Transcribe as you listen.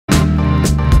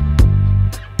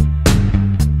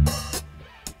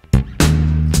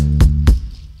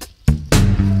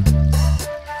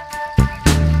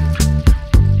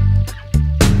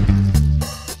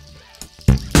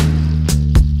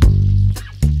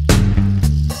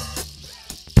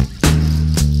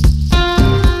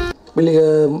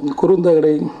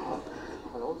குறுந்தகடை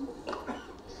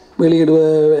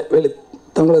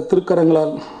தங்களது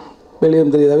திருக்கரங்களால்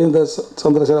வெளியும் திரு ரவீந்திர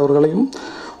சந்திரசேகர் அவர்களையும்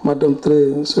மற்றும் திரு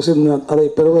சுசீந்திரன் அதை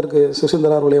பெறுவதற்கு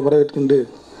சுசீந்திரா அவர்களையும் வரவேற்கின்று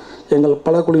எங்கள்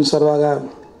பலக்குழுவின் சார்பாக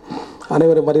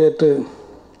அனைவரும் வரவேற்று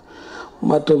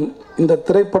மற்றும் இந்த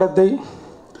திரைப்படத்தை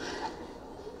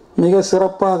மிக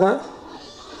சிறப்பாக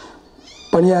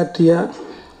பணியாற்றிய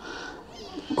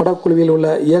படக்குழுவில் உள்ள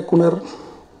இயக்குனர்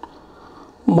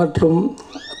மற்றும்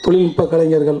தொழில்நுட்ப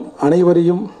கலைஞர்கள்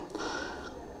அனைவரையும்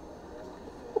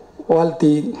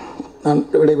வாழ்த்தி நான்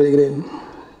விடைபெறுகிறேன்.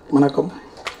 வணக்கம்.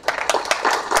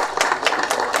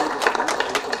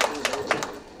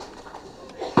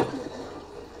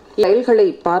 ரயில்களை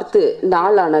பார்த்து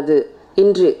நாளானது,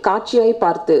 இன்று காட்சியாய்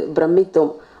பார்த்து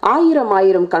பிரமித்தோம். ஆயிரம்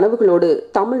ஆயிரம் கனவுகளோடு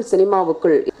தமிழ்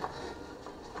சினிமாவுக்குள்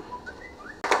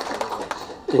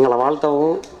எங்களை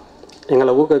வாழ்த்தவும்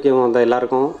எங்களை ஊக்குவிக்கவும் வந்த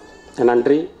எல்லாருக்கும்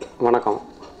நன்றி, வணக்கம்.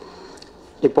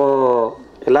 இப்போது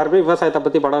எல்லாருமே விவசாயத்தை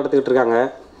பற்றி படம் எடுத்துக்கிட்டு இருக்காங்க.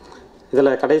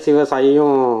 இதில் கடைசி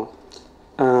விவசாயியும்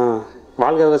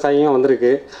வாழ்க விவசாயியும்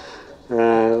வந்திருக்கு.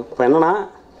 இப்போ என்னென்னா,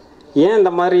 ஏன்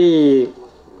இந்த மாதிரி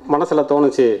மனசில்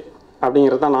தோணுச்சு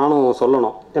அப்படிங்கிறத நானும்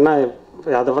சொல்லணும். ஏன்னா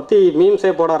அதை பற்றி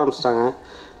மீம்ஸே போட ஆரம்பிச்சிட்டாங்க.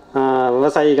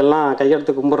 விவசாயிகள்லாம்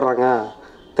கையெடுத்து கும்பிட்றாங்க,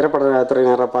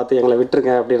 திரைப்படத்துறையினரை பார்த்து எங்களை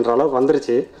விட்டுருங்க அப்படின்ற அளவுக்கு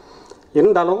வந்துருச்சு.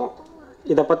 இருந்தாலும்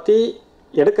இதை பற்றி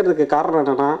எடுக்கிறதுக்கு காரணம்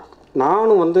என்னென்னா,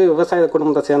 நானும் விவசாய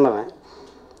குடும்பத்தை சேர்ந்தவன்.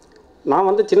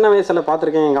 நான் சின்ன வயசில்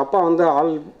பார்த்துருக்கேன். எங்கள் அப்பா ஆள்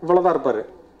இவ்வளோதான் இருப்பார்.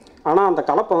 ஆனால் அந்த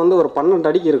கலப்பை ஒரு 12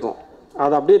 அடிக்கு இருக்கும்.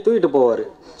 அதை அப்படியே தூக்கிட்டு போவார்.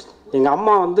 எங்கள்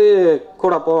அம்மா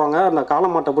கூட போவாங்க, அந்த காளை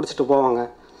மாட்டை பிடிச்சிட்டு போவாங்க.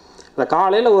 அந்த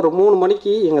காலையில் ஒரு 3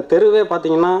 மணிக்கு எங்கள் தெருவே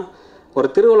பார்த்திங்கன்னா ஒரு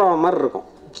திருவிழா மாதிரி இருக்கும்.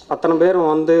 அத்தனை பேரும்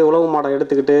உழவு மாடை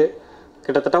எடுத்துக்கிட்டு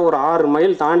கிட்டத்தட்ட ஒரு 6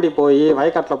 மைல் தாண்டி போய்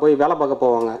வயக்காட்டில் போய் வேலை பார்க்க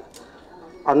போவாங்க.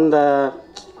 அந்த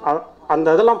அந்த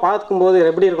இதெல்லாம் பார்க்கும்போது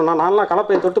எப்படி இருக்குன்னா, நான்லாம்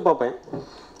கலப்பையை தொட்டு பார்ப்பேன்.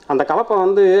 அந்த கலப்பை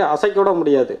அசைக்க விட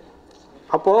முடியாது.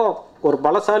 அப்போது ஒரு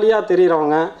பலசாலியாக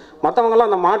தெரிகிறவங்க மற்றவங்களாம்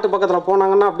அந்த மாட்டு பக்கத்தில்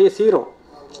போனாங்கன்னா அப்படியே சீரும்,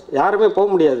 யாருமே போக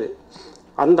முடியாது.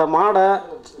 அந்த மாடை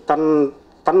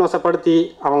தன்வசப்படுத்தி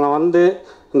அவங்க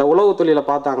இந்த உழவு தொழிலை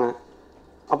பார்த்தாங்க.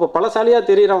 அப்போ பலசாலியாக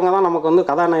தெரிகிறவங்க தான் நமக்கு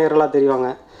கதாநாயகர்களாக தெரிவாங்க.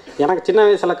 எனக்கு சின்ன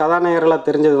வயசில் கதாநாயகர்களாக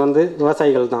தெரிஞ்சது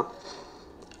விவசாயிகள் தான்.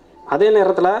 அதே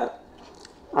நேரத்தில்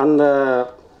அந்த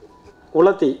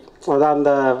உலத்தி, அதான்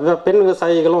அந்த பெண்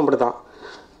விவசாயிகளும் அப்படி தான்.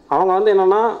 அவங்க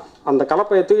என்னென்னா, அந்த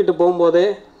கலப்பையை தூக்கிட்டு போகும்போதே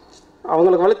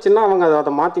அவங்களுக்கு வலிச்சுன்னா அவங்க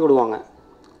அதை மாற்றி விடுவாங்க.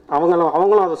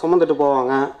 அவங்களும் அதை சுமந்துட்டு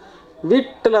போவாங்க.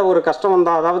 வீட்டில் ஒரு கஷ்டம்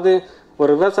வந்தால், அதாவது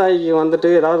ஒரு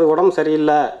விவசாயிக்கு ஏதாவது உடம்பு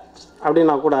சரியில்லை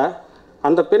அப்படின்னா கூட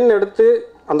அந்த பெண் எடுத்து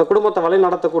அந்த குடும்பத்தை வழி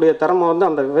நடத்தக்கூடிய திறமை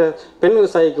அந்த பெண்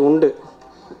விவசாயிக்கு உண்டு.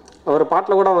 ஒரு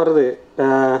பாட்டில் கூட வருது,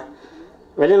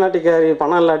 வெளிநாட்டுக்காரி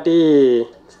பணம் இல்லாட்டி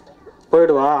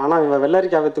போயிடுவா, ஆனால் இவன்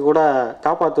வெள்ளரிக்காய் விற்று கூட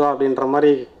காப்பாற்றுவா அப்படின்ற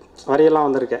மாதிரி வரியெல்லாம்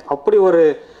வந்திருக்கேன். அப்படி ஒரு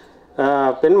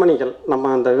பெண்மணிகள் நம்ம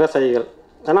அந்த விவசாயிகள்.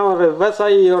 ஏன்னா ஒரு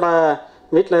விவசாயியோட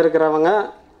வீட்டில் இருக்கிறவங்க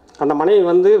அந்த மனைவி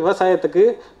விவசாயத்துக்கு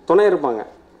துணை இருப்பாங்க.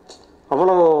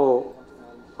 அவ்வளோ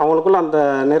அவங்களுக்குள்ள அந்த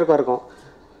நெருக்கம் இருக்கும்.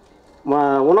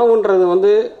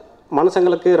 உணவுன்றது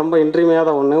மனுஷங்களுக்கு ரொம்ப இன்றியமையாத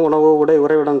ஒன்று. உணவு, உடை,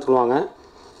 உறைவிடம்னு சொல்லுவாங்க.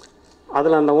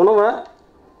 அதில் அந்த உணவை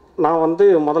நான்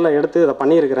முதல்ல எடுத்து இதை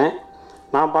பண்ணியிருக்கிறேன்.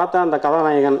 நான் பார்த்த அந்த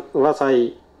கதாநாயகன் விவசாயி,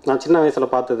 நான் சின்ன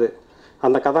வயசில் பார்த்தது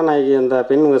அந்த கதாநாயகி, அந்த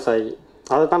பெண் விவசாயி,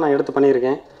 அதை தான் நான் எடுத்து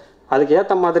பண்ணியிருக்கேன். அதுக்கு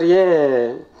ஏற்ற மாதிரியே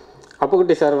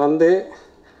அப்புக்குட்டி சார்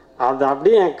அதை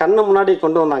அப்படியே என் கண்ணு முன்னாடி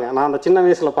கொண்டு வந்தாங்க. நான் அந்த சின்ன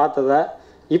வயசில் பார்த்ததை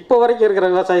இப்போ வரைக்கும் இருக்கிற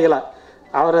விவசாயிகளை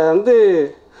அவரை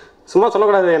சும்மா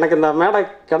சொல்லக்கூடாது. எனக்கு இந்த மேடை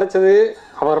கிடச்சது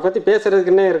அவரை பற்றி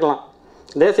பேசுகிறதுக்குன்னே இருக்கலாம்.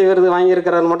 தேசிய விருது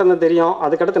வாங்கியிருக்கிறாரு மட்டும்தான் தெரியும்.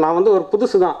 அதுக்கடுத்து நான் ஒரு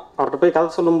புதுசு தான். அவர்கிட்ட போய் கதை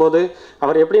சொல்லும்போது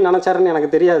அவர் எப்படி நினச்சாருன்னு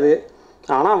எனக்கு தெரியாது.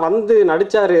 ஆனால்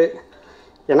நடித்தார்.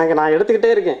 நான்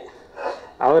எடுத்துக்கிட்டே இருக்கேன்.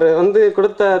 அவர்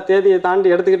கொடுத்த தேதியை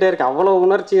தாண்டி எடுத்துக்கிட்டே இருக்கேன். அவ்வளோ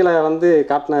உணர்ச்சிகளை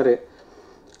காட்டினார்.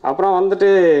 அப்புறம்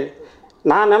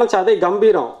நான் நினச்ச அதே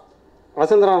கம்பீரம்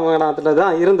வசுந்தரா மேடத்தில்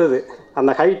தான் இருந்தது.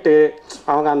 அந்த ஹைட்டு,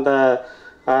 அவங்க அந்த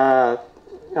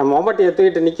மொபட்டியை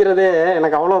தூக்கிட்டு நிற்கிறதே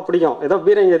எனக்கு அவ்வளோ பிடிக்கும். ஏதோ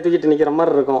பீரங்கியை தூக்கிட்டு நிற்கிற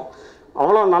மாதிரி இருக்கும்.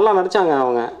 அவ்வளோ நல்லா நடித்தாங்க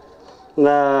அவங்க.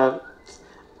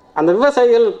 அந்த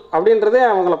விவசாயிகள் அப்படின்றதே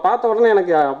அவங்கள பார்த்த உடனே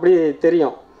எனக்கு அப்படி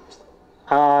தெரியும்.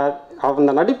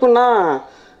 அந்த நடிப்புன்னா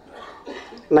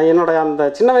நான் என்னோடய அந்த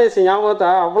சின்ன வயசு ஞாபகத்தை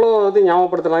அவ்வளோ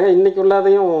ஞாபகப்படுத்துனாங்க. இன்றைக்கி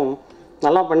உள்ளதையும்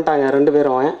நல்லா பண்ணிட்டாங்க 2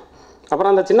 பேரும்.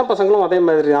 அப்புறம் அந்த சின்ன பசங்களும் அதே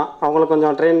மாதிரி தான். அவங்களுக்கு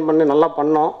கொஞ்சம் ட்ரெயின் பண்ணி நல்லா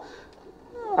பண்ணோம்.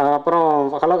 அப்புறம்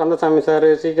ஹலோ கந்தசாமி சார்,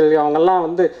 ஸ்ரீகல்வி,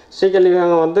 அவங்கெல்லாம் ஸ்ரீகல்வி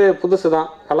அவங்க புதுசு தான்.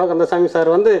 ஹலோ கந்தசாமி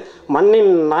சார்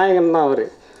மண்ணின் நாயகன் தான்.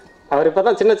 அவர் இப்போ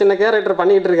தான் சின்ன சின்ன கேரக்டர்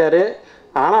பண்ணிக்கிட்டு இருக்காரு.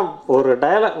 ஆனால்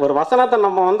ஒரு வசனத்தை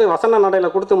நம்ம வசன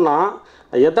நடையில் கொடுத்தோம்னா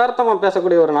யதார்த்தமாக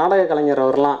பேசக்கூடிய ஒரு நாடக கலைஞர்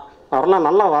அவர்லாம். அவரெல்லாம்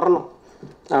நல்லா வரணும்.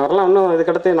 அவரெல்லாம் இன்னும்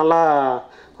இதுக்கடுத்து நல்லா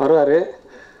வருவார்.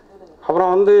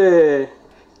 அப்புறம் வந்து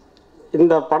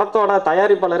இந்த படத்தோட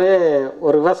தயாரிப்பாளரே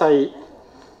ஒரு விவசாயி.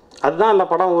 அதுதான் இந்த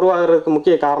படம் உருவாகிறதுக்கு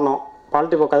முக்கிய காரணம்.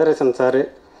 பால்டிபோ கதிரேசன் சார்.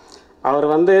 அவர்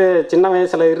வந்து சின்ன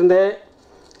வயசில் இருந்தே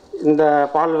இந்த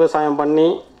பால் விவசாயம் பண்ணி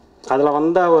அதில்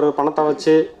வந்த ஒரு பணத்தை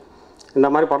வச்சு இந்த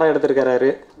மாதிரி படம் எடுத்திருக்கிறாரு.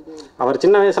 அவர்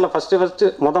சின்ன வயசில் ஃபஸ்ட்டு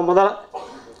முத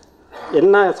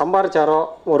என்ன சம்பாதிச்சாரோ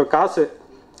ஒரு காசு,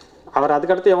 அவர்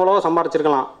அதுக்கடுத்து எவ்வளோ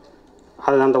சம்பாரிச்சிருக்கலாம்.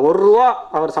 அது அந்த ₹1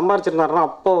 அவர் சம்பாரிச்சிருந்தாருன்னா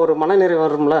அப்போ ஒரு மனநிறைவு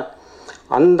வரும்ல.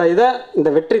 அந்த இதை இந்த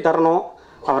வெற்றி தரணும்.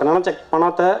 அவர் நினச்ச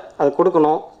பணத்தை அது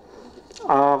கொடுக்கணும்.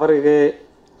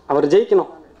 அவர்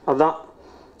ஜெயிக்கணும். அதுதான்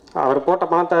அவர் போட்ட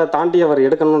பணத்தை தாண்டி அவர்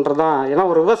எடுக்கணுன்றது தான். ஏன்னா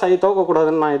ஒரு விவசாயி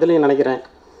தோக்கக்கூடாதுன்னு நான் இதுலேயும் நினைக்கிறேன்.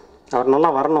 அவர் நல்லா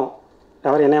வரணும்.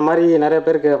 அவர் என்னை மாதிரி நிறைய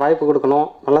பேருக்கு வாய்ப்பு கொடுக்கணும்.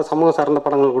 நல்லா சமூக சார்ந்த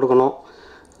படங்கள் கொடுக்கணும்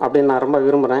அப்படின்னு நான் ரொம்ப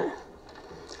விரும்புகிறேன்.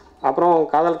 அப்புறம்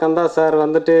காதல் கந்தா சார்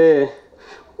வந்துட்டு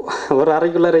ஒரு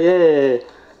அறைக்குள்ளரையே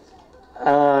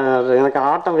எனக்கு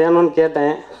ஆட்டம் வேணும்னு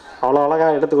கேட்டேன். அவ்வளோ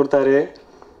அழகாக எடுத்து கொடுத்தாரு.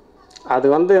 அது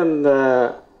வந்து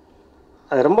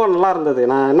அது ரொம்ப நல்லா இருந்தது.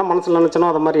 நான் என்ன மனசில் நினச்சேனோ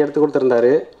அதை மாதிரி எடுத்து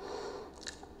கொடுத்துருந்தாரு.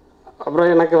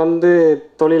 அப்புறம் எனக்கு வந்து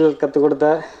தொழில் கற்றுக் கொடுத்த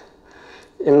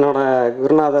என்னோடய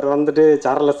குருநாதர் வந்துட்டு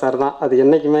சார்லஸ் சார் தான். அது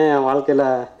என்றைக்குமே என் வாழ்க்கையில்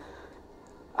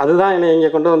அதுதான் என்னை இங்கே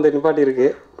கொண்டு வந்து நிப்பாட்டியிருக்கு.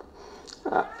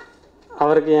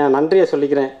 அவருக்கு என் நன்றியை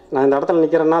சொல்லிக்கிறேன். நான் இந்த இடத்துல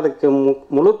நிற்கிறேன்னா அதுக்கு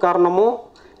முழு காரணமும்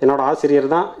என்னோடய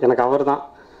ஆசிரியர் தான், எனக்கு அவர் தான்.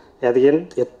 அது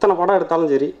எத்தனை படம்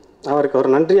எடுத்தாலும் சரி அவருக்கு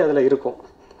ஒரு நன்றி அதில் இருக்கும்.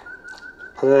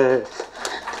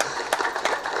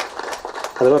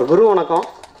 அது ஒரு குரு வணக்கம்.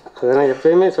 அதை நான்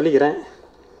எப்பயுமே சொல்லிக்கிறேன்.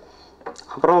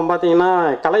 அப்புறம் பார்த்தீங்கன்னா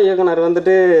கலை இயக்குனர்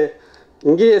வந்துட்டு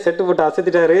இங்கேயே செட்டு போட்டு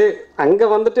அசத்திட்டார். அங்கே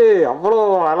வந்துட்டு அவ்வளோ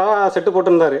அழகாக செட்டு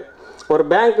போட்டிருந்தார். ஒரு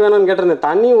பேங்க் வேணும்னு கேட்டிருந்தேன்.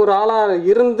 தனி ஒரு ஆளாக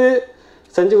இருந்து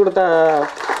செஞ்சு கொடுத்த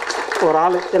ஒரு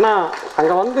ஆள். ஏன்னா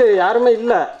அங்கே வந்து யாருமே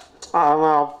இல்லை.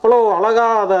 அவன் அவ்வளோ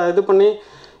அழகாக அதை இது பண்ணி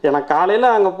எனக்கு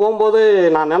காலையில் அங்கே போகும்போது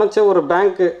நான் நினச்ச ஒரு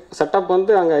பேங்க்கு செட்டப்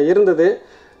வந்து அங்கே இருந்தது.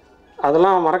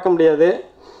 அதெல்லாம் மறக்க முடியாது.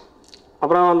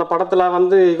 அப்புறம் அந்த படத்தில்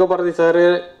வந்து யுகபாரதி சார்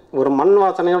ஒரு மண்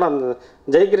வாசனையோட அந்த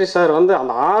ஜெயகிரிஷ் சார் வந்து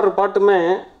அந்த 6 பாட்டுமே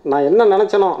நான் என்ன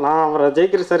நினச்சேனோ நான் அவரை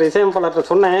ஜெயகிரிஷ் சார்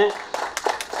இசையமைப்பாளர்கிட்ட சொன்னேன்.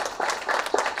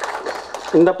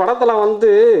 இந்த படத்தில்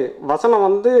வந்து வசனம்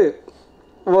வந்து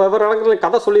ஒவ்வொரு இடத்துல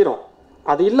கதை சொல்லிடும்.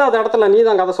 அது இல்லாத இடத்துல நீ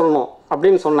தான் கதை சொல்லணும்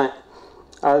அப்படின்னு சொன்னேன்.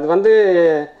 அது வந்து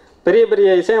பெரிய பெரிய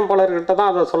இசையமைப்பாளர்கிட்ட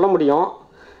தான் அதை சொல்ல முடியும்.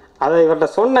 அதை இவர்கிட்ட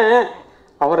சொன்னேன்.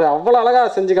 அவர் அவ்வளோ அழகாக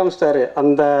செஞ்சு காமிச்சிட்டாரு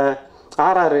அந்த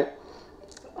ஆர்ஆர்.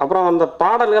 அப்புறம் அந்த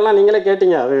பாடல்கள்லாம் நீங்களே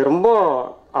கேட்டீங்க. அது ரொம்ப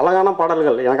அழகான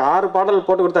பாடல்கள். எனக்கு 6 பாடல்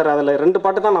போட்டு கொடுத்தாரு. அதில் 2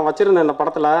 பாட்டு தான் நான் வச்சுருந்தேன் இந்த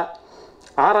படத்தில்.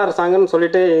 ஆர்ஆர் சாங்குன்னு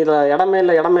சொல்லிட்டு இதில் இடமே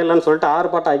இல்லைன்னு சொல்லிட்டு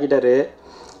 6 பாட்டு ஆக்கிட்டார்.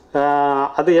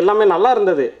 அது எல்லாமே நல்லா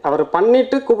இருந்தது. அவர்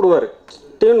பண்ணிவிட்டு கூப்பிடுவார்.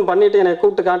 டியூன் பண்ணிவிட்டு என்னை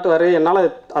கூப்பிட்டு காட்டுவார். என்னால்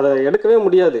அதை எடுக்கவே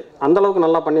முடியாது. அந்தளவுக்கு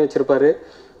நல்லா பண்ணி வச்சுருப்பார்.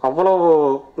 அவ்வளோ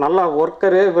நல்லா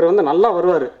ஒர்க்கரு. இவர் வந்து நல்லா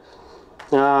வருவார்.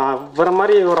 இவரை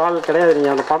மாதிரி ஒரு ஆள் கிடையாது.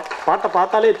 நீங்கள் அந்த பாட்டை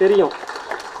பார்த்தாலே தெரியும்.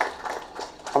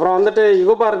 அப்புறம் வந்துட்டு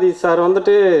யுகபாரதி சார்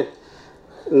வந்துட்டு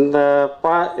இந்த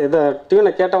இதை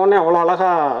டியூனை கேட்டவுடனே அவ்வளோ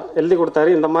அழகாக எழுதி கொடுத்தாரு.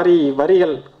 இந்த மாதிரி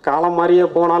வரிகள் காலம் மாதிரியே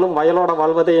போனாலும் வயலோட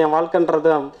வாழ்வதே என்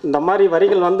வாழ்க்கைன்றது. இந்த மாதிரி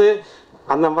வரிகள் வந்து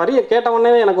அந்த வரியை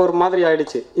கேட்டவுடனே எனக்கு ஒரு மாதிரி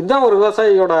ஆயிடுச்சு. இதுதான் ஒரு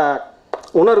விவசாயியோட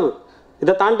உணர்வு.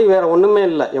 இதை தாண்டி வேறு ஒன்றுமே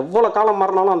இல்லை. எவ்வளோ காலம்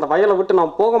மாறினாலும் அந்த வயலை விட்டு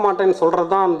நான் போக மாட்டேன்னு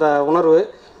சொல்கிறது தான் அந்த உணர்வு.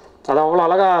 அதை அவ்வளோ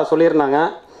அழகாக சொல்லியிருந்தாங்க.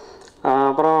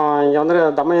 அப்புறம் இங்கே வந்துட்டு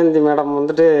தமயந்தி மேடம்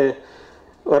வந்துட்டு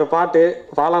ஒரு பாட்டு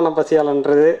பாலான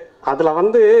பசியாலன்றது. அதில்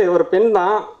வந்து ஒரு பெண்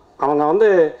தான். அவங்க வந்து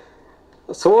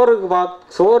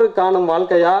சோறு காணும்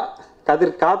வாழ்க்கையா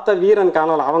கதிர் காத்த வீரன்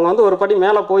காணல. அவங்க வந்து ஒரு படி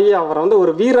மேலே போய் அவரை வந்து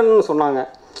ஒரு வீரன்னு சொன்னாங்க.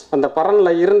 அந்த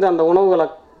பரனில் இருந்து அந்த உணவுகளை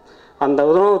அந்த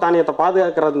உணவு தானியத்தை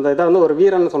பாதுகாக்கிற அந்த இதை வந்து ஒரு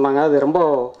வீரன்னு சொன்னாங்க. அது ரொம்ப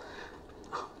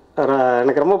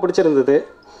எனக்கு ரொம்ப பிடிச்சிருந்தது.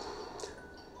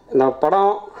 இந்த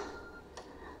படம்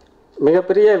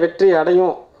மிகப்பெரிய வெற்றி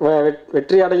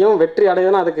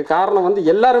அடையும்னா அதுக்கு காரணம் வந்து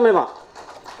எல்லாருமே தான்.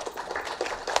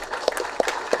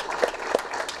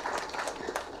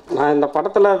 நான் இந்த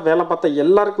படத்தில் வேலை பார்த்த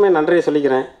எல்லாருக்குமே நன்றியை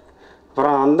சொல்லிக்கிறேன்.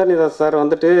 அப்புறம் அந்தனிதாஸ் சார்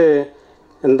வந்துட்டு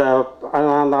இந்த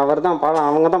அவர் தான்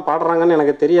அவங்க தான் பாடுறாங்கன்னு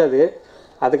எனக்கு தெரியாது.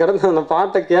 அதுக்கடுத்து அந்த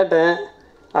பாட்டை கேட்டேன்.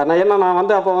 நான்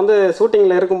வந்து அப்போ வந்து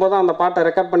ஷூட்டிங்கில் இருக்கும்போது அந்த பாட்டை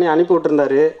ரெக்கார்ட் பண்ணி அனுப்பி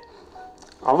விட்டுருந்தாரு.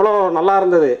 அவ்வளோ நல்லா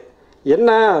இருந்தது.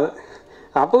 என்ன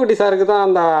அப்புக்குட்டி சாருக்கு தான்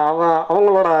அந்த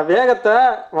அவங்களோட வேகத்தை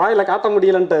வாயில் காட்ட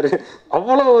முடியலன்ட்டார்.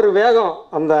 அவ்வளோ ஒரு வேகம்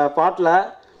அந்த பாட்டில்.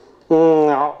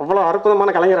 அவ்வளோ அற்புதமான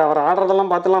கலைஞர். அவர்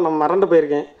ஆடுறதெல்லாம் பார்த்துலாம் நான் மறந்து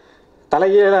போயிருக்கேன்.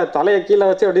 தலையை கீழே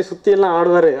வச்சு அப்படியே சுற்றியெல்லாம்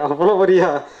ஆடுவார். அவ்வளோ பெரிய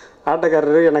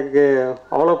ஆட்டக்காரர். எனக்கு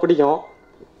அவ்வளோ பிடிக்கும்.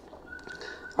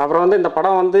 அப்புறம் வந்து இந்த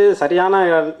படம் வந்து சரியான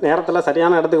நேரத்தில்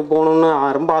சரியான இடத்துக்கு போகணுன்னு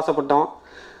ரொம்ப ஆசைப்பட்டோம்.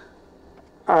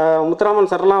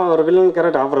 முத்துராமன் சார்லாம் ஒரு வில்லன்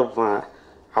கேரக்டர் அப்புறம்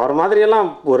அவர் மாதிரியெல்லாம்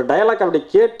ஒரு டயலாக் அப்படி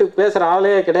கேட்டு பேசுகிற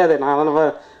ஆளே கிடையாது. நான்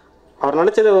அவர்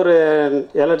நடித்தது ஒரு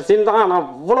 7-8 சீன் தான், ஆனால்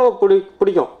அவ்வளோ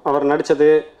பிடிக்கும் அவர் நடித்தது.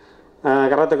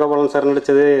 கராத்தே கோபாலன் சார்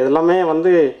நடித்தது எல்லாமே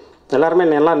வந்து எல்லாருமே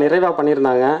நல்லா நிறைவாக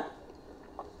பண்ணியிருந்தாங்க.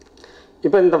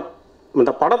 இப்போ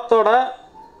இந்த படத்தோட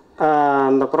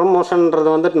இந்த ப்ரமோஷன்றது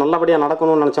வந்துட்டு நல்லபடியாக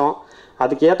நடக்கணும்னு நினச்சோம்.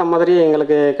 அதுக்கு ஏற்ற மாதிரி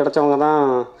எங்களுக்கு கிடைச்சவங்க தான்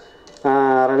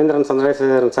ரவீந்திரன்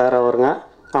சந்திரசேகரன் சார் அவருங்க.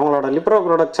 அவங்களோட லிப்ரோ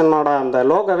ப்ரொடக்ஷனோட அந்த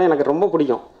லோகோவே எனக்கு ரொம்ப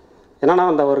பிடிக்கும். என்னென்னா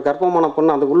அந்த ஒரு கர்ப்பமான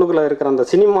பொண்ணு அந்த உள்ளுக்குள்ளே இருக்கிற அந்த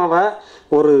சினிமாவை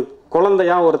ஒரு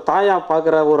குழந்தையா ஒரு தாயாக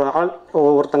பார்க்குற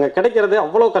ஒருத்தங்க கிடைக்கிறது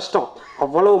அவ்வளோ கஷ்டம்,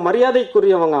 அவ்வளோ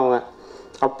மரியாதைக்குரியவங்க அவங்க.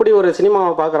 அப்படி ஒரு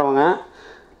சினிமாவை பார்க்குறவங்க.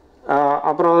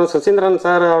 அப்புறம் சுசீந்திரன்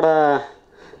சாரோட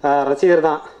ரசிகர்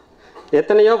தான்.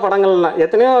 எத்தனையோ படங்கள்ல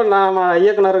எத்தனையோ நம்ம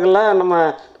இயக்குநர்களில் நம்ம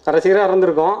ரசிகராக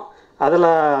இருந்திருக்கோம்.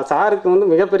 அதில் சாருக்கு வந்து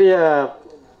மிகப்பெரிய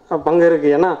பங்கு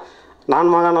இருக்குது. ஏன்னா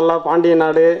நான் மகாநல்லா, பாண்டிய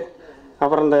நாடு,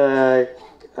 அப்புறம் இந்த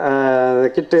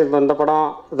கிட்டு இந்த படம்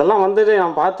இதெல்லாம் வந்துட்டு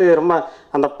நான் பார்த்து ரொம்ப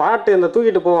அந்த பாட்டு இந்த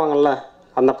தூக்கிட்டு போவாங்கள்ல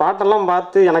அந்த பாட்டெல்லாம்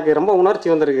பார்த்து எனக்கு ரொம்ப உணர்ச்சி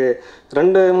வந்திருக்கு.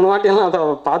 2-3 வாட்டியெல்லாம் அதை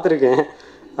பார்த்துருக்கேன்.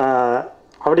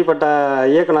 அப்படிப்பட்ட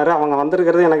இயக்குனர் அவங்க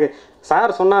வந்திருக்கிறது எனக்கு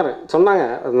சார் சொன்னாங்க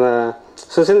அந்த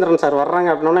சுசீந்திரன் சார் வர்றாங்க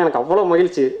அப்படின்னா எனக்கு அவ்வளோ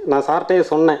மகிழ்ச்சி. நான் சார்கிட்டே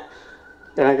சொன்னேன்,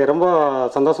 எனக்கு ரொம்ப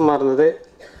சந்தோஷமாக இருந்தது.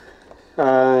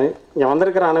 இங்கே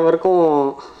வந்திருக்கிற அனைவருக்கும்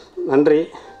நன்றி.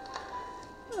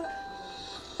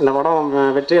 இந்த படம்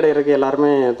வெற்றி அடைகிறதுக்கு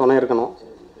எல்லாருமே துணை இருக்கணும்.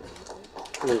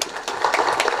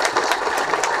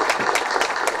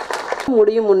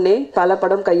 முடியும் முன்னே பல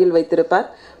படம் கையில் வைத்திருப்பார்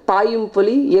பாயும்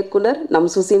புலி இயக்குனர் நம்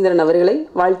சுசீந்திரன் அவர்களை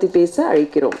வாழ்த்தி பேச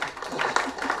அழைக்கிறோம்.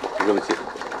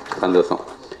 சந்தோஷம்.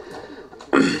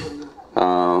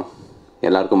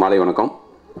 எல்லாருக்கும் மாலை வணக்கம்.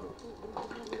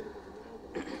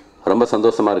 ரொம்ப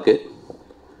சந்தோஷமாக இருக்குது.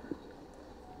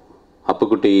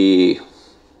 அப்புக்குட்டி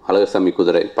அழகசாமி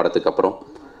குதிரை படத்துக்கு அப்புறம்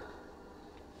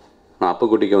நான்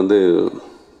அப்புக்குட்டிக்கு வந்து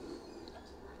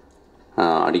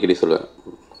அடிக்கடி சொல்லுவேன்,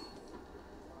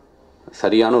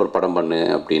 சரியான ஒரு படம் பண்ணு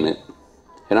அப்படின்னு.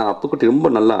 ஏன்னா அப்புக்குட்டி ரொம்ப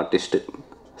நல்ல ஆர்டிஸ்ட்டு.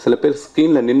 சில பேர்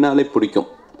ஸ்க்ரீனில் நின்னாலே பிடிக்கும்.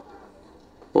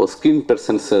 ஸ்க்ரீன்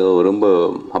பெர்சன்ஸ் ரொம்ப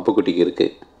அப்புக்குட்டிக்கு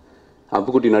இருக்குது.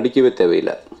 அப்புக்குட்டி நடிக்கவே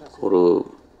தேவையில்லை. ஒரு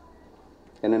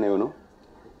என்னென்ன வேணும்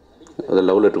அதை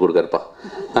லவ் லெட்டர் கொடுக்காருப்பா,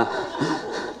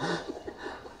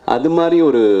 அது மாதிரி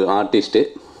ஒரு ஆர்டிஸ்ட்டு.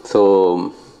 ஸோ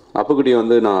அப்புக்குட்டி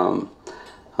வந்து நான்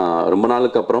ரொம்ப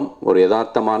நாளுக்கு அப்புறம் ஒரு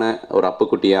யதார்த்தமான ஒரு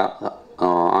அப்புக்குட்டியாக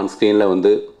ஆன் ஸ்க்ரீனில்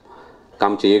வந்து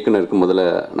காமிச்ச இயக்குனருக்கு முதல்ல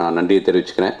நான் நன்றியை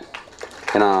தெரிவிச்சுக்கிறேன்.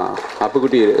 ஏன்னா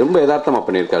அப்புக்குட்டி ரொம்ப யதார்த்தமாக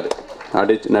பண்ணியிருக்காரு.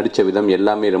 நடித்த விதம்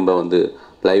எல்லாமே ரொம்ப வந்து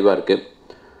லைவாக இருக்குது.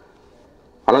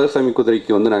 அழகசாமி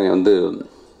குதிரைக்கு வந்து நாங்கள் வந்து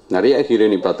நிறையா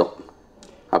ஹீரோயினி பார்த்தோம்.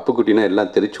 அப்புக்குட்டினா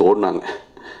எல்லாம் தெரிச்சு ஓடினாங்க.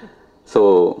 ஸோ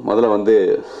முதல்ல வந்து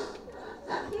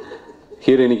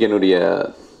ஹீரோயினிக்கு என்னுடைய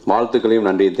வாழ்த்துக்களையும்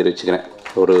நன்றியை தெரிவிச்சுக்கிறேன்.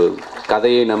 ஒரு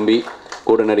கதையை நம்பி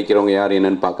கூட நடிக்கிறவங்க யார்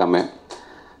என்னன்னு பார்க்காம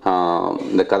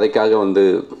இந்த கதைக்காக வந்து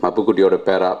அப்புக்குட்டியோட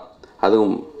பேரா,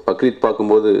 அதுவும் பக்ரீத்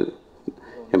பார்க்கும்போது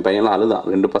என் பையன்லாம் அழுதான்,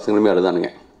 2 பசங்களுமே அழுதானுங்க.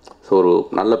 ஸோ ஒரு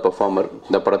நல்ல பெர்ஃபார்மர்.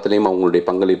 இந்த படத்துலேயும் அவங்களுடைய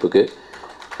பங்களிப்புக்கு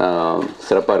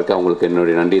சிறப்பாக இருக்குது. அவங்களுக்கு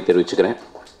என்னுடைய நன்றியை தெரிவிச்சுக்கிறேன்.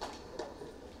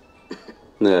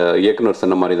 இந்த இயக்குனர்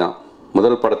சொன்ன மாதிரி தான்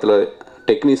முதல் படத்தில்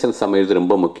டெக்னீஷியன்ஸ் அமைகிறது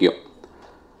ரொம்ப முக்கியம்.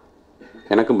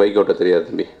 எனக்கும் பைக் ஓட்ட தெரியாது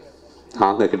தம்பி.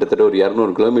 நாங்கள் கிட்டத்தட்ட ஒரு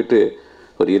 200 கிலோமீட்டரு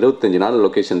ஒரு 25 நாள்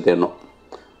லொக்கேஷன் தேடணும்.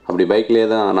 அப்படி பைக்லேயே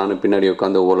தான் நானும் பின்னாடி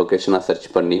உட்காந்து ஒவ்வொரு லொக்கேஷனாக சர்ச்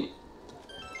பண்ணி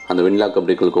அந்த வெண்ணிலா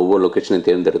கபடிகளுக்கு ஒவ்வொரு லொக்கேஷனையும்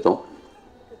தேர்ந்தெடுத்தோம்.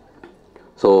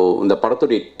 ஸோ இந்த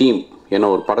படத்துடைய டீம், ஏன்னா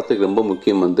ஒரு படத்துக்கு ரொம்ப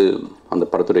முக்கியம் வந்து அந்த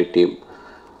படத்துடைய டீம்.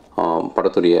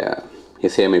 படத்துடைய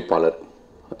இசையமைப்பாளர்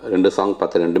 2 சாங்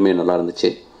பார்த்து 2மே நல்லா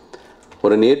இருந்துச்சு.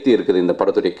 ஒரு நேர்த்தி இருக்குது இந்த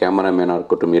படத்துடைய கேமராமேனாக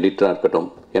இருக்கட்டும், எடிட்டராக இருக்கட்டும்.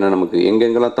 ஏன்னா நமக்கு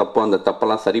எங்கெங்கெல்லாம் தப்போ அந்த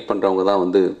தப்பெல்லாம் சரி பண்ணுறவங்க தான்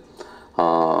வந்து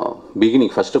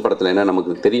பிகினிங் ஃபஸ்ட்டு படத்தில் என்ன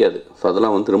நமக்கு தெரியாது. ஸோ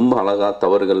அதெல்லாம் வந்து ரொம்ப அழகாக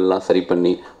தவறுகள்லாம் சரி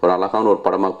பண்ணி ஒரு அழகான ஒரு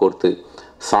படமாக கோர்த்து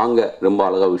சாங்கை ரொம்ப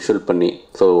அழகாக விஷுவல் பண்ணி,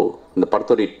 ஸோ இந்த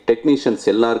படத்துடைய டெக்னீஷியன்ஸ்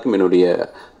எல்லாருக்கும் என்னுடைய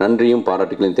நன்றியும்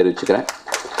பாராட்டுகளையும் தெரிவிச்சுக்கிறேன்.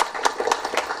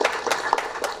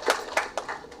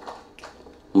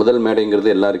 முதல் மேடைங்கிறது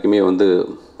எல்லாருக்குமே வந்து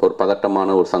ஒரு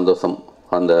பதட்டமான ஒரு சந்தோஷம்.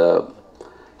 அந்த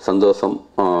சந்தோஷம்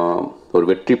ஒரு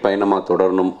வெற்றி பயணமாக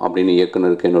தொடரணும் அப்படின்னு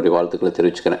இயக்குனருக்கு என்னுடைய வாழ்த்துக்களை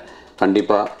தெரிவிச்சுக்கிறேன்.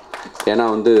 கண்டிப்பாக. ஏன்னா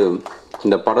வந்து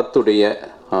இந்த படத்துடைய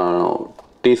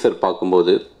டீசர்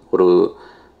பார்க்கும்போது ஒரு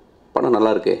படம்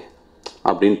நல்லா இருக்கே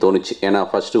அப்படின்னு தோணுச்சு. ஏன்னா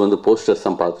ஃபஸ்ட்டு வந்து போஸ்டர்ஸ்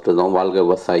தான் பார்த்துட்டு இருந்தோம். வாழ்க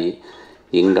விவசாயி,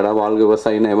 எங்கடா வாழ்க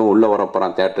விவசாயின்னு எவன் உள்ளே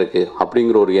வரப்போகிறான் தேட்டருக்கு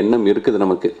அப்படிங்கிற ஒரு எண்ணம் இருக்குது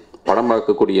நமக்கு. படம்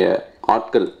பார்க்கக்கூடிய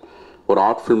ஆட்கள், ஒரு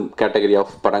ஆர்ட் ஃபிலிம் கேட்டகரி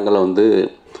ஆஃப் படங்களை வந்து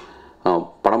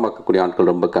படம் பார்க்கக்கூடிய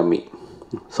ஆட்கள் ரொம்ப கம்மி.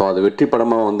 ஸோ அது வெற்றி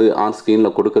படமாக வந்து ஆன்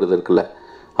ஸ்க்ரீனில் கொடுக்கறது இருக்குல்ல,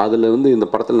 அதில் வந்து இந்த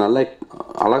படத்தில் நல்ல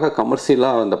அழகாக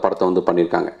கமர்ஷியலாக அந்த படத்தை வந்து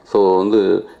பண்ணியிருக்காங்க. ஸோ வந்து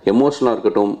எமோஷனலாக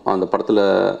இருக்கட்டும், அந்த படத்தில்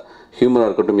ஹியூமராக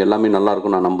இருக்கட்டும், எல்லாமே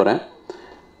நல்லாயிருக்கும் நான் நம்புகிறேன்.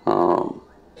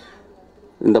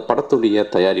 இந்த படத்துடைய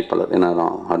தயாரிப்பாளர், ஏன்னா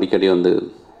நான் அடிக்கடி வந்து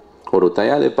ஒரு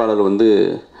தயாரிப்பாளர் வந்து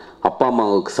அப்பா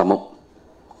அம்மாவுக்கு சமம்,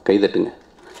 கைதட்டுங்க.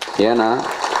 ஏன்னா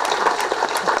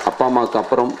அப்பா அம்மாவுக்கு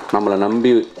அப்புறம் நம்மளை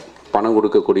நம்பி பணம்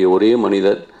கொடுக்கக்கூடிய ஒரே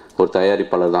மனிதர் ஒரு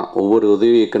தயாரிப்பாளர் தான். ஒவ்வொரு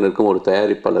உதவி இயக்குனருக்கும் ஒரு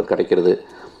தயாரிப்பாளர் கிடைக்கிறது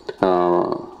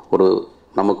ஒரு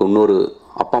நமக்கு இன்னொரு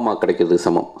அப்பா அம்மா கிடைக்கிறது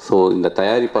சமம். ஸோ இந்த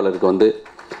தயாரிப்பாளருக்கு வந்து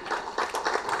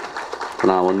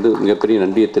நான் வந்து மிகப்பெரிய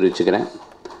நன்றியை தெரிவிச்சுக்கிறேன்.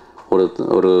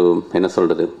 ஒரு என்ன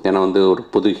சொல்கிறது, ஏன்னா வந்து ஒரு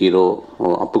புது ஹீரோ,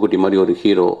 அப்புக்குட்டி மாதிரி ஒரு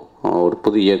ஹீரோ, ஒரு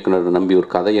புது இயக்குனர் நம்பி, ஒரு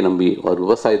கதையை நம்பி, ஒரு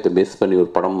விவசாயத்தை பேஸ் பண்ணி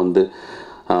ஒரு படம் வந்து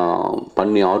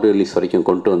பண்ணி ஆடியோ ரிலீஸ் வரைக்கும்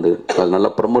கொண்டு வந்து அது நல்லா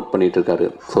ப்ரமோட் பண்ணிகிட்ருக்காரு.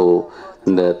 ஸோ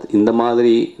இந்த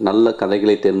மாதிரி நல்ல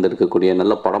கதைகளை தேர்ந்தெடுக்கக்கூடிய,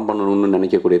 நல்ல படம் பண்ணணும்னு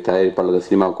நினைக்கக்கூடிய தயாரிப்பாளர்கள்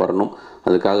சினிமாவுக்கு வரணும்.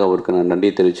 அதுக்காக அவருக்கு நான்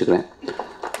நன்றியை தெரிவிச்சுக்கிறேன்.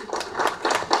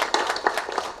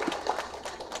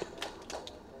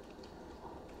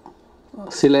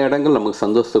 சில இடங்கள் நமக்கு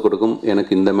சந்தோஷத்தை கொடுக்கும்.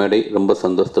 எனக்கு இந்த மேடை ரொம்ப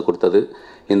சந்தோஷத்தை கொடுத்தது.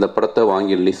 இந்த படத்தை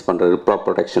வாங்கி ரிலீஸ் பண்ணுற ரிப்ரா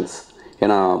ப்ரொடக்ஷன்ஸ்.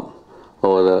 ஏன்னா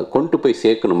அதை கொண்டு போய்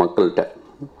சேர்க்கணும் மக்கள்கிட்ட.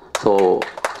 ஸோ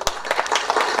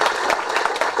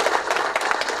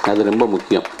அது ரொம்ப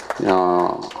முக்கியம்.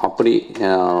 அப்படி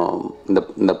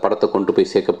இந்த படத்தை கொண்டு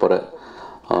போய் சேர்க்க போகிற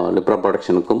லிப்ரா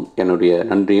ப்ரொடக்ஷனுக்கும் என்னுடைய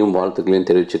நன்றியும் வாழ்த்துக்களையும்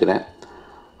தெரிவிச்சுக்கிறேன்.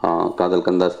 காதல்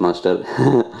கந்தாஸ் மாஸ்டர்,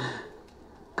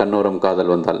 கண்ணோரம்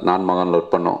காதல் வந்தால், நான் மகானில்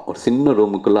ஒர்க் பண்ணோம். ஒரு சின்ன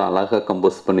ரூமுக்குள்ளே அழகாக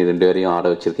கம்போஸ் பண்ணி 2 பேரையும் ஆட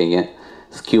வச்சுருக்கீங்க.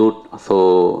 ஸ்கியூட். ஸோ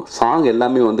சாங்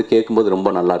எல்லாமே வந்து கேட்கும்போது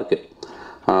ரொம்ப நல்லாயிருக்கு.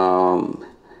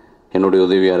 என்னுடைய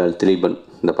உதவியாளர் திலீபன்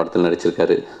இந்த படத்தில்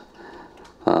நடிச்சிருக்காரு.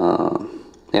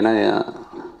 ஏன்னா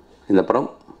இந்த படம்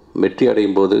வெற்றி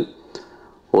அடையும் போது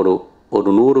ஒரு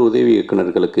 100 உதவி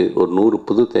இயக்குநர்களுக்கு, ஒரு 100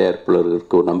 புது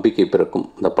தயாரிப்பாளர்களுக்கு ஒரு நம்பிக்கை பிறக்கும்.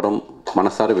 இந்த படம்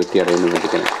மனசார வெற்றி அடையணும்னு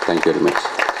நினைக்கிறேன். Thank you very much.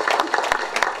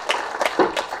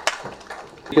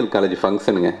 Medical college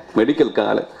ஃபங்க்ஷனுங்க. Medical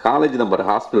college தான் பாரு,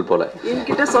 ஹாஸ்பிட்டல் போல.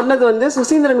 என்கிட்ட சொன்னது வந்து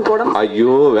சுசீந்திரன் கூட.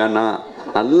 ஐயோ வேணாம்,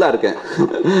 நல்லா இருக்கேன்.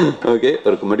 ஓகே,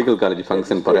 ஒரு மெடிக்கல் காலேஜ்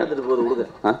ஃபங்க்ஷன்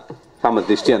போகிறேன். ஆமாம்,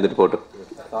 திருஷ்டி வந்துட்டு போட்டு.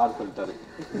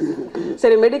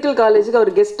 சரி, மெடிக்கல் காலேஜுக்கு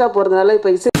அவர் கெஸ்டா போறதுனால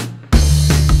இப்போ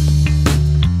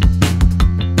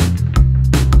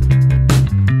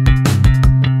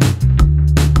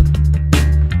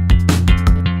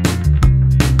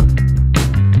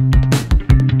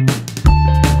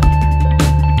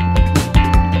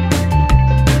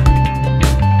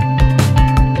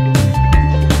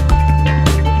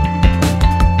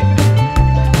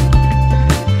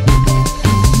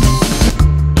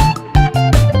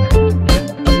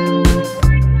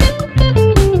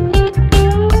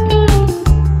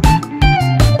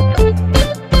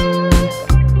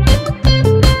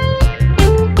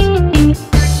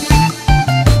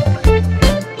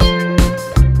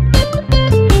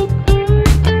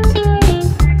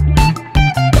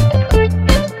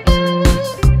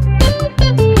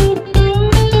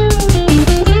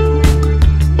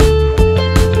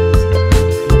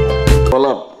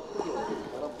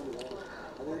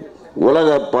உலக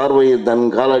பார்வையை தன்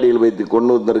காலடியில் வைத்து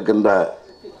கொண்டு வந்திருக்கின்ற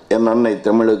என் அன்னை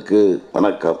தமிழுக்கு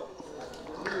வணக்கம்.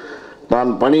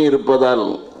 நான் பணி இருப்பதால்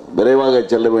விரைவாக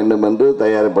செல்ல வேண்டும் என்று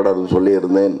தயாரிப்பாளர்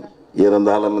சொல்லியிருந்தேன்.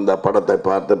 இருந்தாலும் இந்த படத்தை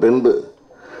பார்த்த பின்பு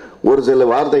ஒரு சில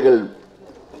வார்த்தைகள்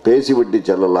பேசிவிட்டு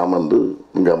செல்லலாம் என்று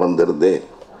இங்கே வந்திருந்தேன்.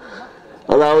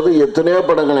 அதாவது எத்தனையோ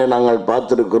படங்களை நாங்கள்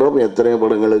பார்த்திருக்கிறோம், எத்தனையோ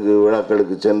படங்களுக்கு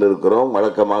விழாக்களுக்கு சென்றிருக்கிறோம்,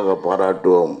 வழக்கமாக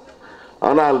பாராட்டுவோம்.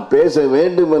 ஆனால் பேச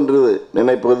வேண்டும் என்று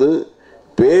நினைப்பது,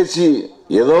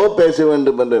 ஏதோ பேச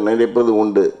வேண்டும் என்று நினைப்பது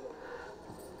உண்டு.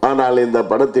 ஆனால் இந்த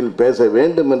படத்தில் பேச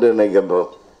வேண்டும் என்று நினைக்கின்றோம்.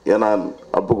 ஏன்னா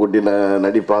அப்புக்குட்டி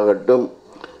நடிப்பாகட்டும்,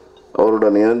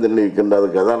 அவருடன் இணைந்து நிற்கின்ற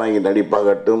கதாநாயகி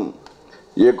நடிப்பாகட்டும்,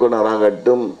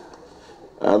 இயக்குனராகட்டும்,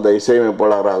 அந்த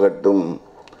இசையமைப்பாளராகட்டும்,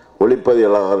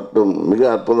 ஒளிப்பதிவாளராகட்டும் மிக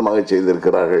அற்புதமாக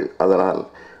செய்திருக்கிறார்கள். அதனால்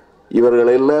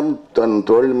இவர்களெல்லாம் தன்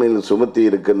தோள் மேல் சுமத்தி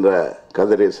இருக்கின்ற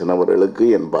கதிரேசன் அவர்களுக்கு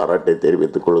என் பாராட்டை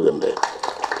தெரிவித்துக் கொள்கின்றேன்.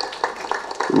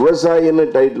 விவசாயின்னு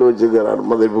டைட்டில் வச்சிருக்கிறார்,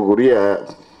 மதிப்புக்குரிய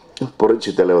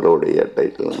புரட்சி தலைவருடைய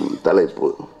தலைப்பு.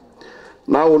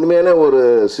 நான் உண்மையிலே ஒரு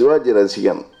சிவாஜி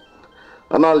ரசிகன்.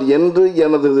 ஆனால் என்று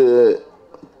எனது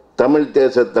தமிழ்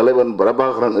தேச தலைவன்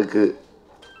பிரபாகரனுக்கு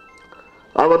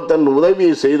அவர் தன்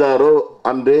உதவியை செய்தாரோ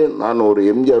அன்றே நான் ஒரு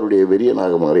எம்ஜிஆருடைய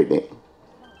வெறியனாக மாறினேன்.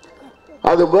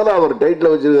 அதுபோல் அவர்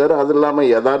டைட்டில் வச்சிருக்காரு. அது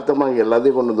இல்லாமல் யதார்த்தமாக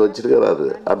எல்லாத்தையும் கொண்டு வந்து வச்சிருக்கிறாரு.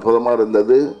 அற்புதமாக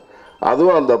இருந்தது.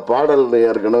 அதுவும் அந்த பாடல்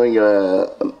ஏற்கனவே இங்கே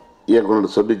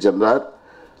இயக்குனர் சொல்லி சென்றார்.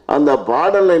 அந்த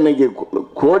பாடலில் இன்னைக்கு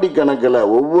கோடிக்கணக்கில்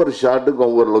ஒவ்வொரு ஷாட்டுக்கும்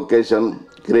ஒவ்வொரு லொக்கேஷன்,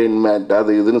 கிரீன் மேட்,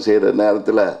 அது இதுன்னு செய்கிற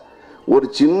நேரத்தில் ஒரு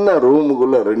சின்ன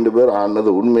ரூமுக்குள்ளே 2 பேர் ஆனது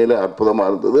உண்மையிலே அற்புதமாக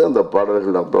இருந்தது. அந்த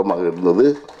பாடல்கள் அற்புதமாக இருந்தது.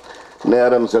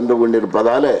 நேரம் சென்று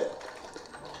கொண்டிருப்பதால்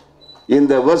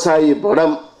இந்த விவசாயி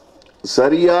படம்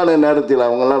சரியான நேரத்தில்,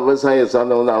 அவங்கெல்லாம் விவசாயம்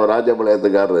சார்ந்தவங்க, அவர்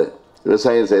ராஜபாளையத்துக்காரர்,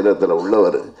 விவசாயம் செய்கிறதுல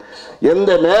உள்ளவர்,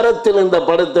 எந்த நேரத்தில் இந்த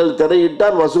படத்தில்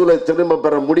திரையிட்டால் வசூலை திரும்ப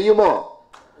பெற முடியுமோ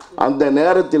அந்த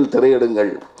நேரத்தில்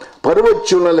திரையிடுங்கள். பருவச்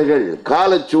சூழ்நிலைகள்,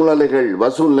 கால சூழ்நிலைகள்,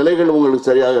 வசூல் நிலைகள் உங்களுக்கு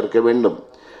சரியாக இருக்க வேண்டும்.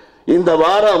 இந்த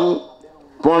வாரம்,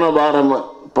 போன வாரம்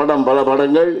படம் பல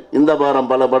படங்கள், இந்த வாரம்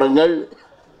பல படங்கள்,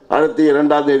 அடுத்து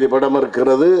 2ஆம் தேதி படம்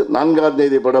இருக்கிறது, 4ஆம்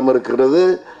தேதி படம் இருக்கிறது,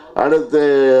 அடுத்து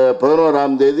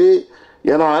 11ஆம் தேதி.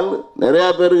 ஏன்னால் நிறையா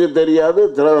பேருக்கு தெரியாது,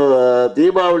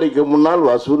 தீபாவளிக்கு முன்னால்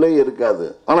வசூலே இருக்காது.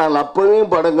 ஆனால்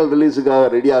அப்பவும் படங்கள் ரிலீஸுக்காக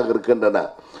ரெடியாக இருக்கின்றன.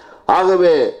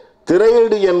 ஆகவே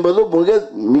திரையீடு என்பது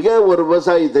மிக ஒரு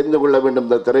விவசாயி தெரிந்து கொள்ள வேண்டும்.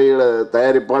 இந்த திரையிட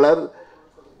தயாரிப்பாளர்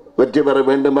வெற்றி பெற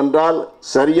வேண்டுமென்றால்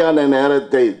சரியான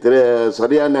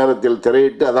நேரத்தில்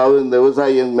திரையிட்டு, அதாவது இந்த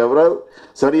விவசாயி என்பவர்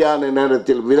சரியான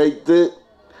நேரத்தில் விதைத்து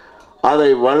அதை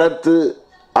வளர்த்து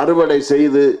அறுவடை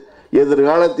செய்து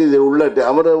எதிர்காலத்தில் இதில் உள்ள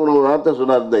அவர் ஒரு வார்த்தை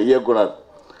சொன்னார். இந்த இயக்குனர்,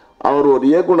 அவர் ஒரு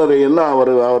இயக்குனரை என்ன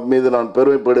அவர் மீது நான்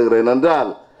பெருமைப்படுகிறேன்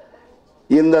என்றால்,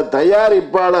 இந்த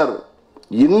தயாரிப்பாளர்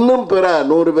இன்னும் பிற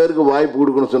 100 பேருக்கு வாய்ப்பு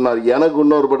கொடுக்கணும்னு சொன்னார். எனக்கு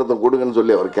இன்னொரு படத்தை கொடுங்கன்னு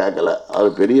சொல்லி அவர் கேட்கல. அது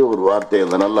பெரிய ஒரு வார்த்தை,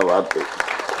 அந்த நல்ல வார்த்தை.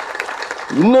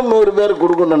 இன்னும் 100 பேர்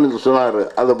கொடுக்கணும்னு சொன்னார்.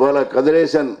 அதுபோல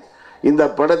கதிரேசன் இந்த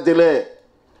படத்திலே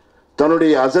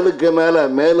தன்னுடைய அசலுக்கு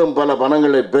மேலும் பல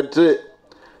பணங்களை பெற்று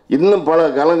இன்னும் பல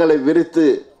களங்களை விரித்து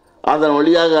அதன்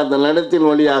வழியாக, அந்த நடத்தின்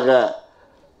வழியாக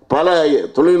பல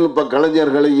தொழில்நுட்ப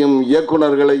கலைஞர்களையும்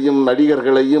இயக்குநர்களையும்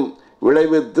நடிகர்களையும்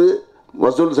விளைவித்து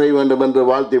வசூல் செய்ய வேண்டும் என்று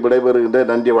வாழ்த்தி விடைபெறுகின்றேன்.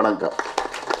 நன்றி, வணக்கம்.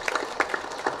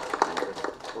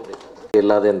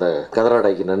 இல்லாத இந்த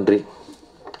கதராடைக்கு நன்றி.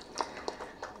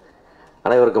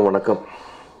 அனைவருக்கும் வணக்கம்.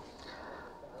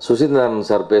 சுசீந்திரன்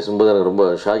சார் பேசும்போது எனக்கு ரொம்ப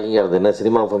ஷாக்கிங்காக இருந்தது. என்ன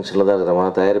சினிமா ஃபங்க்ஷனில் தான் இருக்கிற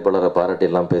மாதிரி தயாரிப்பாளரை பாராட்டி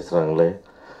எல்லாம் பேசுகிறாங்களே,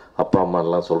 அப்பா அம்மா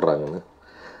எல்லாம் சொல்கிறாங்கன்னு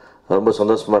ரொம்ப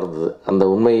சந்தோஷமாக இருந்தது. அந்த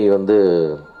உண்மை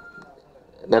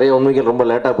நிறைய உண்மைகள் ரொம்ப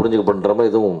லேட்டாக புரிஞ்சுக்கப்படுற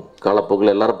மாதிரி, இதுவும்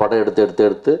காலப்போக்கில் எல்லோரும் படம்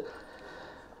எடுத்து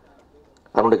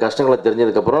அவனுடைய கஷ்டங்களை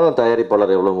தெரிஞ்சதுக்கப்புறம்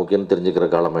தயாரிப்பாளர் எவ்வளோ முக்கியம்னு தெரிஞ்சுக்கிற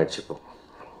காலம் ஆயிடுச்சு இப்போ.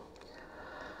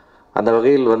 அந்த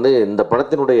வகையில் இந்த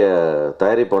படத்தினுடைய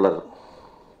தயாரிப்பாளர்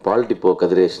பால்டிப்போ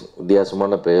கதிரேசன்,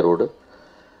 வித்தியாசமான பெயரோடு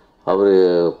அவர்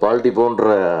பால்டிப்போன்ற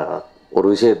ஒரு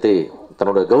விஷயத்தை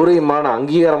தன்னுடைய கௌரவமான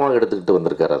அங்கீகாரமாக எடுத்துக்கிட்டு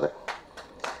வந்திருக்கார்.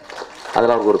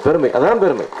 அதில் அவருக்கு ஒரு பெருமை, அதான்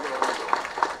பெருமை.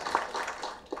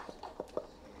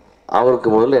 அவருக்கு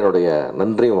முதல்ல என்னுடைய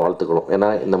நன்றியும் வாழ்த்துக்கணும். ஏன்னா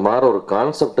இந்த மாதிரி ஒரு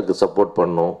கான்செப்டுக்கு சப்போர்ட்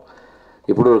பண்ணணும்,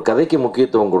 இப்படி ஒரு கதைக்கு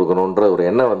முக்கியத்துவம் கொடுக்கணுன்ற ஒரு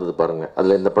எண்ணம் வந்தது பாருங்கள்.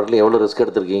 அதில் இந்த படத்தில் எவ்வளோ ரிஸ்க்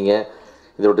எடுத்திருக்கீங்க,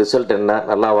 இதோட ரிசல்ட் என்ன,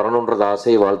 நல்லா வரணுன்றது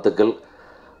ஆசை, வாழ்த்துக்கள்.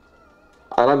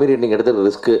 அதெல்லாம் மீறி நீங்கள் எடுத்துக்கிற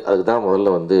ரிஸ்க்கு, அதுக்கு தான்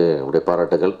முதல்ல உடைய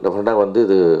பாராட்டுகள். டெஃபினட்டாக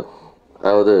இது,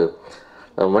 அதாவது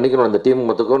மன்னிக்கணும், அந்த டீம்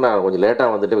மொத்தக்கும் நான் கொஞ்சம்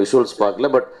லேட்டாக வந்துட்டு விஷுவல்ஸ் பார்க்கல.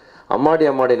 பட்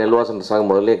அம்மாடி நெல்வாசன் சாங்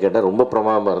முதல்ல கேட்டேன், ரொம்ப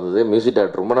பிரமாதமாக இருந்தது. மியூசிக்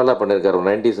டைரக்டர் ரொம்ப நல்லா பண்ணியிருக்காரு. ஒரு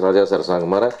 90s ராஜா சார் சாங்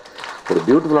மாதிரி ஒரு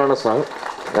பியூட்டிஃபுல்லான சாங்,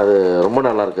 அது ரொம்ப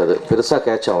நல்லா இருக்குது. அது பெருசாக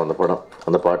கேட்ச் ஆகும் அந்த படம்,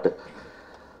 அந்த பாட்டு.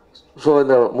 ஸோ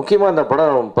இந்த முக்கியமாக இந்த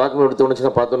படம் பார்க்கும்போது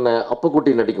தோணுச்சுன்னா, பார்த்தோன்னே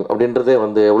அப்புக்குட்டி நடிக்கும் அப்படின்றதே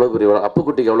எவ்வளோ பெரிய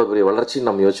அப்புக்குட்டிக்கு எவ்வளோ பெரிய வளர்ச்சின்னு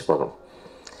நம்ம யோசிச்சு பார்க்கணும்.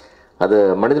 அது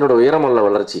மனிதனோட உயரமல்ல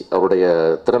வளர்ச்சி, அவருடைய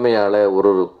திறமையால்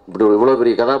இப்படி இவ்வளோ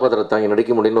பெரிய கதாபாத்திரத்தை தாங்கி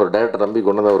நடிக்க முடியும்னு ஒரு டைரக்டர் நம்பி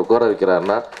கொண்டு வந்து அவர் கோர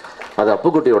வைக்கிறாருன்னா அது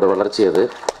அப்புக்குட்டியோட வளர்ச்சி அது.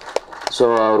 ஸோ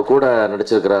அவர் கூட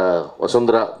நடிச்சிருக்கிற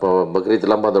வசுந்தரா, இப்போ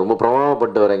பக்ரீத்லாம் பார்த்து ரொம்ப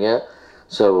பிரமாதப்பட்டு வரீங்க.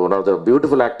 So one of the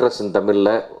beautiful actress இன்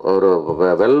தமிழில் ஒரு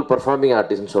வெல் பர்ஃபார்மிங்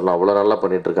ஆர்டிஸ்ட்னு சொல்லலாம். அவ்வளோ நல்லா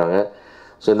பண்ணிகிட்ருக்காங்க.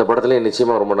 ஸோ இந்த படத்துலேயும்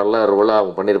நிச்சயமாக ரொம்ப நல்ல ரோலாக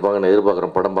அவங்க பண்ணியிருப்பாங்கன்னு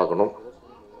எதிர்பார்க்குறேன். படம் பார்க்கணும்.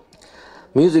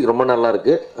 மியூசிக் ரொம்ப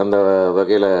நல்லாயிருக்கு. அந்த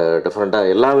வகையில்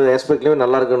டிஃப்ரெண்ட்டாக எல்லா ஆஸ்பெக்ட்லேயுமே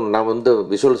நல்லாயிருக்குன்னு நான்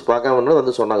விஷுவல்ஸ் பார்க்காம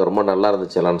சொன்னாங்க, ரொம்ப நல்லா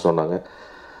இருந்துச்சு எல்லான்னு சொன்னாங்க.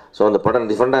 ஸோ அந்த படம்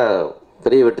டிஃப்ரெண்ட்டாக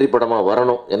பெரிய வெற்றி படமாக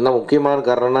வரணும். என்ன முக்கியமான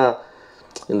காரணம்னா,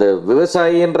 இந்த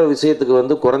விவசாயின்ற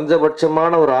விஷயத்துக்கு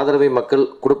குறைஞ்சபட்சமான ஒரு ஆதரவை மக்கள்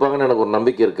கொடுப்பாங்கன்னு எனக்கு ஒரு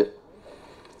நம்பிக்கை இருக்குது.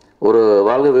 ஒரு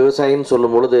வாழ்க விவசாயின்னு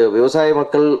சொல்லும் பொழுது விவசாய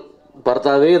மக்கள்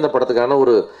பார்த்தாவே இந்த படத்துக்கான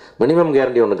ஒரு மினிமம்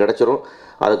கேரண்டி ஒன்று கிடச்சிரும்.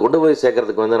 அதை கொண்டு போய்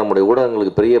சேர்க்கறதுக்கு நம்முடைய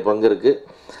ஊடகங்களுக்கு பெரிய பங்கு இருக்குது.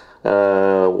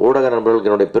 ஊடக நண்பர்களுக்கு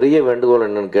என்னுடைய பெரிய வேண்டுகோள்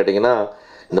என்னென்னு கேட்டிங்கன்னா,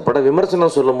 இந்த படம்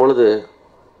விமர்சனம் சொல்லும் பொழுது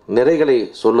நிறைகளை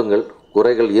சொல்லுங்கள்,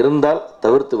 குறைகள் இருந்தால்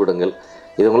தவிர்த்து விடுங்கள்.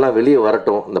 இதுங்கெல்லாம் வெளியே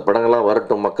வரட்டும், இந்த படங்கள்லாம்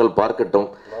வரட்டும், மக்கள் பார்க்கட்டும்.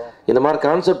 இந்த மாதிரி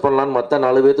கான்செப்ட் பண்ணலான்னு மற்ற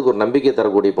 4 பேர்த்துக்கு ஒரு நம்பிக்கை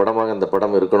தரக்கூடிய படமாக இந்த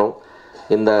படம் இருக்கணும்.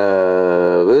 இந்த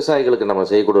விவசாயிகளுக்கு நம்ம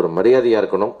செய்யக்கூடிய ஒரு மரியாதையாக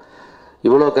இருக்கணும்.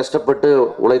 இவ்வளோ கஷ்டப்பட்டு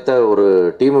உழைத்த ஒரு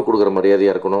டீமுக்கு கொடுக்குற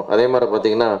மரியாதையாக இருக்கணும். அதே மாதிரி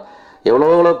பார்த்திங்கன்னா,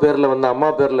 எவ்வளோ பேரில் அம்மா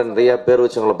பேரில் நிறையா பேர்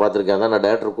வச்சவங்களை பார்த்துருக்கேன். நான்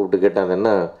டேரக்டர் கூப்பிட்டு கேட்டேன், அது என்ன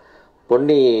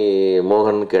பொன்னி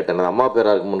மோகன் கேட்டேன், அம்மா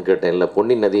பேராக இருக்கும்னு கேட்டேன். இல்லை,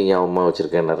 பொன்னி நதி ஞாபகமாக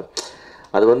வச்சுருக்கேன்னாரு.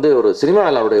 அது வந்து ஒரு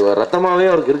சினிமாவில் அவருடைய ரத்தமாகவே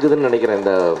அவருக்கு இருக்குதுன்னு நினைக்கிறேன்.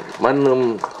 இந்த மண்ணும்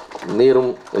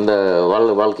நீரும் இந்த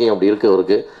வாழ்க்கையும் அப்படி இருக்குது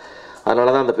அவருக்கு.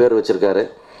 அதனால தான் அந்த பேர் வச்சுருக்காரு.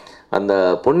 அந்த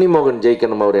பொன்னி மோகன்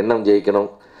ஜெயிக்கணும், அவர் எண்ணம் ஜெயிக்கணும்,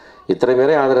 இத்தனை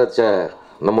பேரே ஆதரித்த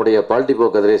நம்முடைய பால்டிபோ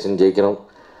கதிரேசன் ஜெயிக்கணும்,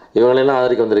 இவங்களெல்லாம்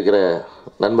ஆதரிக்க வந்திருக்கிற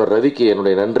நண்பர் ரவிக்கு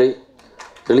என்னுடைய நன்றி.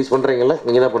 ரிலீஸ் பண்ணுறீங்களா?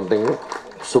 நீங்கள் தான் பண்ணுறீங்க,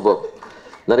 சூப்பர்.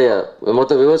 நிறைய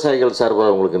மொத்த விவசாயிகள்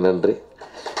சார்பாக உங்களுக்கு நன்றி,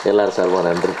 எல்லாரும் சார்பாக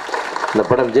நன்றி. இந்த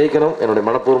படம் ஜெயிக்கணும் என்னுடைய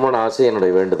மனப்பூர்வமான ஆசை,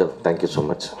 என்னுடைய வேண்டுதல். Thank you so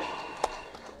much.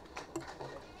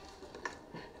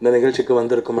 இந்த நிகழ்ச்சிக்கு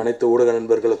வந்திருக்கும் அனைத்து ஊடக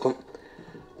நண்பர்களுக்கும்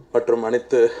மற்றும்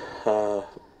அனைத்து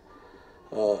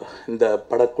இந்த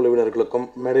படக்குழுவினர்களுக்கும்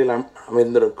மேடையில்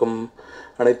அமைந்திருக்கும்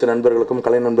அனைத்து நண்பர்களுக்கும்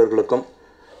கலை நண்பர்களுக்கும்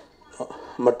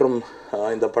மற்றும்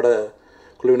இந்த பட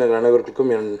குழுவினர்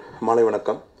அனைவர்களுக்கும் என் மாலை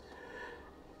வணக்கம்.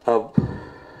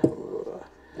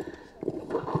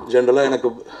 ஜென்ரலாக எனக்கு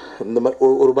இந்த மாதிரி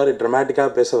ஒரு மாதிரி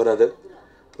ட்ராமேட்டிக்காக பேச வராது.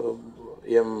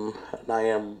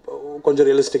 நான் கொஞ்சம்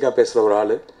ரியலிஸ்டிக்காக பேசுகிற ஒரு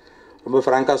ஆள். ரொம்ப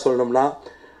ஃப்ராங்காக சொல்லணும்னா,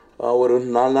 ஒரு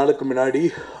 4 நாளுக்கு முன்னாடி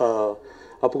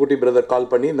அப்புக்குட்டி பிரதர்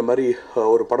கால் பண்ணி இந்த மாதிரி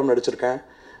ஒரு படம் நடிச்சிருக்கேன்,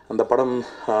 அந்த படம்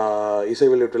இசை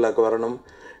வெளியீட்டு விழாக்கு வரணும்,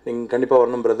 நீங்கள் கண்டிப்பாக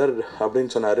வரணும் பிரதர்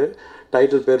அப்படின்னு சொன்னார்.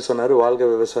 டைட்டில் பேர் சொன்னார், வாழ்க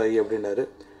விவசாயி அப்படின்னாரு.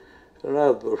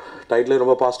 டைட்டிலே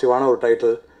ரொம்ப பாசிட்டிவான ஒரு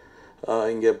டைட்டில்.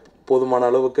 இங்கே போதுமான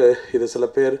அளவுக்கு இது சில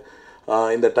பேர்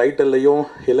இந்த டைட்டில்லையும்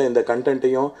இல்லை இந்த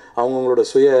கண்டென்ட்டையும் அவங்கவுங்களோட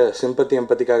சுய சிம்பத்தி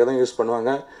எம்பத்திக்காக தான் யூஸ்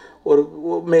பண்ணுவாங்க. ஒரு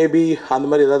மேபி அந்த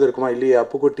மாதிரி ஏதாவது இருக்குமா? இல்லையே,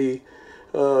 அப்புக்குட்டி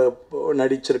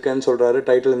நடிச்சிருக்கேன்னு சொல்கிறாரு,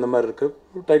 டைட்டில் இந்த மாதிரி இருக்குது,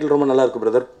 டைட்டில் ரொம்ப நல்லா இருக்குது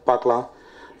பிரதர், பார்க்கலாம்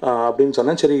அப்படின்னு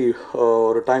சொன்னேன். சரி,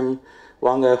 ஒரு டைம்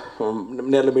வாங்க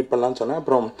நேரில் மீட் பண்ணலான்னு சொன்னேன்.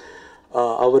 அப்புறம்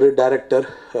அவர், டைரக்டர்,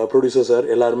 ப்ரொடியூசர் சார்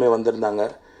எல்லாருமே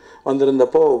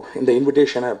வந்திருந்தப்போ இந்த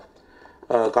இன்விடேஷனை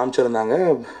காமிச்சிருந்தாங்க.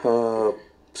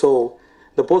 ஸோ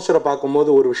இந்த போஸ்டரை பார்க்கும்போது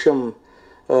ஒரு விஷயம்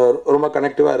ரொம்ப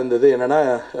கனெக்டிவாக இருந்தது. என்னென்னா,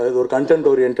 இது ஒரு கண்டென்ட்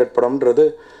ஓரியன்ட் படம்ன்றது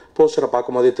போஸ்டரை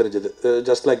பார்க்கும்போதே தெரிஞ்சுது.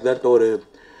 ஜஸ்ட் லைக் தட், ஒரு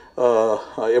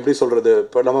எப்படி சொல்கிறது,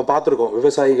 இப்போ நம்ம பார்த்துருக்கோம்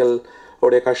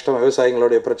விவசாயிகளுடைய கஷ்டம்,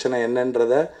 விவசாயிகளுடைய பிரச்சனை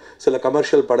என்னன்றத சில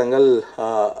கமர்ஷியல் படங்கள்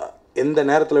எந்த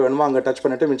நேரத்தில் வேணுமோ அங்கே டச்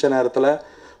பண்ணிவிட்டு மிச்ச நேரத்தில்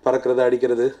பறக்கிறது,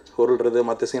 அடிக்கிறது, உருள்றது,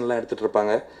 மற்ற சீன்லாம் எடுத்துகிட்டு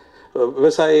இருப்பாங்க.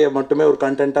 விவசாயியை மட்டுமே ஒரு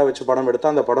கண்டென்ட்டாக வச்சு படம்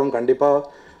எடுத்தால் அந்த படம்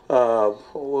கண்டிப்பாக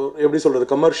எப்படி சொல்கிறது,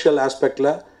 கமர்ஷியல்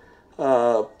ஆஸ்பெக்டில்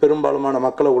பெரும்பாலுமான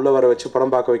மக்களை உள்ளே வர வச்சு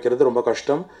படம் பார்க்க வைக்கிறது ரொம்ப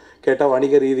கஷ்டம். கேட்டால்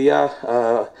வணிக ரீதியாக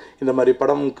இந்த மாதிரி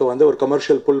படமுக்கு ஒரு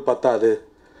கமர்ஷியல் புல் பத்தாது.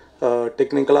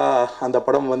 டெக்னிக்கலாக அந்த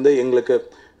படம் எங்களுக்கு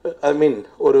ஐ மீன்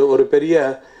ஒரு பெரிய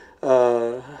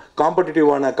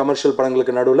காம்படிட்டிவான கமர்ஷியல்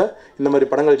படங்களுக்கு நடுவில் இந்த மாதிரி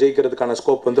படங்கள் ஜெயிக்கிறதுக்கான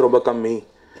ஸ்கோப் ரொம்ப கம்மி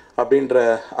அப்படின்ற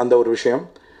அந்த ஒரு விஷயம்.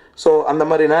 ஸோ அந்த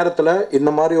மாதிரி நேரத்தில் இந்த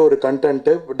மாதிரி ஒரு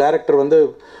கண்டென்ட்டு டைரக்டர்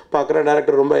பார்க்குற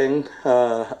டைரக்டர் ரொம்ப யங்,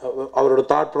 அவரோட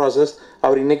தாட் ப்ராசஸ்,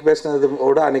 அவர் இன்றைக்கி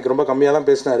பேசினதோட அன்றைக்கி ரொம்ப கம்மியாக தான்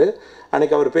பேசினார்.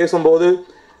 அன்றைக்கி அவர் பேசும்போது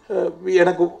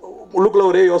எனக்கு உள்ளுக்குள்ளே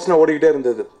ஒரே யோசனை ஓடிக்கிட்டே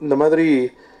இருந்தது. இந்த மாதிரி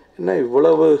என்ன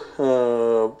இவ்வளவு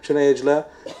சின்ன ஏஜில்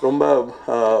ரொம்ப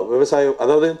விவசாயம்,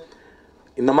 அதாவது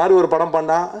இந்த மாதிரி ஒரு படம்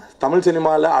பண்ணால் தமிழ்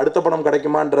சினிமாவில் அடுத்த படம்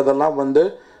கிடைக்குமான்றதெல்லாம்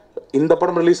இந்த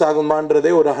படம் ரிலீஸ்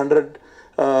ஆகுமான்றதே ஒரு $100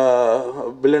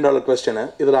 பில்லியன் கொஸ்டின்.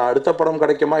 இதில் அடுத்த படம்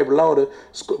கிடைக்குமா, இப்படிலாம் ஒரு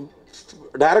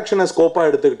டைரக்ஷனை ஸ்கோப்பாக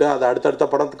எடுத்துக்கிட்டு அதை அடுத்தடுத்த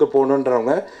படத்துக்கு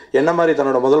போகணுன்றவங்க என்ன மாதிரி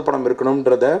தன்னோட முதல் படம்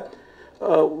இருக்கணுன்றத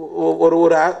ஒரு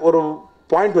ஒரு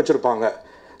பாயிண்ட் வச்சுருப்பாங்க.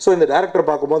 ஸோ இந்த டேரக்டர்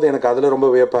பார்க்கும்போது எனக்கு அதில் ரொம்ப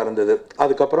வியப்பாக இருந்தது.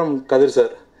 அதுக்கப்புறம்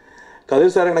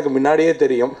கதிர் சார் எனக்கு முன்னாடியே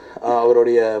தெரியும்,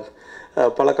 அவருடைய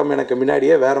பழக்கம் எனக்கு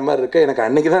முன்னாடியே வேறு மாதிரி இருக்குது. எனக்கு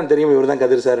அன்றைக்கி தான் தெரியும் இவர் தான்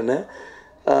கதிர் சார்னு.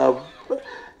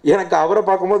 எனக்கு அவரை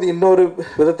பார்க்கும்போது இன்னொரு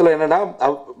விதத்தில் என்னென்னா,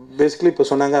 பேசிக்கலி இப்போ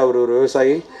சொன்னாங்க அவர் ஒரு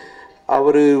விவசாயி,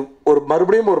 அவர்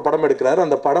மறுபடியும் ஒரு படம் எடுக்கிறார்.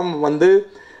 அந்த படம்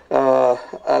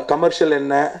கமர்ஷியல்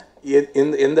என்ன,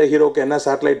 எந்த ஹீரோக்கு என்ன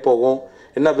சேட்டலைட் போகும்,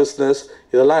 என்ன பிஸ்னஸ்,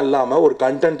 இதெல்லாம் இல்லாமல் ஒரு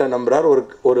கண்டென்ட்டை நம்புகிறார்,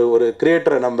 ஒரு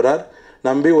கிரியேட்டரை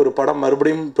நம்பி ஒரு படம்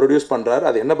மறுபடியும் ப்ரொடியூஸ் பண்ணுறார்.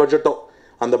 அது என்ன பட்ஜெட்டோ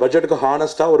அந்த பட்ஜெட்டுக்கு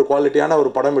ஹானஸ்ட்டாக ஒரு குவாலிட்டியான ஒரு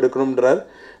படம் எடுக்கணுன்றார்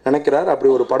நினைக்கிறார். அப்படி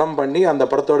ஒரு படம் பண்ணி அந்த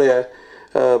படத்தோடைய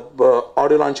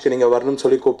ஆடியோ லான்ச்சுக்கு நீங்கள் வரணும்னு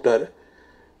சொல்லி கூப்பிட்டாரு.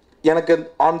 எனக்கு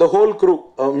on the whole crew,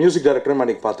 music டைரக்டரும்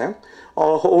அன்றைக்கி பார்த்தேன்,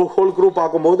 ஹோல் க்ரூ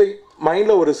பார்க்கும்போது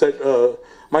மைண்டில் ஒரு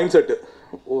மைண்ட் செட்டு,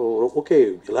 ஓகே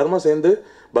எல்லாருமே சேர்ந்து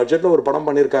பட்ஜெட்டில் ஒரு படம்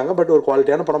பண்ணியிருக்காங்க, பட் ஒரு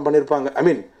குவாலிட்டியான படம் பண்ணியிருப்பாங்க, ஐ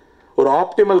மீன் ஒரு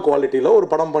ஆப்டிமல் குவாலிட்டியில் ஒரு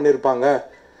படம் பண்ணியிருப்பாங்க.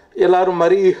 எல்லோரும்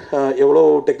மாதிரி எவ்வளோ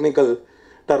டெக்னிக்கல்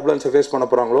டர்புலன்ஸை ஃபேஸ் பண்ண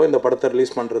போகிறாங்களோ இந்த படத்தை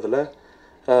ரிலீஸ் பண்ணுறதுல,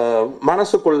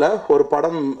 மனசுக்குள்ளே ஒரு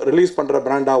படம் ரிலீஸ் பண்ணுற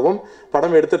பிராண்டாகவும்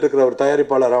படம் எடுத்துகிட்டு இருக்கிற ஒரு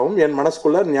தயாரிப்பாளராகவும் என்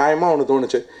மனசுக்குள்ளே நியாயமாக ஒன்று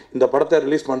தோணுச்சு, இந்த படத்தை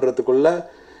ரிலீஸ் பண்ணுறதுக்குள்ளே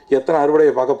எத்தனை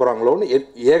அறுவடையை பார்க்க போகிறாங்களோன்னு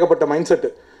ஏகப்பட்ட மைண்ட் செட்டு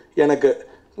எனக்கு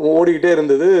ஓடிக்கிட்டே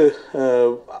இருந்தது.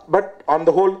 But on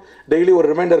the whole daily ஒரு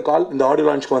ரிமைண்டர் கால், இந்த ஆடியோ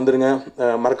லான்ச்சுக்கு வந்துடுங்க,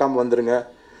 மறக்காமல் வந்துடுங்க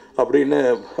அப்படின்னு,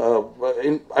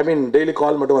 ஐ மீன் டெய்லி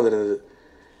கால் மட்டும் வந்துருந்தது.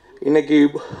 இன்றைக்கி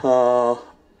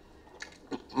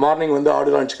மார்னிங் வந்து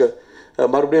ஆடியோ லான்ச்சுக்கு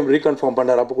மறுபடியும் ரீகன்ஃபார்ம்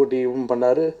பண்ணார், அப்புக்குட்டியும்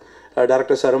பண்ணார்,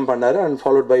 டைரக்டர் சாரும் பண்ணார், அண்ட்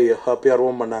ஃபாலோட் பை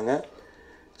பிஆர்ஓவும் பண்ணாங்க.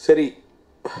 சரி,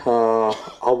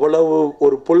 அவ்வளவு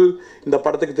ஒரு புல் இந்த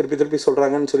படத்துக்கு திருப்பி திருப்பி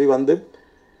சொல்கிறாங்கன்னு சொல்லி வந்து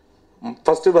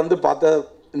ஃபஸ்ட்டு வந்து பார்த்த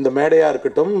இந்த மேடையாக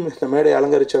இருக்கட்டும், இந்த மேடையை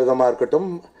அலங்கரித்த விதமாக இருக்கட்டும்,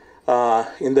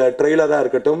 இந்த ட்ரெய்லராக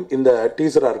இருக்கட்டும், இந்த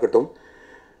டீசராக இருக்கட்டும்,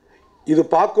 இது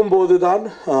பார்க்கும்போது தான்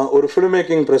ஒரு ஃபில்ம்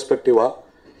மேக்கிங் பெர்ஸ்பெக்டிவாக,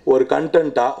 ஒரு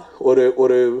கண்டென்ட்டாக, ஒரு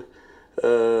ஒரு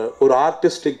ஒரு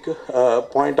ஆர்டிஸ்டிக்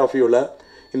பாயிண்ட் ஆஃப் வியூவில்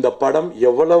இந்த படம்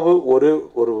எவ்வளவு ஒரு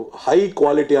ஒரு ஹை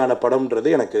குவாலிட்டியான படம்ன்றது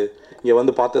எனக்கு இங்கே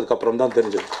வந்து பார்த்ததுக்கப்புறம் தான்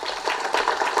தெரிஞ்சது.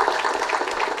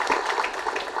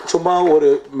 சும்மா ஒரு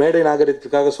மேடை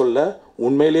நாகரிகத்துக்காக சொல்ல,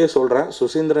 உண்மையிலேயே சொல்கிறேன்,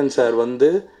 சுசீந்திரன் சார் வந்து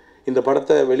இந்த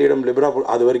படத்தை வெளியிடம் லிபரா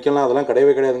அது வரைக்கும்லாம் அதெல்லாம்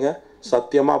கிடையவே கிடையாதுங்க.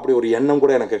 சத்தியமாக அப்படி ஒரு எண்ணம்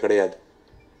கூட எனக்கு கிடையாது.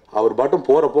 அவர் பாட்டும்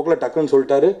போகிற போக்கில் டக்குன்னு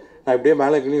சொல்லிட்டாரு. நான் இப்படியே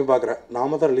மேலே கிளியும் பார்க்குறேன்,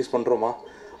 நாம தான் ரிலீஸ் பண்ணுறோமா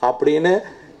அப்படின்னு.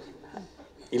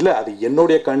 இல்லை, அது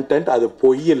என்னுடைய கண்டென்ட், அது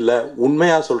பொய் இல்லை,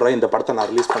 உண்மையாக சொல்கிறேன், இந்த படத்தை நான்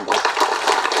ரிலீஸ் பண்ணுறேன்.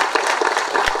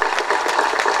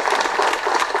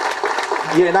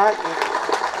 ஏன்னா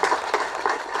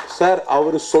சார்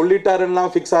அவர் சொல்லிட்டாருன்னா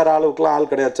ஃபிக்ஸ் ஆகிற அளவுக்குலாம்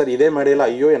ஆள் கிடையாது சார். இதே மேடையில்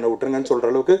ஐயோ என்னை விட்டுருங்கன்னு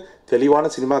சொல்கிற அளவுக்கு தெளிவான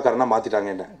சினிமாக்காரனாக மாற்றிட்டாங்க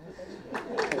என்ன.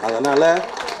 அதனால்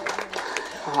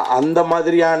அந்த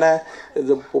மாதிரியான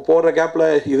இது போடுற கேப்பில்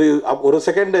இது ஒரு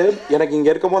செகண்டு எனக்கு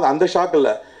இங்கே இருக்கும் போது அந்த ஷாக்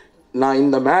இல்லை. நான்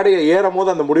இந்த மேடையை ஏறும்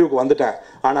போது அந்த முடிவுக்கு வந்துட்டேன்.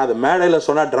 ஆனால் அது மேடையில்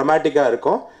சொன்னால் ட்ராமேட்டிக்காக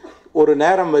இருக்கும். ஒரு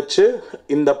நேரம் வச்சு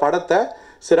இந்த படத்தை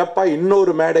சிறப்பாக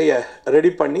இன்னொரு மேடையை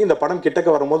ரெடி பண்ணி இந்த படம்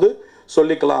கிட்டக்க வரும்போது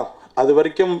சொல்லிக்கலாம். அது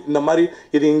வரைக்கும் இந்த மாதிரி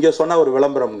இது இங்கே சொன்னால் ஒரு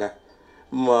விளம்பரம்ங்க.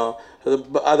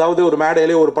 அதாவது ஒரு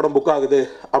மேடையிலே ஒரு படம் புக் ஆகுது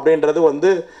அப்படின்றது வந்து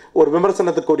ஒரு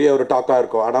விமர்சனத்துக்குரிய ஒரு டாக்காக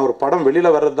இருக்கும். ஆனால் ஒரு படம்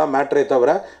வெளியில் வர்றது தான் மேட்டரே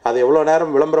தவிர அதை எவ்வளோ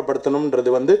நேரம்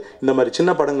விளம்பரப்படுத்தணுன்றது வந்து இந்த மாதிரி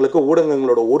சின்ன படங்களுக்கு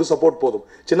ஊடகங்களோட ஒரு சப்போர்ட் போதும்.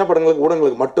 சின்ன படங்களுக்கு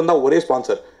ஊடகங்களுக்கு மட்டும்தான் ஒரே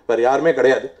ஸ்பான்சர், வேறு யாருமே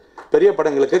கிடையாது. பெரிய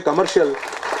படங்களுக்கு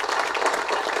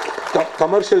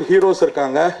கமர்ஷியல் ஹீரோஸ்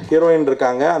இருக்காங்க, ஹீரோயின்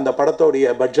இருக்காங்க, அந்த படத்தோடைய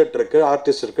பட்ஜெட் இருக்குது,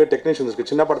 ஆர்டிஸ்ட் இருக்குது, டெக்னீஷியன்ஸ்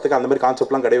இருக்குது. சின்ன படத்துக்கு அந்த மாதிரி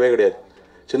கான்செப்ட்லாம் கிடையவே கிடையாது.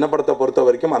 சின்ன படத்தை பொறுத்த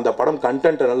வரைக்கும் அந்த படம்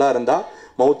கண்டென்ட் நல்லா இருந்தால்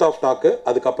மவுத் ஆஃப் டாக்கு,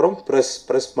 அதுக்கப்புறம்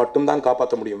ப்ரெஸ் மட்டும்தான்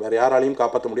காப்பாற்ற முடியும், வேறு யாராலையும்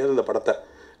காப்பாற்ற முடியாது அந்த படத்தை.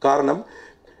 காரணம்,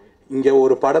 இங்கே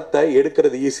ஒரு படத்தை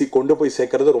எடுக்கிறது ஈஸி, கொண்டு போய்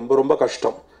சேர்க்கறது ரொம்ப ரொம்ப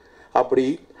கஷ்டம். அப்படி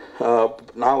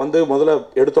நான் வந்து முதல்ல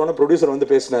எடுத்தோன்னே ப்ரொடியூசர்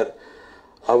வந்து பேசினார்.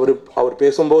 அவர்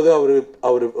பேசும்போது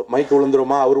அவர் மைக்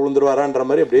விழுந்துருமா, அவர் விழுந்துருவாரான்ற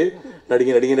மாதிரி அப்படியே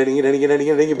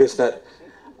நடிங்க பேசினார்.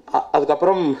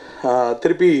 அதுக்கப்புறம்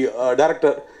திருப்பி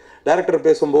டைரக்டர்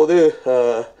பேசும்போது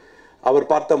அவர்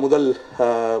பார்த்த முதல்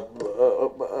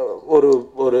ஒரு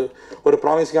ஒரு ஒரு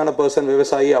ப்ராமிசிங்கான பர்சன்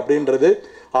விவசாயி அப்படின்றது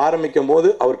ஆரம்பிக்கும் போது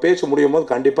அவர் பேச முடியும் போது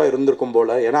கண்டிப்பாக இருந்திருக்கும்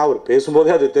போல். ஏன்னா அவர்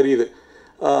பேசும்போதே அது தெரியுது,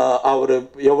 அவர்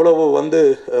எவ்வளவு வந்து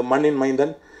மண்ணின்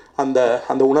மைந்தன், அந்த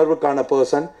அந்த உணர்வுக்கான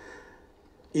பர்சன்.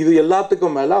 இது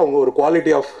எல்லாத்துக்கும் மேலே அவங்க ஒரு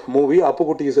குவாலிட்டி ஆஃப் மூவி.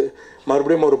 அப்புக்குட்டி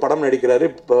மறுபடியும் ஒரு படம் நடிக்கிறாரு.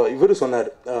 இப்போ இவர்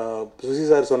சொன்னார், சுசி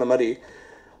சார் சொன்ன மாதிரி,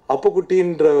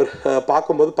 அப்புக்குட்டின்றவர்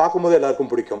பார்க்கும்போது எல்லாருக்கும்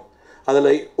பிடிக்கும். அதில்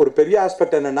ஒரு பெரிய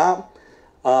ஆஸ்பெக்ட் என்னென்னா,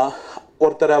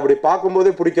 ஒருத்தரை அப்படி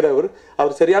பார்க்கும்போதே பிடிக்கிறவர்,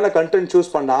 அவர் சரியான கண்டென்ட்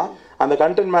சூஸ் பண்ணால் அந்த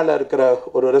கண்டென்ட் மேலே இருக்கிற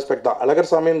ஒரு ரெஸ்பெக்ட் தான். அழகர்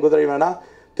சாமியின் குதிரை வேணால்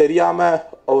தெரியாமல்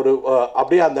ஒரு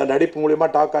அப்படியே அந்த நடிப்பு மூலிமா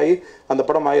டாக் ஆகி அந்த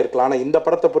படம் ஆகியிருக்கலாம். ஆனால் இந்த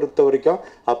படத்தை பொறுத்த வரைக்கும்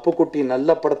அப்புக்குட்டி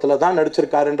நல்ல படத்தில் தான்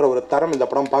நடிச்சிருக்காருன்ற ஒரு தரம் இந்த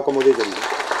படம் பார்க்கும்போதே தெரியும்.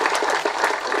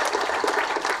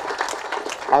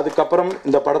 அதுக்கப்புறம்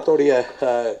இந்த படத்தோடைய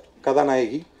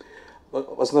கதாநாயகி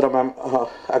வசுந்தரா மேம்.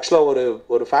 ஆக்சுவலாக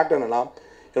ஒரு ஃபேக்ட் என்னென்னா,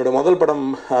 என்னோடய முதல் படம்,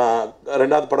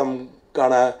 ரெண்டாவது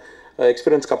படம்கான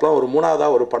எக்ஸ்பீரியன்ஸ்க்கு அப்புறம் ஒரு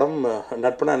மூணாவதாக ஒரு படம்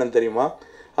நட்புனா என்னன்னு தெரியுமா?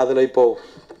 அதில்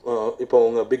இப்போ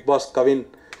உங்கள் பிக் பாஸ் கவின்,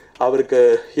 அவருக்கு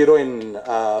ஹீரோயின்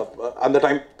அந்த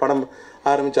டைம் படம்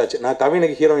ஆரம்பித்தாச்சு. நான்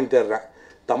கவினுக்கு ஹீரோயின் தேடுறேன்.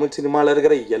 தமிழ் சினிமாவில்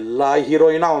இருக்கிற எல்லா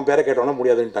ஹீரோயினும் அவன் பேரை கேட்டோன்னா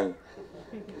முடியாதுன்ட்டாங்க.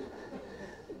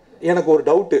 எனக்கு ஒரு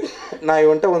டவுட்டு, நான்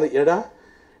இவன்ட்ட வந்து ஏடா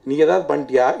நீ ஏதாவது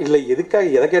பண்ணிட்டியா, இல்லை எதுக்காக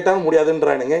எதை கேட்டாலும்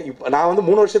முடியாதுன்றானுங்க. இப்போ நான் வந்து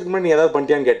 3 வருஷத்துக்கு முன்னாடி நீ ஏதாவது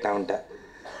பண்ணிட்டியான்னு கேட்டேன் அவன்கிட்ட.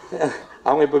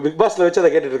 அவங்க இப்போ பிக் பாஸில் வச்சு அதை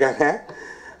கேட்டுட்ருக்காங்க.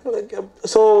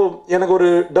 ஸோ எனக்கு ஒரு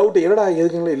டவுட்டு, என்னடா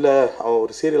எதுக்குங்களா, இல்லை அவன்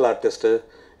ஒரு சீரியல் ஆர்டிஸ்ட்டு,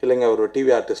 இல்லைங்க ஒரு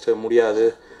டிவி ஆர்டிஸ்ட்டு, முடியாது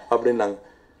அப்படின்னாங்க.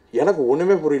 எனக்கு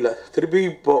ஒன்றுமே புரியல. திருப்பி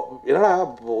இப்போது என்னடா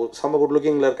செம்ம குட்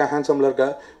லுக்கிங்கில் இருக்கேன், ஹேண்ட்ஸமில்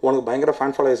இருக்கேன், உனக்கு பயங்கர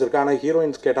ஃபேன் ஃபாலோவர்ஸ் இருக்கேன், ஆனால்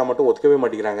ஹீரோயின்ஸ் கேட்டால் மட்டும் ஒத்துக்கவே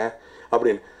மாட்டேங்கிறாங்க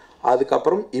அப்படின்னு.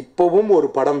 அதுக்கப்புறம் இப்போவும் ஒரு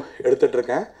படம்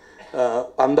எடுத்துகிட்ருக்கேன்.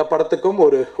 அந்த படத்துக்கும்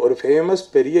ஒரு ஃபேமஸ்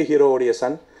பெரிய ஹீரோவுடைய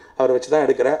சன், அவரை வச்சு தான்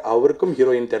எடுக்கிறேன். அவருக்கும்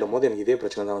ஹீரோயின் தேடும் போது எனக்கு இதே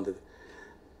பிரச்சனை தான் வந்தது.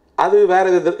 அது வேறு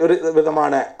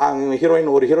விதமான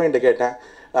ஒரு ஹீரோயின்கிட்ட கேட்டேன்,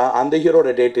 அந்த ஹீரோட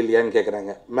டேட் இல்லையான்னு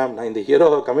கேட்குறாங்க. மேம் நான் இந்த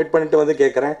ஹீரோவை கமிட் பண்ணிட்டு வந்து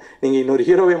கேட்குறேன், நீங்கள் இன்னொரு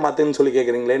ஹீரோவை மாற்றுன்னு சொல்லி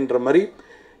கேட்குறீங்களேன்ற மாதிரி.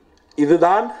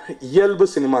 இதுதான் இயல்பு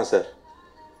சினிமா சார்.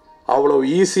 அவ்வளோ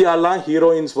ஈஸியாலாம்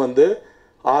ஹீரோயின்ஸ் வந்து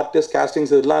ஆர்டிஸ்ட்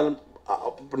கேஸ்டிங்ஸ் இதெல்லாம்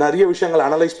நிறைய விஷயங்கள்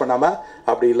அனலைஸ் பண்ணாமல்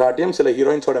அப்படி இல்லாட்டியும் சில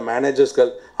ஹீரோயின்ஸோட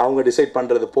மேனேஜர்ஸ்கள் அவங்க டிசைட்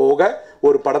பண்ணுறது போக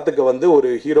ஒரு படத்துக்கு வந்து ஒரு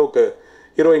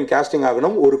ஹீரோயின் கேஸ்டிங்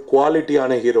ஆகணும், ஒரு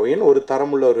குவாலிட்டியான ஹீரோயின், ஒரு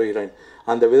தரமுள்ள ஒரு ஹீரோயின்.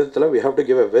 அந்த விதத்தில் we have to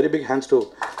give a very big hands to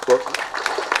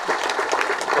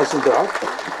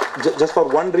just for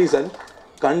one reason,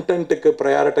 கண்டென்ட்டுக்கு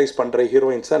prioritise பண்ணுற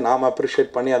ஹீரோயின்ஸை நாம்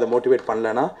அப்ரிஷியேட் பண்ணி அதை மோட்டிவேட்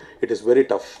பண்ணலைன்னா இட் இஸ் வெரி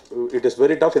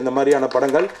டஃப். இந்த மாதிரியான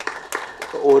படங்கள்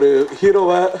ஒரு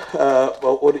ஹீரோவை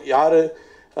ஒரு யார்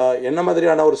என்ன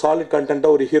மாதிரியான ஒரு சாலிட்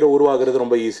கண்டென்ட்டை ஒரு ஹீரோ உருவாகிறது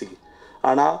ரொம்ப ஈஸி.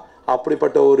 ஆனால்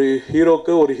அப்படிப்பட்ட ஒரு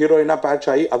ஹீரோக்கு ஒரு ஹீரோயினாக பேட்ச்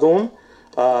ஆகி, அதுவும்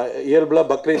இயல்பில்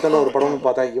பக்ரீத்னு ஒரு படமும்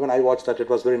பார்த்தேன். Even I watch that,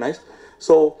 it was very nice.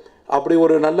 So அப்படி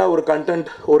ஒரு நல்ல ஒரு கண்டென்ட்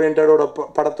ஓரியன்டோட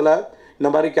படத்தில் இந்த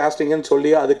மாதிரி கேஸ்டிங்குன்னு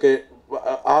சொல்லி அதுக்கு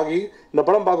ஆகி இந்த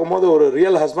படம் பார்க்கும்போது ஒரு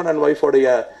ரியல் ஹஸ்பண்ட் அண்ட் ஒய்ஃபோடைய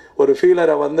ஒரு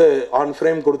ஃபீலரை வந்து ஆன்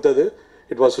ஃப்ரேம் கொடுத்தது.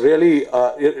 It was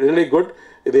really good.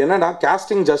 இது என்னன்னா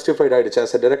கேஸ்டிங் ஜஸ்டிஃபைட் ஆகிடுச்சு.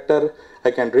 As a director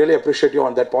I can really appreciate you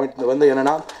on that point. வந்து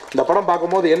என்னன்னா இந்த படம்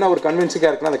பார்க்கும்போது என்ன ஒரு கன்வின்சிங்காக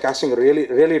இருக்குன்னா அந்த casting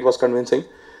really it was convincing.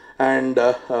 And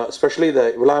specially த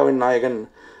விழாவின் நாயகன்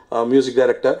மியூசிக்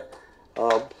டைரக்டர்.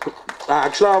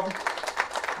 ஆக்சுவலாக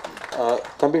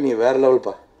தம்பி நீ வேறு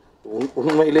லெவல்ப்பா.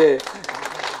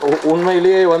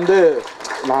 உண்மையிலேயே வந்து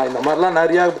நான் இந்த மாதிரிலாம்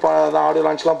நிறையா ஆடியோ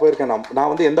லான்ச்லாம் போயிருக்கேன். நான்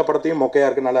வந்து எந்த படத்தையும் மொக்கையாக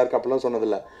இருக்குது நல்லா இருக்குது அப்படிலாம்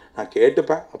சொன்னதில்லை. நான்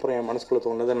கேட்டுப்பேன், அப்புறம் என் மனசுக்குள்ளே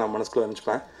தோணுது நான் மனசுக்குள்ளே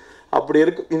நினச்சிப்பேன். அப்படி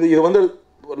இருக்கு. இது வந்து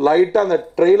லைட்டாக அந்த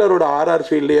ட்ரெய்லரோட ஆர்ஆர்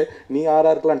ஃபீல்ட்லேயே நீ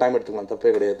ஆர்ஆருக்குலாம் டைம் எடுத்துக்கலாம்,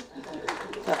 தப்பே கிடையாது.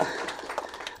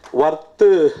 ஒர்த்து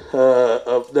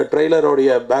த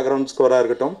ட்ரெய்லரோடைய பேக்ரவுண்ட் ஸ்கோராக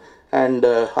இருக்கட்டும் அண்ட்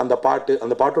அந்த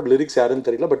பாட்டோட லிரிக்ஸ் யாருன்னு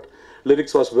தெரியல, but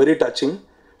lyrics was very touching.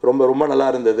 ரொம்ப நல்லா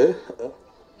இருந்தது.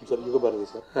 Sir Yugabharathi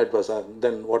sir it was sir.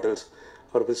 Then what else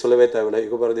அவரை பற்றி சொல்லவே தேவையில்லை.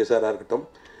 யுகபாரதி சாராக இருக்கட்டும்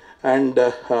அண்ட்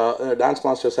டான்ஸ்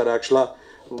மாஸ்டர் சார் ஆக்சுவலாக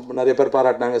நிறைய பேர்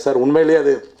பாராட்டினாங்க. சார் உண்மையிலேயே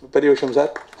அது பெரிய விஷயம்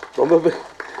சார்,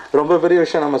 ரொம்ப பெரிய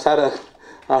விஷயம் நம்ம சாரை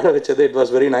ஆட வச்சது. It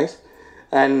was very nice.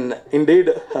 And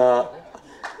indeed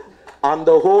on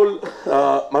the whole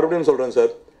மறுபடியும் சொல்கிறேன்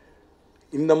சார்,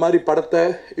 இந்த மாதிரி படத்தை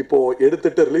இப்போது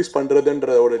எடுத்துகிட்டு ரிலீஸ்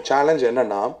பண்ணுறதுன்ற ஒரு சேலஞ்ச்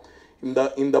என்னென்னா,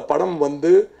 இந்த படம்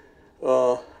வந்து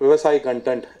விவசாய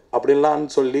கண்டென்ட் அப்படின்லாம்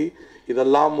சொல்லி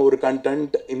இதெல்லாம் ஒரு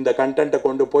கண்டென்ட், இந்த கண்டென்ட்டை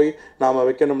கொண்டு போய் நாம்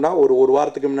வைக்கணும்னா ஒரு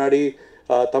வாரத்துக்கு முன்னாடி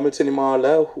தமிழ் சினிமாவில்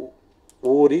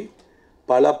ஊறி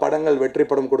பல படங்கள் வெற்றி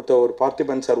படம் கொடுத்த ஒரு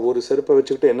பார்த்திபன் சார் ஒரு செருப்பை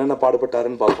வச்சுக்கிட்டு என்னென்ன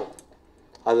பாடுபட்டாருன்னு பார்ப்போம்.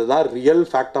 அதுதான் real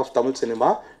fact of Tamil cinema.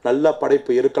 நல்ல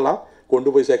படைப்பு இருக்கலாம், கொண்டு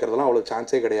போய் சேர்க்கறதுலாம் அவ்வளோ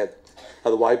சான்ஸே கிடையாது,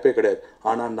 அது வாய்ப்பே கிடையாது.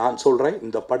 ஆனால் நான் சொல்கிறேன்,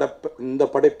 இந்த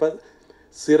படைப்பை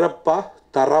சிறப்பாக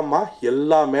தரமாக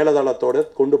எல்லா மேலதளத்தோடு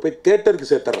கொண்டு போய்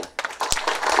தியேட்டருக்கு சேர்த்துறேன்.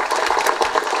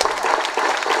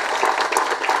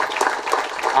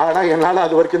 ஆனால் என்னால்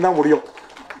அது வரைக்கும் தான் முடியும்.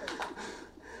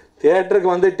 தியேட்டருக்கு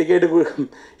வந்து டிக்கெட்டு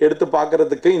எடுத்து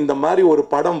பார்க்குறதுக்கு இந்த மாதிரி ஒரு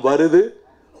படம்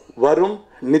வரும்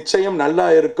நிச்சயம் நல்லா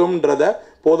இருக்கும்ன்றத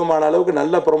போதுமான அளவுக்கு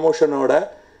நல்ல ப்ரொமோஷனோட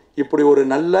இப்படி ஒரு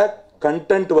நல்ல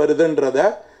கண்டென்ட் வருதுன்றத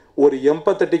ஒரு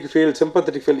சிம்பத்தட்டிக்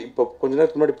ஃபீல். இப்போ கொஞ்ச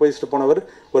நேரத்துக்கு முன்னாடி பேசிட்டு போனவர்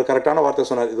ஒரு கரெக்டான வார்த்தை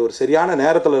சொன்னார், இது ஒரு சரியான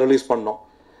நேரத்தில் ரிலீஸ் பண்ணோம்.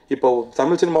 இப்போ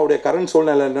தமிழ் சினிமாவுடைய கரண்ட்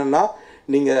சூழ்நிலை என்னென்னா,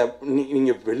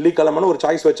 நீங்கள் வெள்ளிக்கிழமைன்னு ஒரு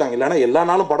சாய்ஸ் வச்சாங்க, இல்லைன்னா எல்லா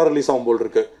நாளும் படம் ரிலீஸ் ஆகும் போல்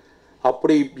இருக்குது.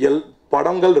 அப்படி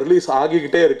படங்கள் ரிலீஸ்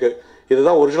ஆகிக்கிட்டே இருக்குது.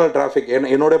 இதுதான் ஒரிஜினல் டிராஃபிக்.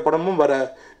 என்னுடைய படமும் வர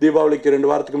தீபாவளிக்கு 2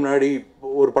 வாரத்துக்கு முன்னாடி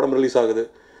ஒரு படம் ரிலீஸ் ஆகுது.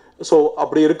 ஸோ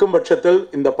அப்படி இருக்கும் பட்சத்தில்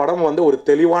இந்த படம் வந்து ஒரு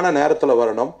தெளிவான நேரத்தில்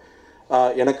வரணும்.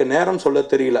 எனக்கு நேரம் சொல்ல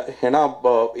தெரியல, ஏன்னா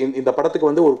இந்த படத்துக்கு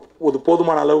வந்து ஒரு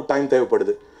போதுமான அளவு டைம்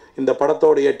தேவைப்படுது. இந்த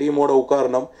படத்தோடைய டீமோட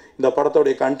உட்காரணும், இந்த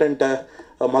படத்தோடைய கண்டென்ட்டை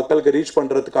மக்களுக்கு ரீச்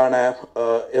பண்ணுறதுக்கான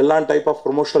எல்லா டைப் ஆஃப்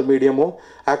ப்ரொமோஷனல் மீடியமும்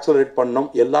ஆக்சலரேட் பண்ணணும்.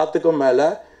 எல்லாத்துக்கும் மேலே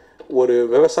ஒரு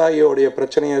விவசாயியோடைய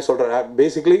பிரச்சனையை சொல்கிறேன்.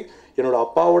 பேசிக்லி என்னோட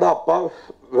அப்பாவோட அப்பா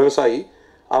விவசாயி.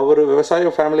 அவர்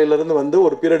விவசாய ஃபேமிலியிலேருந்து வந்து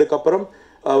ஒரு பீரியடுக்கு அப்புறம்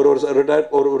அவர்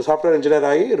ஒரு சாஃப்ட்வேர் இன்ஜினியர்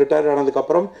ஆகி ரிட்டையர்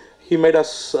ஆனதுக்கப்புறம் ஹி மேட்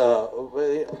அஸ்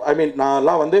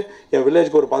நான்லாம் வந்து என்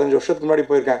வில்லேஜுக்கு ஒரு 15 வருஷத்துக்கு முன்னாடி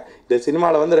போயிருக்கேன். இந்த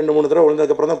சினிமாவில் வந்து 2-3 தடவை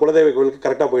விழுந்ததுக்கப்புறம் தான் குலதெய்வ கோவிலுக்கு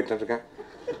கரெக்டாக போயிட்டு இருக்கேன்.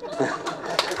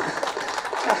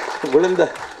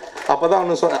 அப்போ தான்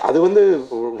ஒன்று அது வந்து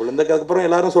விழுந்ததுக்கப்புறம்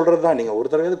எல்லாரும் சொல்கிறது தான், நீங்கள் ஒரு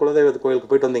தடவை குலதெய்வ கோவிலுக்கு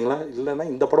போயிட்டு வந்தீங்களா, இல்லைன்னா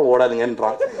இந்த படம்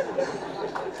ஓடாதுங்கன்றான்.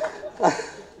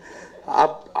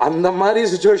 அந்த மாதிரி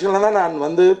சுச்சுவேஷனில் தான் நான்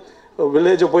வந்து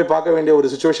வில்லேஜை போய் பார்க்க வேண்டிய ஒரு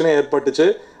சுச்சுவேஷனே ஏற்பட்டுச்சு.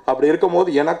 அப்படி இருக்கும் போது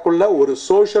எனக்குள்ள ஒரு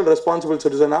சோஷியல் ரெஸ்பான்சிபிள்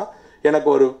சிட்டிசனாக எனக்கு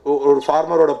ஒரு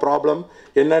ஃபார்மரோட ப்ராப்ளம்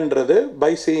என்னன்றது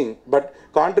by seeing, but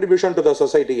contribution to the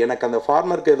society. எனக்கு அந்த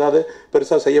ஃபார்மருக்கு ஏதாவது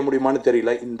பெருசாக செய்ய முடியுமான்னு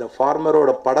தெரியல. இந்த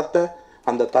ஃபார்மரோட படத்தை,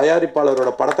 அந்த தயாரிப்பாளரோட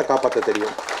படத்தை காப்பாற்ற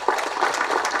தெரியும்.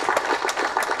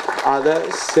 அதை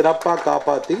சிறப்பாக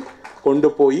காப்பாற்றி கொண்டு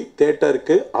போய்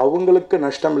தியேட்டருக்கு அவங்களுக்கு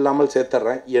நஷ்டம் இல்லாமல்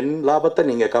சேர்த்துட்றேன். என் லாபத்தை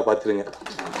நீங்கள் காப்பாற்றுவீங்க.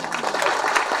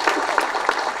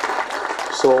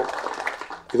 ஸோ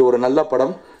இது ஒரு நல்ல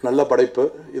படம், நல்ல படைப்பு.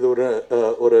 இது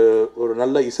ஒரு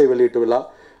நல்ல இசை வெளியீட்டு விழா.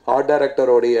 ஆர்ட்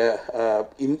டைரக்டரோடைய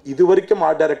இது வரைக்கும்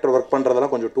ஆர்ட் டைரக்டர் ஒர்க்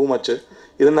பண்ணுறதெல்லாம் கொஞ்சம் டூ மச்சு.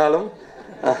 இருந்தாலும்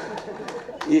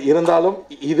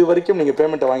இது வரைக்கும் நீங்கள்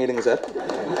பேமெண்ட்டை வாங்கிடுங்க சார்.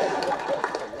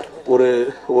 ஒரு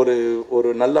ஒரு ஒரு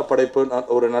நல்ல படைப்பு,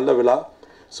 ஒரு நல்ல விழா.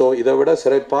 ஸோ இதை விட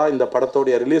சிறப்பாக இந்த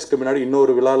படத்தோடைய ரிலீஸ்க்கு முன்னாடி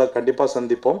இன்னொரு விழாவில் கண்டிப்பாக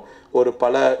சந்திப்போம். ஒரு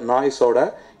பல நாய்ஸோட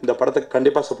இந்த படத்துக்கு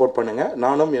கண்டிப்பாக சப்போர்ட் பண்ணுங்கள்.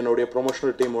 நானும் என்னுடைய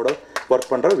ப்ரொமோஷனல் டீமோட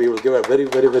ஒர்க் பண்ணுறேன். We will give a very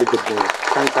very very good movie.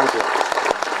 Thank you.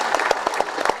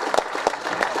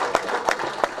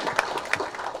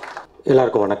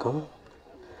 எல்லாருக்கும் வணக்கம்.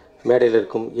 மேடையில்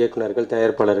இருக்கும் இயக்குநர்கள்,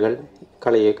 தயாரிப்பாளர்கள்,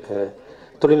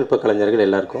 தொழில்நுட்ப கலைஞர்கள்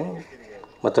எல்லாருக்கும்,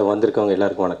 மற்ற வந்திருக்கவங்க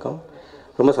எல்லாருக்கும் வணக்கம்.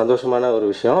 ரொம்ப சந்தோஷமான ஒரு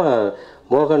விஷயம்.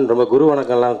 மோகன் ரொம்ப குரு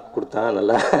வணக்கம்லாம் கொடுத்தான்,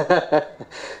 நல்லா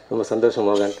ரொம்ப சந்தோஷம்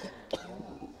மோகன்.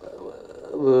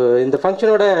 இந்த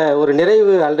ஃபங்க்ஷனோட ஒரு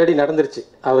நிறைவு ஆல்ரெடி நடந்துருச்சு.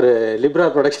 அவர் லிப்ரா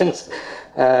ப்ரொடக்ஷன்ஸ்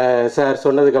சார்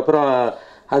சொன்னதுக்கப்புறம்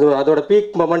அதோட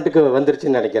பீக் மொமெண்ட்டுக்கு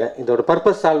வந்துருச்சுன்னு நினைக்கிறேன். இதோட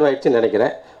பர்பஸ் சால்வ் ஆகிடுச்சுன்னு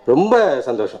நினைக்கிறேன். ரொம்ப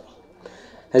சந்தோஷம்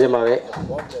நிஜமாவே.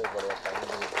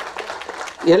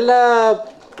 எல்லா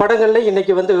படங்கள்லையும்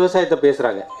இன்றைக்கி விவசாயத்தை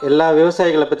பேசுகிறாங்க, எல்லா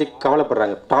விவசாயிகளை பற்றி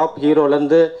கவலைப்படுறாங்க. டாப்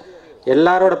ஹீரோலேருந்து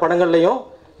எல்லாரோட படங்கள்லையும்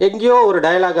எங்கேயோ ஒரு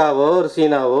டயலாகாவோ ஒரு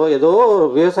சீனாவோ ஏதோ ஒரு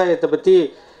விவசாயத்தை பற்றி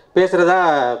பேசுகிறதா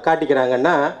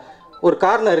காட்டிக்கிறாங்கன்னா ஒரு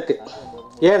காரணம் இருக்குது.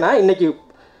 ஏன்னா இன்றைக்கி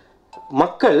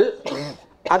மக்கள்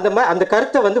அந்த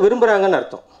கருத்தை விரும்புகிறாங்கன்னு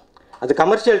அர்த்தம். அது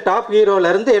கமர்ஷியல் டாப்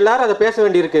ஹீரோலேருந்து எல்லாரும் அதை பேச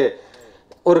வேண்டியிருக்கு.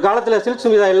 ஒரு காலத்தில் சில்க்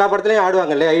சுமிதா எல்லா படத்துலையும்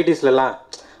ஆடுவாங்க இல்லையா, 80ஸ்லாம்.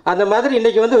 அந்த மாதிரி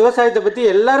இன்றைக்கி விவசாயத்தை பற்றி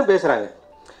எல்லாரும் பேசுகிறாங்க.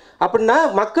 அப்படின்னா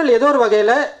மக்கள் ஏதோ ஒரு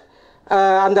வகையில்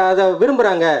அதை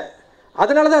விரும்புகிறாங்க.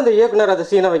 அதனால தான் அந்த இயக்குனர் அதை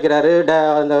சீனை வைக்கிறாரு,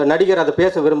 அந்த நடிகர் அதை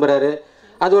பேச விரும்புகிறாரு.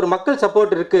 அது ஒரு மக்கள்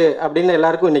சப்போர்ட் இருக்குது அப்படின்னு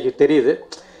எல்லாருக்கும் இன்றைக்கி தெரியுது.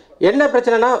 என்ன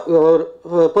பிரச்சனைனா, ஒரு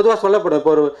பொதுவாக சொல்லப்படும்,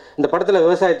 இப்போ இந்த படத்தில்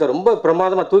விவசாயத்தை ரொம்ப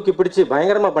பிரமாதமாக தூக்கி பிடிச்சி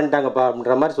பயங்கரமாக பண்ணிட்டாங்கப்பா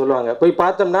அப்படின்ற மாதிரி சொல்லுவாங்க. போய்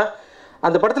பார்த்தோம்னா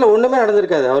அந்த படத்தில் ஒன்றுமே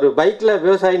நடந்திருக்காது. அவர் பைக்கில்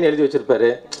விவசாயின்னு எழுதி வச்சுருப்பார்,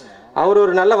 அவர்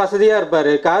ஒரு நல்ல வசதியாக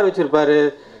இருப்பார், கார் வச்சுருப்பார்,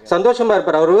 சந்தோஷமாக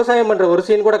இருப்பார். அவர் விவசாயம் பண்ணுற ஒரு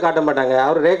சீன் கூட காட்ட மாட்டாங்க.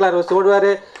 அவர் ரேக்லார் வச்சு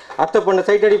ஓடுவார், அத்தை பொண்ணை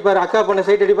சைட் அடிப்பார், அக்கா பொண்ணை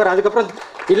சைட் அடிப்பார். அதுக்கப்புறம்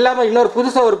இல்லாமல் இன்னொரு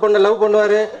புதுசாக ஒரு பொண்ணை லவ்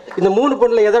பண்ணுவார். இந்த 3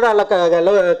 பொண்ணில் எதடா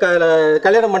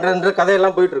கல்யாணம் பண்ணுறன்ற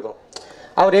கதையெல்லாம் போயிட்டுருக்கும்.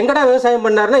 அவர் எங்கடா விவசாயம்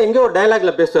பண்ணார்னா எங்கேயோ ஒரு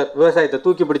டைலாக்ல பேசுவார், விவசாயத்தை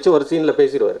தூக்கி பிடிச்சி ஒரு சீனில்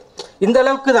பேசிடுவார். இந்த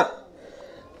அளவுக்கு தான்.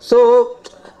 ஸோ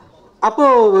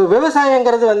அப்போது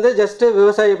விவசாயங்கிறது ஜஸ்ட்டு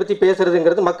விவசாயியை பற்றி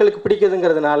பேசுகிறதுங்கிறது மக்களுக்கு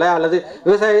பிடிக்குதுங்கிறதுனால, அல்லது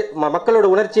மக்களோட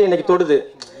உணர்ச்சியை இன்றைக்கி தொடுது.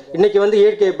 இன்றைக்கி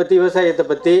இயற்கையை பற்றி, விவசாயத்தை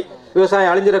பற்றி,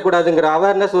 விவசாயம் அழிஞ்சிடக்கூடாதுங்கிற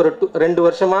அவேர்னஸ் ஒரு 2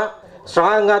 வருஷமாக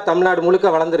ஸ்ட்ராங்காக தமிழ்நாடு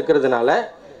முழுக்க வளர்ந்துருக்கிறதுனால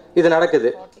இது நடக்குது.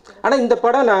 ஆனால் இந்த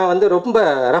படம் நான் ரொம்ப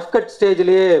ரஃப் கட்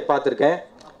ஸ்டேஜ்லேயே பார்த்துருக்கேன்.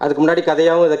 அதுக்கு முன்னாடி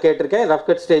கதையாகவும் இதை கேட்டிருக்கேன். ரஃப்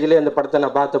கட் ஸ்டேஜ்லேயே இந்த படத்தை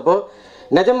நான் பார்த்தப்போ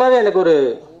நிஜமாகவே எனக்கு ஒரு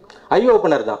ஐ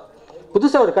ஓப்பனர் தான்.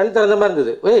 புதுசாக ஒரு கண் திறந்த மாதிரி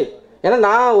இருந்தது. ஏன்னா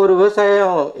நான் ஒரு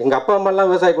விவசாயம், எங்கள் அப்பா அம்மாலாம்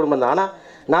விவசாய குடும்பம் தான். ஆனால்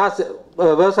நான்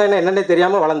விவசாயம்னா என்னென்ன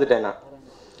தெரியாமல் வளர்ந்துட்டேன் நான்.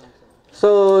 ஸோ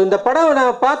இந்த படம்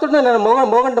நான் பார்த்துட்டு நான்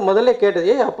மோகன்ட்ட முதல்ல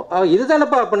கேட்டது,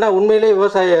 இதுதானப்பா அப்படின்னா உண்மையிலே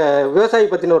விவசாயி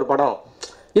பற்றின ஒரு படம்.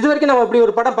 இது வரைக்கும் நம்ம இப்படி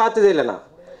ஒரு படம் பார்த்ததே இல்லைண்ணா.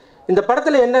 இந்த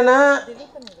படத்தில் என்னென்னா,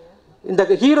 இந்த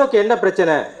ஹீரோக்கு என்ன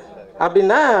பிரச்சனை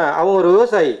அப்படின்னா, அவன் ஒரு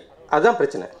விவசாயி, அதுதான்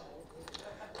பிரச்சனை.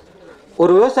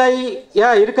 ஒரு விவசாயியா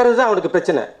இருக்கிறது தான் அவனுக்கு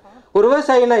பிரச்சனை. ஒரு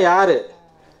விவசாயினா யார்,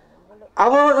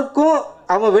 அவனுக்கும்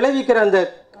அவன் விளைவிக்கிற அந்த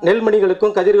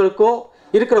நெல்மணிகளுக்கும் கதிர்களுக்கும்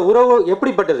இருக்கிற உறவு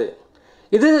எப்படிப்பட்டது,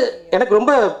 இது எனக்கு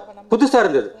ரொம்ப புதுசாக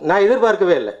இருந்தது. நான்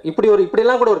எதிர்பார்க்கவே இல்லை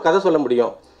இப்படியெல்லாம் கூட ஒரு கதை சொல்ல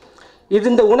முடியும்.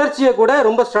 இந்த உணர்ச்சியை கூட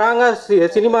ரொம்ப ஸ்ட்ராங்காக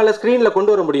சினிமாவில் ஸ்க்ரீனில்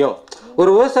கொண்டு வர முடியும். ஒரு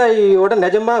விவசாயியோட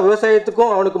நிஜமாக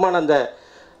விவசாயத்துக்கும் அவனுக்குமான அந்த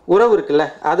உறவு இருக்குல்ல,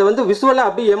 அதை விசுவலாக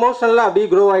அப்படியே எமோஷனலாக அப்படியே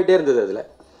க்ரோ ஆகிட்டே இருந்தது. அதில்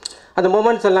அந்த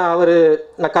மொமெண்ட்ஸ் எல்லாம்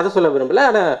நான் கதை சொல்ல விரும்பலை.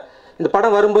 ஆனால் இந்த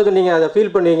படம் வரும்போது நீங்கள் அதை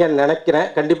ஃபீல் பண்ணுவீங்கன்னு நினைக்கிறேன்,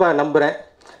 கண்டிப்பாக நம்புகிறேன்.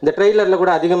 இந்த ட்ரெய்லரில்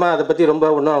கூட அதிகமாக அதை பற்றி ரொம்ப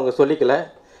ஒன்றும் அவங்க சொல்லிக்கல.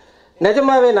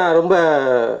 நிஜமாகவே நான் ரொம்ப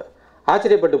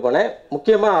ஆச்சரியப்பட்டு போனேன்.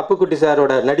 முக்கியமாக அப்புக்குட்டி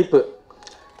சாரோட நடிப்பு,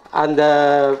 அந்த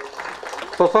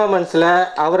பெர்ஃபார்மன்ஸில்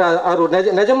அவர்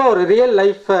நிஜமாக ஒரு ரியல்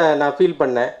லைஃப்பை நான் ஃபீல்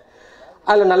பண்ணேன்.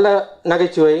 அதில் நல்ல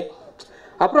நகைச்சுவை,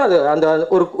 அப்புறம் அந்த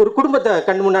ஒரு குடும்பத்தை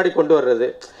கண் முன்னாடி கொண்டு வர்றது.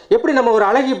 எப்படி நம்ம ஒரு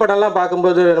அழகி படம்லாம்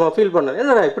பார்க்கும்போது நம்ம ஃபீல் பண்ணோம்,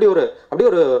 என்னடா அப்படி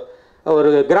ஒரு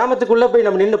கிராமத்துக்குள்ளே போய்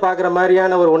நம்ம நின்று பார்க்குற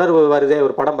மாதிரியான ஒரு உணர்வு வருதே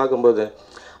ஒரு படம் பார்க்கும்போது.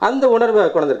 அந்த உணர்வை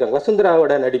கொண்டிருக்காங்க.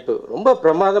 வசுந்தராவோட நடிப்பு ரொம்ப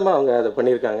பிரமாதமாக அவங்க அதை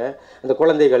பண்ணியிருக்காங்க. அந்த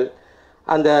குழந்தைகள்,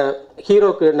 அந்த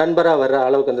ஹீரோக்கு நண்பராக வர்ற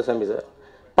அளவுக்கு அந்த சார்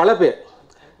பல பேர்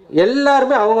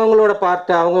எல்லாருமே அவங்கவுங்களோட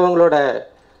பார்ட்டை, அவங்கவுங்களோட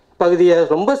பகுதியை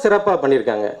ரொம்ப சிறப்பாக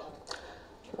பண்ணியிருக்காங்க.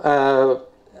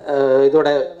 இதோட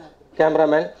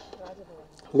கேமராமேன்,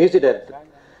 மியூசிக் டைரக்டர்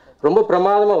ரொம்ப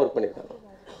பிரமாதமாக ஒர்க் பண்ணியிருக்காங்க.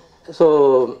 ஸோ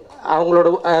அவங்களோட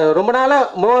ரொம்ப நாளாக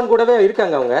மோகன் கூடவே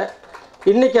இருக்காங்க அவங்க.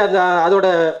 இன்றைக்கி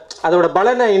அதோட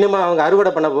பலனை இனிமேல் அவங்க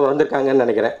அறுவடை பண்ண வந்திருக்காங்கன்னு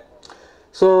நினைக்கிறேன்.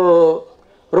 ஸோ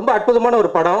ரொம்ப அற்புதமான ஒரு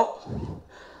படம்.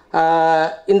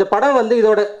 இந்த படம் வந்து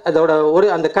அதோட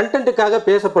அந்த கண்டென்ட்டுக்காக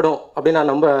பேசப்படும் அப்படின்னு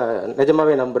நான்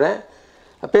நிஜமாகவே நம்புகிறேன்.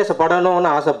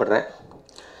 பேசப்படணும்னு ஆசைப்பட்றேன்.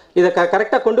 இதை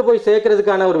கரெக்டாக கொண்டு போய்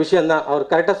சேர்க்கறதுக்கான ஒரு விஷயந்தான்.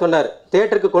 அவர் கரெக்டாக சொன்னார்,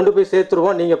 தேட்டருக்கு கொண்டு போய்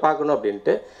சேர்த்துருவோம், நீங்கள் பார்க்கணும்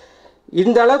அப்படின்ட்டு.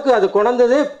 இந்த அளவுக்கு அது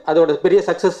கொண்டது அதோட பெரிய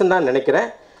சக்ஸஸ்ன்னு தான் நினைக்கிறேன்.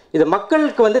 இதை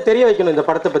மக்களுக்கு வந்து தெரிய வைக்கணும் இந்த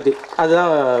படத்தை பற்றி,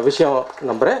 அதுதான் விஷயம்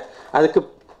நம்புகிறேன். அதுக்கு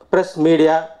ப்ரெஸ்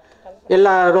மீடியா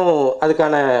எல்லாரும்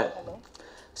அதுக்கான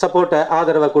சப்போர்ட்டை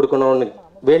ஆதரவை கொடுக்கணும்னு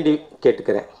வேண்டி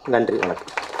கேட்டுக்கிறேன். நன்றி,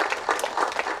 வணக்கம்.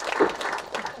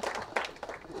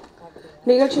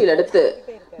 நிகழ்ச்சியில் அடுத்து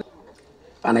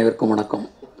அனைவருக்கும் வணக்கம்.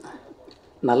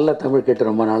 நல்ல தமிழ்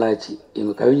கேட்டு ரொம்ப நாளாச்சு.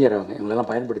 இவங்க கவிஞர், அவங்க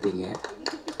இவங்களெல்லாம் பயன்படுத்திங்க.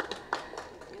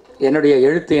 என்னுடைய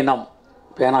எழுத்து இனம்,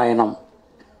 பேனா இனம்,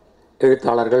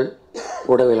 எழுத்தாளர்கள்,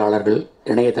 ஊடகவியலாளர்கள்,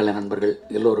 இணையதள நண்பர்கள்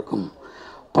எல்லோருக்கும்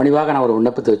பணிவாக நான் ஒரு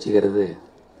விண்ணப்பத்தை வச்சுக்கிறது.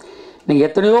 நீங்கள்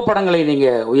எத்தனையோ படங்களை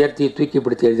நீங்கள் உயர்த்தி தூக்கி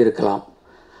பிடித்து எழுதியிருக்கலாம்.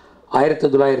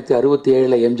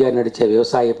 1967 எம்ஜிஆர் நடித்த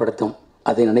விவசாய படத்தும்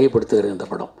அதை நினைவுபடுத்துகிறது இந்த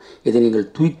படம். இதை நீங்கள்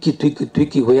தூக்கி தூக்கி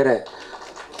தூக்கி உயர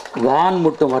வான்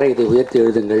முட்டும் வரை இதை உயர்த்தி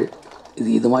எழுதுங்கள்.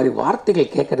 இது மாதிரி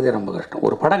வார்த்தைகள் கேட்குறதே ரொம்ப கஷ்டம்.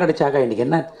 ஒரு படம் கிடைச்சாக்கா இன்றைக்கி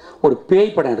என்ன, ஒரு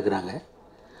பேய் படம் எடுக்கிறாங்க,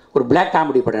 ஒரு பிளாக்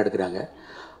காமெடி படம் எடுக்கிறாங்க,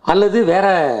 அல்லது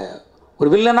வேறு ஒரு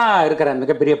வில்லனாக இருக்கிற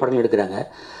மிகப்பெரிய படங்கள் எடுக்கிறாங்க.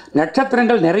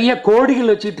 நட்சத்திரங்கள் நிறைய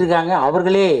கோடிகள் வச்சுக்கிட்டு இருக்காங்க,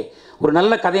 அவர்களே ஒரு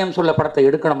நல்ல கதையம் சொல்ல படத்தை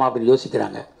எடுக்கணுமா அப்படின்னு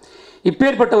யோசிக்கிறாங்க.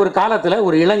 இப்பேற்பட்ட ஒரு காலத்தில்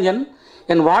ஒரு இளைஞன்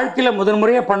என் வாழ்க்கையில்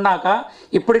முதன்முறையாக பண்ணாக்கா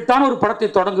இப்படித்தான் ஒரு படத்தை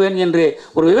தொடங்குவேன் என்று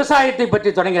ஒரு விவசாயத்தை பற்றி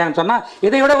தொடங்கிறான்னு சொன்னால்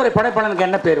இதை விட ஒரு படைப்பாளனுக்கு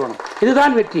என்ன பேர் வேணும்?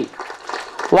 இதுதான் வெற்றி.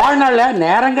 வாழ்நாளில்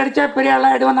நேரம் கிடைச்சா பெரிய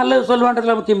ஆளாக ஆயிடுவான், நல்லது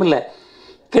சொல்லுவான்றதுல முக்கியம் இல்லை.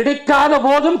 கிடைக்காத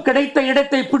போதும் கிடைத்த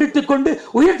இடத்தை பிடித்து கொண்டு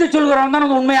உயர்த்தி சொல்கிறவன்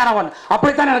தான் உண்மையானவன்.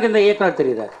 அப்படித்தான் எனக்கு இந்த இயக்குனர்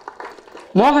தெரிகிறார்.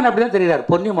 மோகன் அப்படி தான் தெரிகிறார்.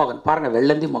 பொன்னி மோகன் பாருங்கள்,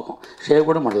 வெள்ளந்தி முகம், ஷேவ்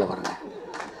கூட மண்டல பாருங்கள்.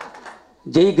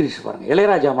 ஜெய்கிரிஷ் பாருங்கள்,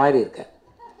 இளையராஜா மாதிரி இருக்க.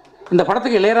 இந்த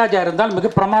படத்துக்கு இளையராஜா இருந்தால் மிக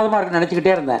பிரமாதமாக இருக்குன்னு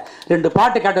நினச்சிக்கிட்டே இருந்தேன். 2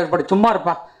 பாட்டு கேட்ட பாட்டு சும்மா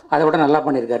இருப்பா, அதை விட நல்லா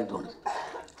பண்ணியிருக்காருன்னு தோணுது.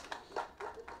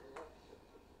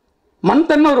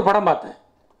 மந்தன்னு ஒரு படம் பார்த்தேன்.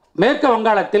 மேற்கு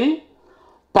வங்காளத்தில்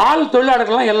பால்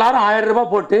தொழிலாளர்கள்லாம் எல்லாரும் 1000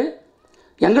 ரூபாய் போட்டு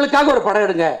எங்களுக்காக ஒரு படம்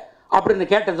எடுங்க அப்படின்னு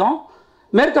கேட்டதும்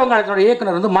மேற்கு வங்காளத்தினுடைய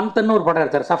இயக்குனர் வந்து மந்தன்னு ஒரு படம்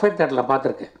எடுத்தார். சஃபேத் தேட்டரில்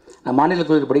பார்த்துருக்கேன். நான் மாநில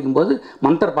தொழில் படிக்கும்போது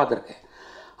மந்தர் பார்த்துருக்கேன்.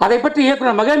 அதை பற்றி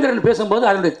இயக்குனர் மகேந்திரன் பேசும்போது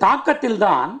அதனுடைய தாக்கத்தில்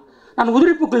தான் நான்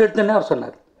உதிரிப்புக்கள் எடுத்தேன்னு அவர்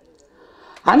சொன்னார்.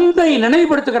 அந்த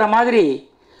நினைவுபடுத்துகிற மாதிரி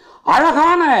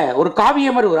அழகான ஒரு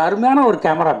காவியம், மாதிரி ஒரு அருமையான ஒரு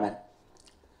கேமராமேன்,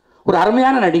 ஒரு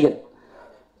அருமையான நடிகர்.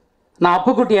 நான்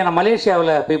அப்புக்குட்டியை நான்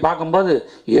மலேசியாவில் போய் பார்க்கும்போது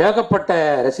ஏகப்பட்ட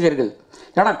ரசிகர்கள்.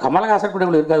 ஏன்னா கமலஹாசன் கூட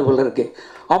இவ்வளோ இருக்காது போல இருக்கு,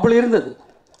 அப்படி இருந்தது.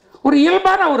 ஒரு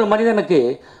இயல்பான ஒரு மனிதனுக்கு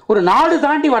ஒரு நாடு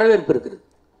தாண்டி வரவேற்பு இருக்குது.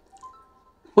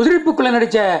 உதிரிப்புக்குள்ளே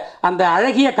நடித்த அந்த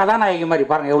அழகிய கதாநாயகி மாதிரி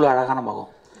பாருங்கள், எவ்வளோ அழகான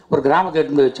முகம். ஒரு கிராமத்தில்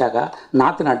எடுத்து போய் வச்சாக்கா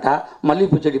நாற்று நட்டா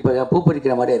மல்லிகைப்பூ செடி பூ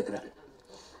பறிக்கிற மாதிரியே இருக்கிறாங்க.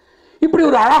 இப்படி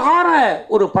ஒரு அழகான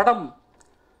ஒரு படம்.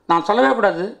 நான் சொல்லவே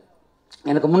கூடாது,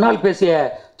 எனக்கு முன்னால் பேசிய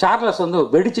சார்லஸ் வந்து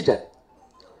வெடிச்சிட்டார்.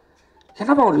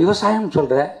 என்னப்பா ஒரு விவசாயம்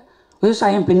சொல்கிற,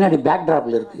 விவசாயம் பின்னாடி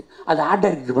பேக்ட்ராப்பில் இருக்குது, அது ஆர்ட்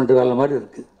டைரக்டர் பண்ணுற வேலை மாதிரி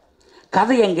இருக்குது,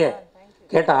 கதை எங்கே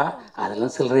கேட்டால்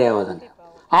அதெல்லாம் சில்லறையாகாதுங்க.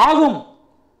 ஆகும்,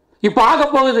 இப்போ ஆக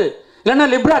போகுது. இல்லைன்னா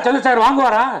லிப்ரா சார்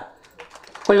வாங்குவாரா?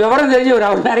 கொஞ்சம் விவரம் தெரிஞ்சவர்,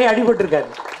 அவர் நிறைய அடிபட்டிருக்காரு.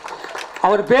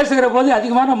 அவர் பேசுகிற போது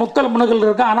அதிகமான முக்கல் முணுகள்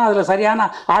இருக்கும், ஆனால் அதில் சரியான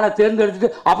ஆளை தேர்ந்தெடுத்துட்டு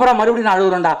அப்புறம் மறுபடியும் நான்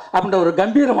அழுகுறேன்டா அப்படின்ற ஒரு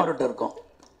கம்பீரம் அவர்கிட்ட இருக்கும்.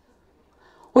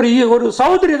 ஒரு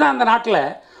சௌதரி தான் அந்த நாட்டில்,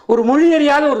 ஒரு மொழி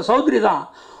அறியாத ஒரு சௌதரி தான்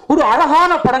ஒரு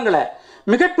அழகான படங்களை,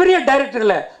 மிகப்பெரிய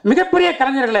டைரக்டர்களை, மிகப்பெரிய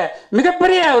கலைஞர்களை,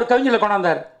 மிகப்பெரிய ஒரு கவிஞர்களை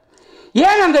கொண்டாந்தார்.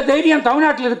 ஏன் அந்த தைரியம்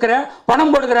தமிழ்நாட்டில் இருக்கிற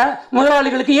பணம் போடுகிற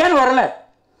முதலாளிகளுக்கு ஏன் வரலை?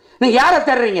 நீங்கள் யாரை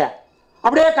தர்றீங்க?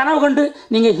 அப்படியே கனவு கண்டு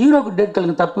நீங்கள் ஹீரோக்கு டேட்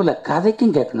கலங்க தப்பு இல்லை,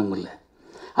 கதைக்கும் கேட்கணும் இல்லை.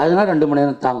 அதனால 2 மணி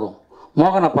நேரம் தாங்கும்.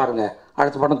 மோகனை பாருங்கள்,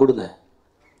 அடுத்த படம் கொடுங்க.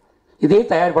 இதே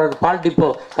தயாரிப்பாளர் பால் டிப்போ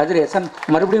கதிர் எஸ்என்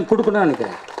மறுபடியும் கொடுக்கணும்னு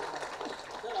நினைக்கிறேன்.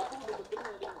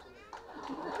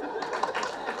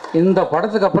 இந்த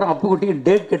படத்துக்கு அப்புறம் அப்புக்குட்டிக்கு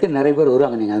டேட் கட்டி நிறைய பேர்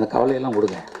வருவாங்க. நீங்கள் அந்த கவலையெல்லாம்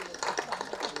கொடுங்க.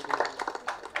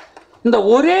 இந்த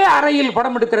ஒரே அறையில்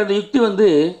படம் எடுக்கிற இந்த யுக்தி வந்து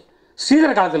ஸ்ரீதர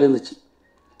காலத்தில் இருந்துச்சு.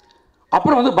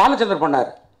 அப்புறம் வந்து பாலச்சந்தர்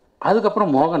பண்ணார்,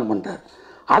 அதுக்கப்புறம் மோகன் பண்ணார்.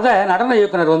 அதை நடன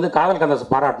இயக்குனர் வந்து காதல் கந்தா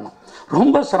பாராட்டணும்.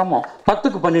 ரொம்ப சிரமம்.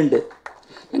 10க்கு 12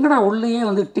 எங்கடா உள்ளேயே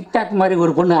வந்து டிக்டாக் மாதிரி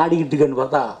ஒரு பொண்ணு ஆடிக்கிட்டு இருக்கேன்னு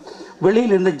பார்த்தா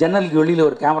வெளியில் இருந்து ஜன்னலுக்கு வெளியில்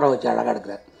ஒரு கேமரா வச்சு அழகாக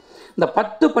எடுக்கிறார். இந்த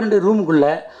 10-12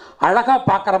 ரூமுக்குள்ளே அழகாக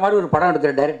பார்க்குற மாதிரி ஒரு படம்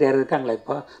எடுக்கிற டைரக்டர் யார் இருக்காங்களா?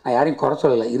 இப்போ நான் யாரையும் குறை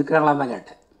சொல்லலை, இருக்கிறாங்களான்னு தான்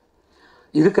கேட்டேன்.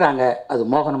 இருக்கிறாங்க. அது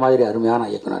மோகன் மாதிரி அருமையான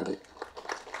இயக்குனர்கள்.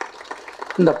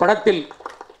 இந்த படத்தில்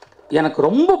எனக்கு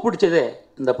ரொம்ப பிடிச்சதே,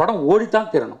 இந்த படம்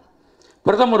ஓடித்தான் தீரணும்.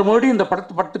 பிரதமர் மோடி இந்த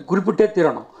படத்தை குறிப்பிட்டே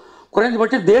தீரணும்.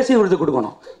 குறைந்தபட்சம் தேசிய விருது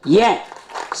கொடுக்கணும். ஏன்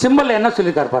சிம்பிளில் என்ன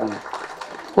சொல்லியிருக்காரு பாருங்கள்.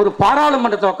 ஒரு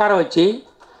பாராளுமன்றத்தை உட்கார வச்சு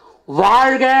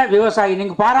வாழ்க விவசாயி,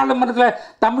 நீங்கள் பாராளுமன்றத்தில்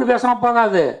தமிழ் பேசினா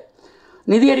போதாது,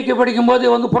 நிதி அறிக்கை படிக்கும்போது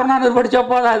வந்து புறநானூறு படித்தா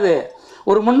போதாது,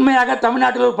 ஒரு முன்மையாக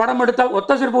தமிழ்நாட்டில் ஒரு படம் எடுத்தால்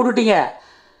ஒத்த சிறப்பு விட்டுட்டீங்க.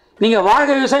 நீங்கள்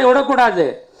வாழ்க விவசாயி விடக்கூடாது.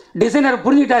 டிசைனர்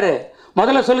புரிஞ்சிட்டாரு.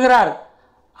 முதல்ல சொல்கிறார்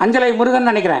அஞ்சலை முருகன்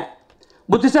நினைக்கிறேன்,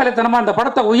 புத்திசாலித்தனமாக அந்த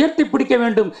படத்தை உயர்த்தி பிடிக்க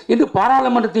வேண்டும் என்று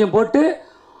பாராளுமன்றத்தையும் போட்டு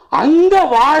அங்கே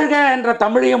வாழ்க என்ற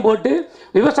தமிழையும் போட்டு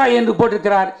விவசாயி என்று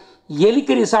போட்டிருக்கிறார்.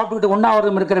 எலிக்கறி சாப்பிட்டுக்கிட்டு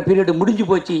உண்ணாவிரதம் இருக்கிற பீரியடு முடிஞ்சு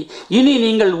போச்சு. இனி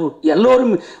நீங்கள்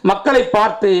எல்லோரும் மக்களை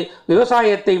பார்த்து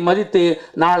விவசாயத்தை மதித்து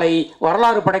நாளை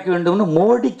வரலாறு படைக்க வேண்டும்னு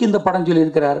மோடிக்கு இந்த படம்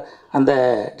சொல்லியிருக்கிறார் அந்த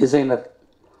டிசைனர்.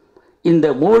 இந்த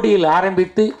மோடியில்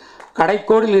ஆரம்பித்து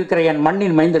கடைக்கோடியில் இருக்கிற என்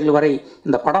மண்ணின் மைந்தர்கள் வரை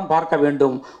இந்த படம் பார்க்க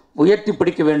வேண்டும், உயர்த்தி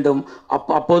பிடிக்க வேண்டும்.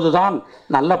 அப்போதுதான்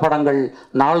நல்ல படங்கள்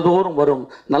நாள்தோறும் வரும்.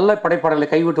 நல்ல படைப்பாடலை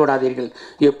கைவிட்டு விடாதீர்கள்.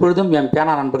 எப்பொழுதும் என்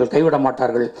பேனா நண்பர்கள் கைவிட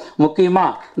மாட்டார்கள்.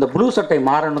 முக்கியமாக இந்த ப்ளூ சட்டை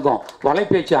மாறனுக்கும்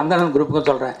வலைப்பேச்சு அந்தணன் குரூப்புக்கும்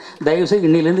சொல்கிறேன், தயவுசெய்து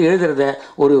இன்னிலேருந்து எழுதுறத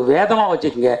ஒரு வேதமாக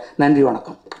வச்சுக்கோங்க. நன்றி,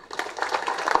 வணக்கம்.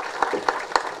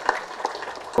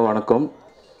 வணக்கம்.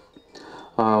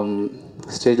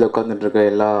 ஸ்டேஜில் உட்காந்துட்டுருக்க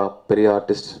எல்லா பெரிய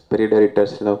ஆர்டிஸ்ட், பெரிய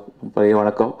டைரக்டர்ஸ் எல்லாம் பெரிய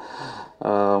வணக்கம்.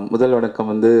 முதல் வணக்கம்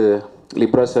வந்து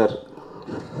லிப்ரா சார்.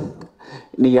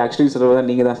 நீங்கள் ஆக்சுவலி சொல்கிறதா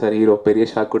நீங்கள் தான் சார் ஹீரோ, பெரிய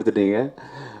ஷாக் கொடுத்துட்டீங்க.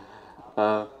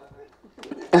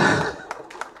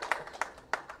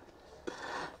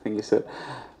 Thank you sir.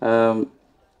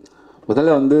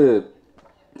 முதல்ல வந்து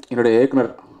என்னுடைய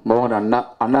இயக்குனர் மோகன்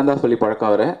அண்ணா தான் சொல்லி பழக்கம்.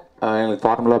 அவரை எனக்கு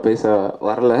ஃபார்முலாக பேச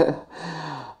வரல.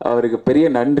 அவருக்கு பெரிய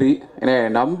நன்றி. ஏன்னா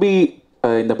நம்பி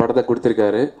இந்த படத்தை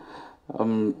கொடுத்துருக்காரு.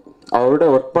 அவரோட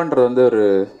ஒர்க் பண்ணுறது வந்து ஒரு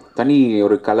தனி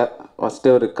ஒரு கலை.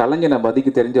 ஃபஸ்ட்டு ஒரு கலைஞனை மதிக்க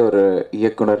தெரிஞ்ச ஒரு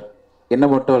இயக்குனர். என்ன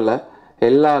மட்டும் இல்லை,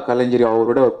 எல்லா கலைஞரையும்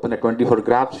அவரோட ஒர்க் பண்ண 24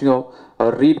 கிராஃப்ஸையும்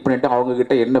அவர் ரீட் பண்ணிவிட்டு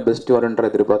அவங்கக்கிட்ட என்ன பெஸ்ட்டு வருன்ற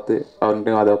எதிர்பார்த்து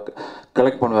அவர்கிட்ட அதை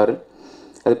கலெக்ட் பண்ணுவார்.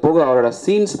 அது போக அவரோட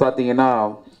சீன்ஸ் பார்த்தீங்கன்னா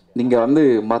நீங்கள் வந்து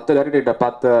மற்ற டேரக்டர்கிட்ட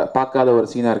பார்க்காத ஒரு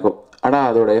சீனாக இருக்கும். ஆனால்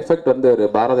அதோட எஃபெக்ட் வந்து ஒரு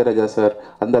பாரதி ராஜா சார்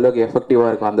அந்த அளவுக்கு எஃபெக்டிவாக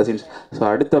இருக்கும் அந்த சீன்ஸ். ஸோ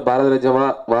அடுத்த பாரதி ராஜாவாக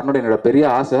வரணும்னு என்னோட பெரிய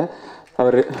ஆசை.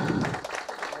 அவர்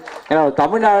ஏன்னா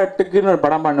தமிழ்நாட்டுக்குன்னு ஒரு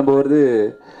படம் பண்ணும்போது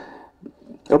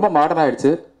ரொம்ப மாடர்ன்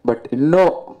ஆகிடுச்சு. பட்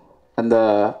இன்னும் அந்த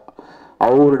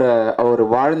அவர்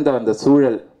வாழ்ந்த அந்த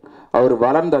சூழல், அவர்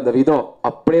வளர்ந்த அந்த விதம்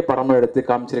அப்படியே படமாக எடுத்து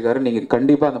காமிச்சிருக்காரு. நீங்கள்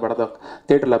கண்டிப்பாக அந்த படத்தை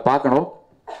தியேட்டரில் பார்க்கணும்.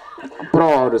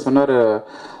 அப்புறம் அவர் சொன்னார்,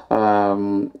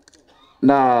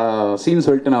 நான் சீன்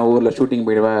சொல்லிட்டு நான் ஊரில் ஷூட்டிங்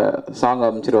போயிடுவேன், சாங்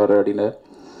அமைச்சிடுவார் அப்படின்னு.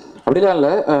 அப்படிலாம்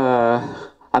இல்லை,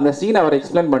 அந்த சீன் அவர்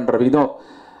எக்ஸ்பிளைன் பண்ணுற விதம்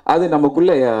அது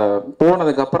நமக்குள்ளே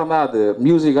போனதுக்கப்புறம் தான் அது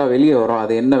மியூசிக்காக வெளியே வரும்,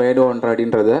 அது என்ன வேணும்ன்ற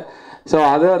அப்படின்றது. ஸோ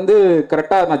அதை வந்து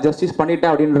கரெக்டாக நான் ஜஸ்டிஸ்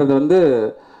பண்ணிட்டேன் அப்படின்றது வந்து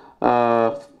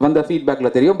வந்த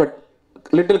ஃபீட்பேக்கில் தெரியும். But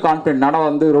little confident. நானும்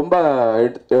வந்து ரொம்ப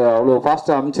அவ்வளோ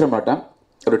ஃபாஸ்ட்டாக அமைச்சிட மாட்டேன்.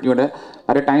 ஒரு டியூனை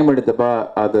நிறைய டைம் எடுத்துப்பா,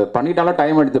 அது பண்ணிட்டாலும்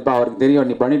டைம் எடுத்துப்பா, அவருக்கு தெரியும்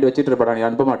நீ பண்ணிட்டு வச்சுட்டு இருப்பா, நீ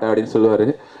அனுப்ப மாட்டேன் அப்படின்னு சொல்லுவார்.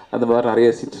 அந்த மாதிரி நிறைய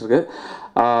சீன்ஸ் இருக்குது.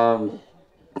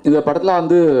 இந்த படத்தில்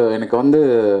வந்து எனக்கு வந்து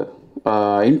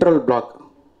இன்ட்ரல் பிளாக்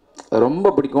ரொம்ப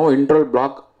பிடிக்கும். இன்ட்ரல்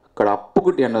பிளாக்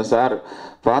அப்புக்குட்டி என்ன சார்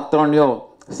பார்த்தோன்னையும்,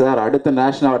 சார் அடுத்த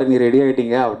நேஷனல் அவார்டு நீ ரெடி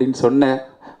ஆகிட்டீங்க அப்படின்னு சொன்னேன்.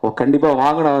 கண்டிப்பாக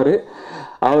வாங்கினவர்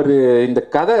அவர். இந்த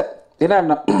கதை ஏன்னா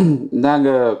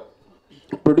நாங்கள்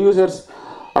ப்ரொடியூசர்ஸ்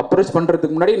அப்ரோச்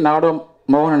பண்ணுறதுக்கு முன்னாடி நானும்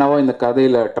மோகனனாவும் இந்த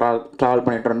கதையில் ட்ராவல்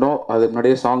பண்ணிகிட்டு இருந்தோம். அதுக்கு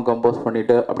முன்னாடியே சாங் கம்போஸ்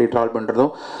பண்ணிவிட்டு அப்படி ட்ராவல்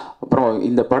பண்ணுறதும். அப்புறம்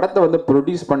இந்த படத்தை வந்து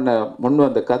ப்ரொடியூஸ் பண்ண முன்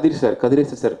வந்த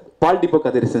கதிரேசன் சார், பால்டிப்போ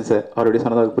கதிரேசன் சார், அவருடைய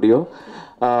சொன்னதாக புரியும்.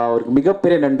 அவருக்கு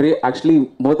மிகப்பெரிய நன்றி. ஆக்சுவலி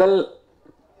முதல்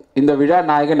இந்த விழா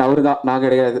நாயகன் அவர் தான், நான்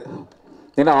கிடையாது.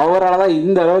 ஏன்னா அவரால் தான்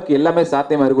இந்த அளவுக்கு எல்லாமே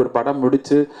சாத்தியமாக இருக்குது. ஒரு படம்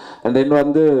முடிச்சு அண்ட் தென்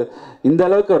வந்து இந்த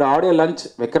அளவுக்கு ஒரு ஆடியோ லஞ்ச்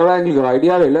வைக்கிறதா எங்களுக்கு ஒரு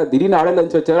ஐடியாவே இல்லை. திடீர்னு ஆடியோ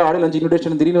லஞ்ச் வச்சாரு, ஆடியோ லஞ்ச்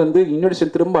இன்விடேஷன் திடீர்னு வந்து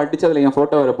இன்விடேஷன் திரும்ப அடிச்சு அதில் என்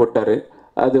ஃபோட்டோ வேறு போட்டார்.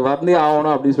 அது வந்தே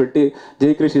ஆகணும் அப்படின்னு சொல்லிட்டு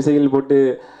ஜெயகிரிஷ் இசையில் போட்டு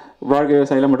வாழ்க்கை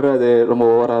விவசாயம் பண்ணுறது அது ரொம்ப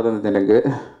ஓவராக இருந்தது எனக்கு.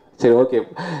 சரி, okay,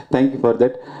 thank you for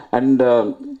that. And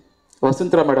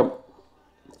Vasundhara madam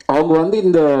அவங்க வந்து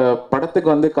இந்த படத்துக்கு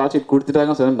வந்து கால் ஷீட்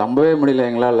கொடுத்துட்டாங்க சார். நம்பவே முடியல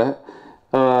எங்களால்.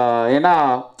 ஏன்னா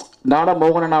நானும்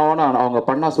மோகனனாவும் அவங்க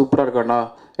பண்ணால் சூப்பராக இருக்கண்ணா.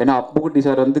 ஏன்னா அப்புக்குட்டி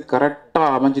சார் வந்து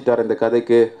கரெக்டாக அமைஞ்சிட்டார் இந்த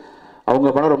கதைக்கு. அவங்க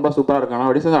பண்ணால் ரொம்ப சூப்பராக இருக்கண்ணா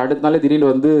அப்படி சொல்லி அடுத்த நாளே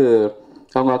திடீர்னு வந்து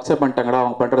அவங்க அக்செப்ட் பண்ணிட்டாங்கடா.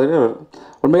 அவங்க பண்ணுறது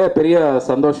உண்மையாக பெரிய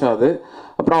சந்தோஷம் அது.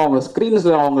 அப்புறம் அவங்க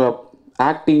ஸ்க்ரீன்ஸில் அவங்க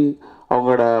ஆக்டிங்,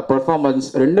 அவங்களோட பெர்ஃபார்மன்ஸ்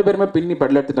ரெண்டு பேருமே பின்னி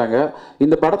படல எடுத்துட்டாங்க.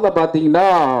 இந்த படத்தில் பார்த்தீங்கன்னா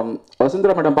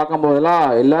வசுந்தரா மேடம் பார்க்கும்போதெல்லாம்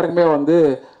எல்லாருக்குமே வந்து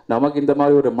நமக்கு இந்த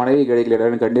மாதிரி ஒரு மனைவி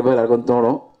கிடைக்கலன்னு கண்டிப்பாக எல்லாருக்கும்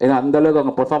தோணும். ஏன்னா அந்தளவுக்கு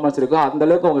அவங்க பெர்ஃபார்மன்ஸ் இருக்கும்,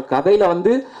 அந்தளவுக்கு அவங்க கதையில்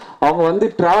வந்து அவங்க வந்து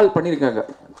ட்ராவல் பண்ணியிருக்காங்க.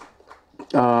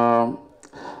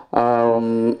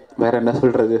 வேறு என்ன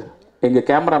சொல்கிறது, எங்கள்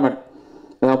கேமராமேன்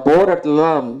போகிற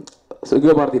இடத்துலலாம்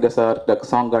சுகபாரதியிட்ட சார்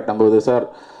சாங் காட்டும்போது, சார்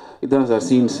இதுதான் சார்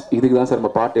சீன்ஸ், இதுக்கு தான் சார்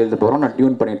நம்ம பாட்டு எழுத போகிறோம், நான்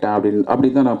டியூன் பண்ணிட்டேன்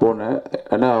அப்படின்னு தான் நான் போனேன்.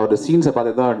 ஏன்னா அவர் சீன்ஸை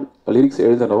பார்த்து தான் லிரிக்ஸ்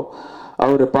எழுதணும்.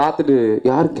 அவர் பார்த்துட்டு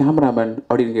யார் கேமராமேன்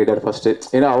அப்படின்னு கேட்டார் ஃபஸ்ட்டு.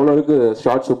 ஏன்னா அவ்வளோருக்கு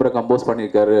ஷார்ட் சூப்பராக கம்போஸ்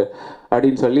பண்ணியிருக்காரு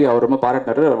அப்படின்னு சொல்லி அவர் ரொம்ப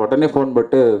பாராட்டினார். உடனே ஃபோன்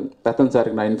போட்டு ரத்தன்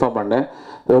சாருக்கு நான் இன்ஃபார்ம் பண்ணேன்.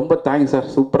 ரொம்ப தேங்க்ஸ்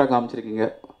சார், சூப்பராக காமிச்சிருக்கீங்க.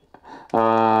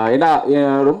 ஏன்னா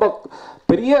ரொம்ப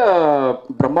பெரிய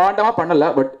பிரம்மாண்டமாக பண்ணலை,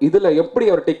 பட் இதில் எப்படி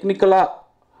அவர்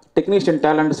டெக்னீஷியன்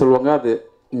டேலண்ட் சொல்லுவாங்க, அது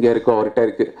இங்கே இருக்கும், அவர்கிட்ட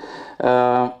இருக்குது.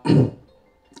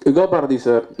 யுகபாரதி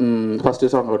சார்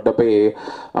ஃபஸ்ட்டு சாங் அவர்கிட்ட போய்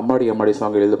அம்மாடி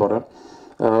சாங் எழுத போகிறேன்.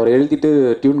 அவர் எழுதிட்டு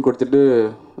டியூன் கொடுத்துட்டு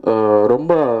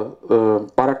ரொம்ப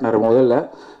பாராட்டினார். முதல்ல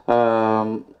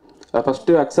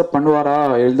ஃபஸ்ட்டு அக்செப்ட் பண்ணுவாரா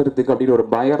எழுதுறதுக்கு அப்படின்னு ஒரு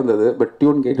பயம் இருந்தது, பட்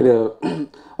டியூன் கேட்டு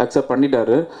அக்செப்ட்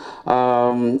பண்ணிட்டாரு.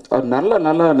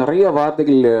 நிறைய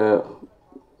வார்த்தைகள்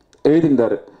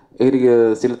எழுதியிருந்தார்.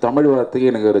 சில தமிழ்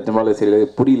வார்த்தைக்கு எனக்கு நிஜமால சில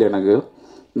புரியல எனக்கு.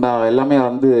 நான் எல்லாமே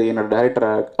வந்து என்னோட டைரக்டரை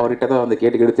அவர்கிட்ட தான் வந்து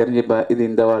கேட்டு தெரிஞ்சுப்பேன், இது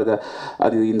இந்த வார்த்தை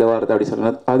அது இந்த வார்த்தை அப்படி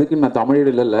சொன்னேன். அதுக்கு நான்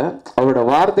தமிழில் இல்லை, அவரோட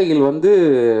வார்த்தைகள் வந்து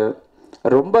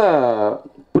ரொம்ப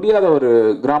புரியாத ஒரு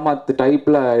கிராமத்து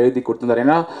டைப்பில் எழுதி கொடுத்துருந்தார்.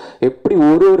 ஏன்னா எப்படி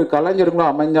ஒரு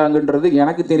கலைஞர்களும் அமைஞ்சாங்கன்றது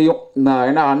எனக்கு தெரியும். நான்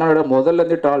ஏன்னா அண்ணனோட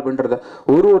முதல்லேருந்து ட்ராவல் பண்ணுறது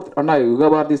ஒரு அண்ணா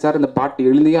யுகபாரதி சார் இந்த பாட்டு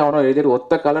எழுதியே அவனும் எழுதிட்டு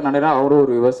ஒத்த காலம் நினைனா அவரும்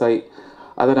ஒரு விவசாயி,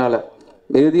 அதனால்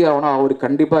எழுதி அவனும் அவர்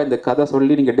கண்டிப்பாக இந்த கதை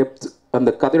சொல்லி நீங்கள் அந்த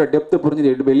கதையோட டெப்த்து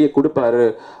புரிஞ்சு வெளியே கொடுப்பாரு,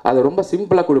 அதை ரொம்ப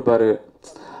சிம்பிளாக கொடுப்பாரு.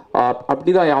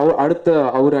 அப்படிதான் அடுத்த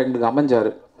அவர் எங்களுக்கு அமைஞ்சார்.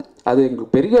 அது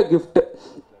எங்களுக்கு பெரிய கிஃப்ட்.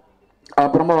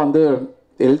 அப்புறமா வந்து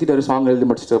எழுதிட்டாரு, சாங் எழுதி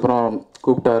முடிச்சிட்டு அப்புறம்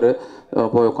கூப்பிட்டாரு,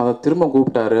 உட்காந்து திரும்ப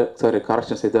கூப்பிட்டாரு, சார்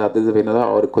கரெக்ஷன் செய்து அது இது வேணும்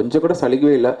தான். அவர் கொஞ்சம் கூட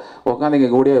சலிக்கவே இல்லை, உட்காந்து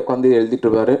எங்கள் கூட உட்காந்து எழுதிட்டு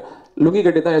இருப்பார். லுங்கி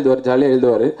கட்டி தான் எழுதுவார், ஜாலியாக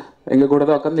எழுதுவார். எங்கள் கூட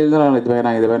தான் உட்காந்து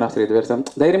எழுதுனா இது வேணாம் சரி இது வேறு சார்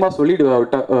தைரியமாக சொல்லிவிடுவா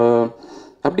விட்டா.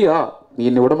 அப்படியா நீ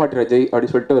என்னை விட மாட்டேற ஜெய்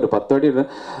அப்படின்னு சொல்லிட்டு ஒரு 10 வாட்டி.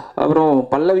 அப்புறம்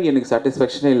பல்லவி எனக்கு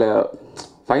சாட்டிஸ்ஃபேக்ஷனே இல்லை.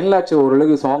 ஃபைனல் ஆச்சு,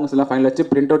 ஓரளவுக்கு சாங்ஸ்லாம் ஃபைனல் ஆச்சு,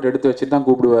 பிரிண்ட் அவுட் எடுத்து வச்சுட்டு தான்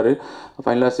கூப்பிடுவார்.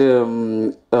 ஃபைனல் ஆச்சு,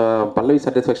 பல்லவி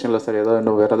சாட்டிஸ்ஃபேக்ஷன் இல்லை சார், ஏதோ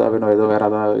இன்னும் வேறு எதாவது வேணும், ஏதோ வேறு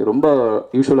எதாவது ரொம்ப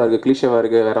யூஸ்வலாக இருக்குது, கிளீஷாவாக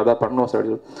இருக்குது, வேறு எதாவது பண்ணணும் சார்.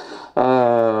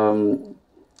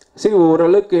 சரி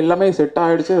ஓரளவுக்கு எல்லாமே செட்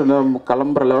ஆகிடுச்சு,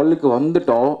 கிளம்புற லெவலுக்கு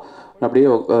வந்துட்டோம். அப்படியே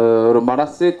ஒரு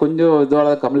மனசு கொஞ்சம்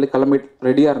இதுவாக கிளம்பி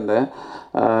ரெடியாக இருந்தேன்.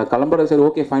 கிளம்புறது சரி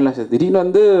ஓகே ஃபைனலாக சார். திடீர்னு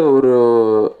வந்து ஒரு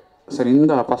சார்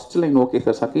இந்த first line okay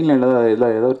sir, second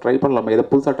லைனில் ஏதோ ட்ரை பண்ணலாமா, ஏதோ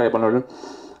புதுசாக ட்ரை பண்ணலாம்.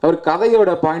 அவர்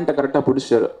கதையோட பாயிண்ட்டை கரெக்டாக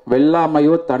பிடிச்சார்.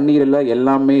 வெள்ளாமையோ தண்ணீர் இல்லை,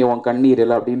 எல்லாமே உன் கண்ணீர்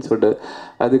இல்லை அப்படின்னு சொல்லிட்டு.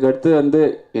 அதுக்கடுத்து வந்து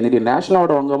என்னுடைய நேஷனல்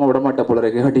அவார்டு வாங்காமல் விட மாட்டேன் போல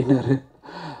இருக்கு அப்படின்னாரு.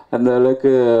 அந்த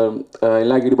அளவுக்கு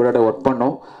எல்லா ஈடுபாடோட ஒர்க்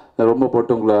பண்ணோம். ரொம்ப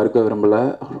போட்டு உங்களை அறுக்க விரும்பலை,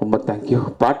 ரொம்ப தேங்க்யூ.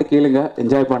 பாட்டு கேளுங்க,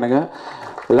 என்ஜாய் பண்ணுங்கள்.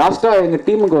 லாஸ்ட்டாக எங்கள்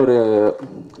டீமுக்கு ஒரு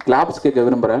கிளாப்ஸ் கேட்க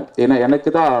விரும்புகிறேன். ஏன்னா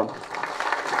எனக்கு தான்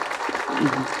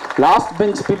லாஸ்ட்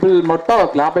பெஞ்ச் பீப்புள் மட்டும்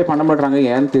கிளாப்பே பண்ண மாட்டாங்க,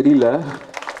 ஏன்னு தெரியல.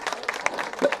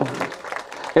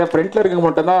 ஏன்னா ஃப்ரண்ட்டில் இருக்க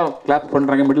மட்டும் தான் கிளாப்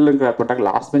பண்ணுறாங்க, மிடில் கிளாப் பண்ணுறாங்க,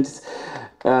 லாஸ்ட் பெஞ்ச்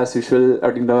யூஷுவல்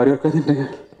அப்படின்ற மாதிரி உட்காந்துட்டு.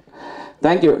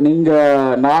 தேங்க்யூ.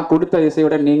 நீங்கள் நான் கொடுத்த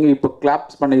இசையோட நீங்கள் இப்போ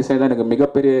கிளாப்ஸ் பண்ண இசை தான் எனக்கு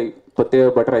மிகப்பெரிய இப்போ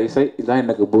தேவைப்படுற இசை. இதுதான்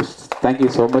எனக்கு பூஸ்ட். Thank you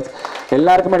so much.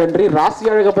 எல்லாருக்குமே நன்றி. ராசி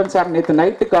அழகப்பன் சார் நேற்று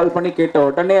நைட்டு கால் பண்ணி கேட்ட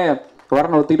உடனே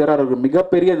வரணும் ஒத்துக்கிட்டார், அவருக்கு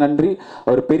மிகப்பெரிய நன்றி.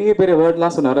 அவர் பெரிய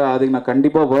வேர்ட்லாம் சொன்னார், அதுக்கு நான்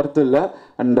கண்டிப்பாக வருது இல்லை.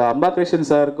 அண்ட் அம்பா கிருஷ்ணன்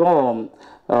சாருக்கும்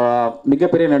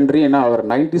மிகப்பெரிய நன்றி. ஏன்னா அவர்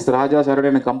 90s ராஜா சாரோட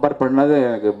எனக்கு கம்பேர் பண்ணது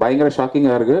எனக்கு பயங்கர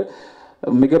ஷாக்கிங்காக இருக்குது.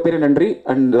 மிகப்பெரிய நன்றி.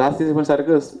 அண்ட் ராசி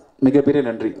சாருக்கு மிகப்பெரிய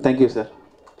நன்றி. Thank you sir.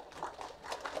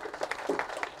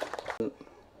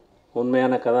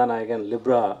 உண்மையான கதாநாயகன்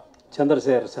லிப்ரா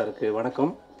சந்திரசேகர் சாருக்கு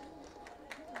வணக்கம்.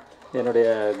 என்னுடைய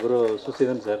குரு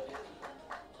சுசீதன் சார்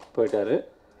போயிட்டார்.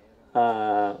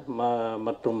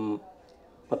 மற்றும்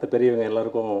மற்ற பெரியவங்க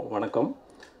எல்லாருக்கும் வணக்கம்.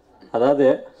 அதாவது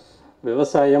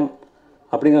விவசாயம்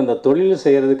அப்படிங்கிற அந்த தொழில்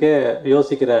செய்கிறதுக்கே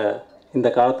யோசிக்கிற இந்த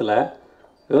காலத்தில்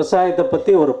விவசாயத்தை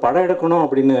பற்றி ஒரு படம் எடுக்கணும்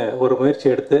அப்படின்னு ஒரு முயற்சி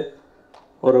எடுத்து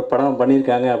ஒரு படம்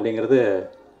பண்ணியிருக்காங்க அப்படிங்கிறது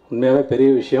உண்மையாகவே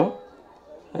பெரிய விஷயம்.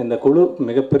 இந்த குழு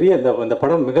மிகப்பெரிய இந்த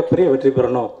படம் மிகப்பெரிய வெற்றி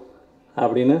பெறணும்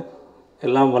அப்படின்னு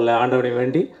எல்லாம் வல்ல ஆண்டவனை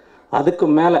வேண்டி, அதுக்கு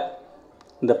மேலே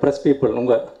இந்த ப்ரெஸ் பீப்புள்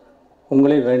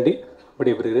உங்களையும் வேண்டி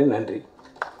விடைபெறுகிறேன். நன்றி.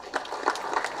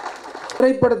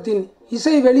 திரைப்படத்தின்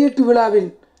இசை வெளியீட்டு விழாவில்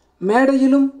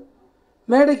மேடையிலும்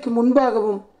மேடைக்கு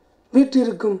முன்பாகவும்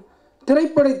வீற்றிருக்கும்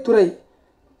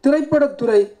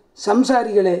திரைப்படத்துறை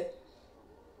சம்சாரிகளே,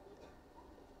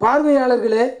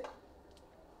 பார்வையாளர்களே,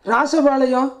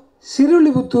 ராசபாளையம்,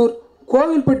 சிறுலிபுத்தூர்,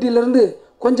 கோவில்பட்டியிலேருந்து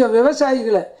கொஞ்சம்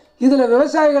விவசாயிகளை, இதில்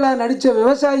விவசாயிகளாக நடித்த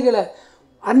விவசாயிகளை,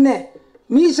 அண்ணே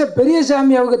மீச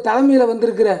பெரியசாமி அவங்க தலைமையில்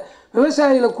வந்திருக்கிற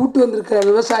விவசாயிகளை கூட்டு வந்திருக்கிற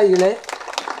விவசாயிகளே,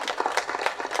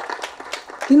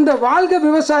 இந்த வாழ்க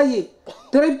விவசாயி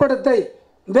திரைப்படத்தை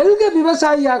வெல்க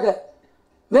விவசாயியாக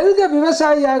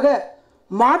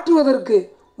மாற்றுவதற்கு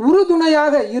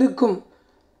உறுதுணையாக இருக்கும்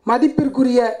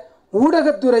மதிப்பிற்குரிய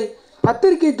ஊடகத்துறை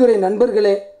பத்திரிகைத்துறை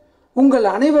நண்பர்களே, உங்கள்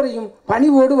அனைவரையும்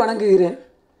பணிவோடு வணங்குகிறேன்.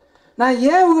 நான்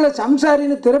ஏன் உங்களை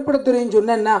சம்சாரின்னு திரைப்படத்துறைன்னு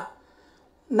சொன்னேன்னா,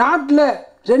 நாட்டில்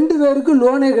 2 பேருக்கு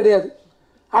லோனே கிடையாது.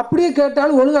 அப்படியே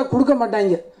கேட்டாலும் ஒழுங்காக கொடுக்க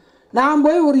மாட்டாங்க. நான்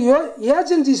போய் ஒரு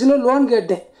ஏஜென்சிஸில் லோன்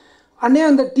கேட்டேன். அண்ணே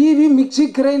அந்த டிவி மிக்சி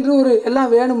கிரைண்டர் ஒரு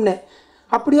எல்லாம் வேணும்னே.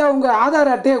 அப்படியா உங்கள்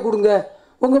ஆதார் அட்டையை கொடுங்க,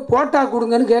 உங்கள் போட்டா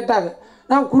கொடுங்கன்னு கேட்டாங்க.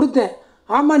 நான் கொடுத்தேன்.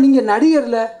 ஆமாம் நீங்கள்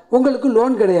நடிகரில் உங்களுக்கு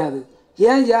லோன் கிடையாது.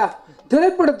 ஏன்யா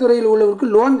திரைப்படத்துறையில் உள்ளவருக்கு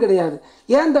லோன் கிடையாது,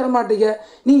 ஏன் தரமாட்டீங்க?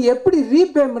 நீங்கள் எப்படி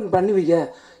ரீபேமெண்ட் பண்ணுவீங்க?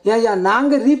 ஏன்யா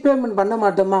நாங்கள் ரீபேமெண்ட் பண்ண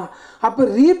மாட்டோமா? அப்போ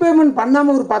ரீபேமெண்ட்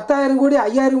பண்ணாமல் ஒரு 10,000 கோடி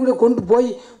 5,000 கோடி கொண்டு போய்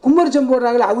கும்மரிச்சம்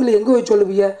போடுறாங்களே, அவங்கள எங்கே போய்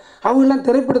சொல்லுவீங்க? அவங்களாம்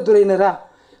திரைப்படத்துறையினரா?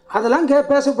 அதெல்லாம்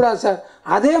பேசக்கூடாது சார்.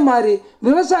 அதே மாதிரி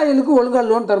விவசாயிகளுக்கு ஒழுங்காக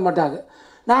லோன் தரமாட்டாங்க.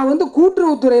 நான்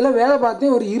கூட்டுறவுத்துறையில் வேலை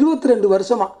பார்த்தேன் ஒரு 22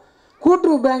 வருஷமாக.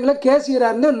 கூட்டுறவு பேங்கில்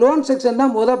கேசியராக இருந்தேன். லோன் செக்ஷன்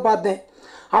தான் பார்த்தேன்.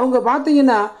 அவங்க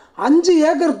பார்த்தீங்கன்னா 5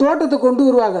 ஏக்கர் தோட்டத்தை கொண்டு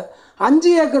வருவாங்க.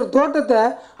 5 ஏக்கர் தோட்டத்தை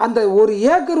அந்த ஒரு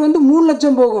ஏக்கர் 3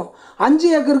 லட்சம் போகும். 5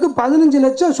 ஏக்கருக்கு 15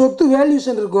 லட்சம் சொத்து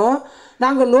வேல்யூஷன் இருக்கும்.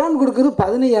 நாங்கள் லோன் கொடுக்குறது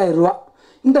 15,000 ரூபா.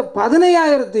 இந்த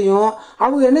 15,000த்தையும்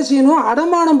அவங்க என்ன செய்யணும்?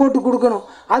 அடமானம் போட்டு கொடுக்கணும்.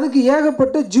 அதுக்கு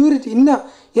ஏகப்பட்ட ஜூரிட்டி, இன்னும்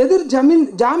எதிர்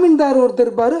ஜாமீன்தார் ஒருத்தர்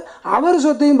இருப்பார், அவர்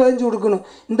சொத்தையும் பதிஞ்சு கொடுக்கணும்.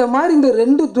 இந்த மாதிரி இந்த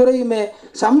 2 துறையுமே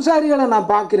சம்சாரிகளை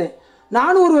நான் பார்க்குறேன்.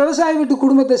 நானும் ஒரு விவசாய வீட்டு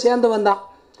குடும்பத்தை சேர்ந்தவன் தான்.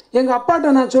 எங்கள்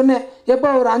அப்பாட்ட நான் சொன்னேன், எப்போ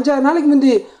ஒரு 5-6 நாளைக்கு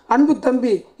முந்தி அன்பு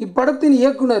தம்பி இப்படத்தின்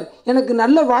இயக்குனர், எனக்கு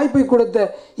நல்ல வாய்ப்பை கொடுத்த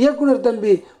இயக்குனர்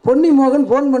தம்பி பொன்னி மோகன்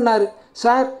ஃபோன் பண்ணார்.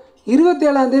 சார்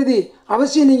 27ஆம் தேதி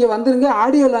அவசியம் நீங்கள் வந்துடுங்க,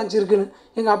 ஆடியோ லான்ச் இருக்குன்னு.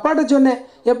 எங்கள் அப்பாட்ட சொன்னேன்,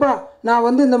 எப்பா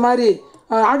நான் இந்த மாதிரி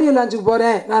ஆடியோ லான்ச்சுக்கு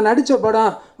போகிறேன், நான் நடித்த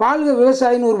படம் வாழ்க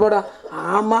விவசாயின்னு ஒரு படம்.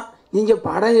 ஆமாம், நீங்கள்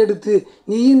படம் எடுத்து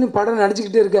நீ இன்னும் படம்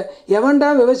நடிச்சுக்கிட்டே இருக்க, எவன்டா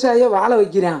விவசாயியை வாழ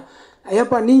வைக்கிறேன்?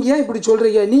 ஏப்பா நீங்கள் ஏன் இப்படி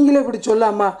சொல்கிறீங்க? நீங்களே இப்படி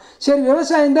சொல்லாமா? சரி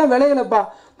விவசாயம் தான் விளையலப்பா.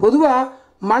 பொதுவாக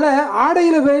மழை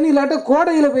ஆடையில் பெய்யணும், இல்லாட்ட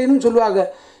கோடையில் பெய்யணும்னு சொல்லுவாங்க.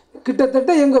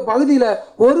 கிட்டத்தட்ட எங்கள் பகுதியில்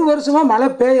 1 வருஷமாக மழை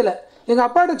பெய்யலை. எங்கள்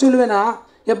அப்பாட்ட சொல்லுவேனா,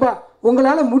 எப்பா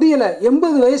உங்களால் முடியலை,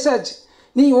 80 வயசாச்சு,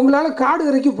 உங்களால் காடு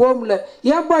வரைக்கும் போக முடியல,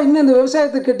 ஏன்ப்பா இன்னும் இந்த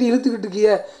விவசாயத்தை கட்டி இழுத்துக்கிட்டு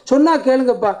இருக்கிய? சொன்னால்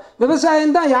கேளுங்கப்பா,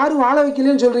 விவசாயம்தான் யாரும் வாழ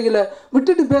வைக்கலன்னு சொல்கிறீங்களே,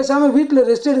 விட்டுட்டு பேசாமல் வீட்டில்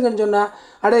ரெஸ்ட் எடுங்கன்னு சொன்னால்,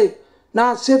 அடே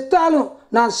நான் செத்தாலும்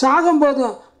நான் சாகும்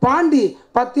போதும் பாண்டி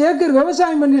 10 ஏக்கர்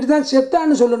விவசாயம் பண்ணிட்டு தான்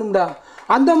செத்தான்னு சொல்லணும்டா.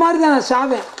 அந்த மாதிரி தான் நான்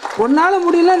சாவேன். உன்னால்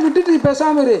முடியலன்னு விட்டுட்டு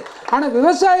பேசாமல் இரு, ஆனால்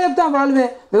விவசாயத்தான்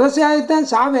வாழ்வேன், விவசாயத்தான்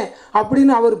சாவேன்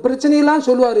அப்படின்னு அவர் பிரச்சனையெல்லாம்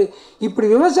சொல்லுவார். இப்படி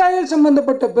விவசாயிகள்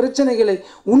சம்பந்தப்பட்ட பிரச்சனைகளை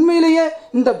உண்மையிலேயே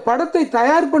இந்த படத்தை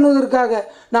தயார் பண்ணுவதற்காக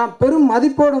நான் பெரும்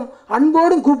மதிப்போடும்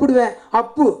அன்போடும் கூப்பிடுவேன்.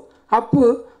 அப்பு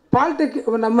பால்டெக்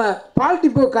நம்ம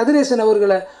பால்டிப்போ கதிரேசன்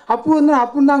அவர்களை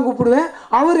அப்புன்னு தான் கூப்பிடுவேன்.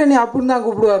 அவர் என்னை அப்புன்னு தான்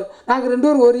கூப்பிடுவார். நாங்கள் 2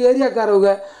 பேரும் ஒரு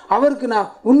ஏரியாக்காரவங்க. அவருக்கு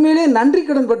நான் உண்மையிலே நன்றி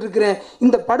கடன் பட்டிருக்கிறேன்.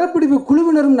 இந்த படப்பிடிப்பு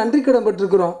குழுவினரும் நன்றி கடன்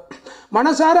பட்டிருக்கிறோம்.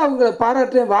 மனசார அவங்களை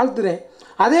பாராட்டுறேன், வாழ்த்துறேன்.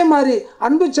 அதே மாதிரி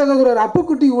அன்பு சகோதரர்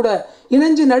அப்புக்குட்டி கூட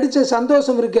இணைஞ்சு நடித்த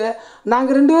சந்தோஷம் இருக்க.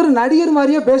 நாங்கள் 2 பேரும் நடிகர்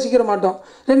மாதிரியே பேசிக்கிற மாட்டோம்.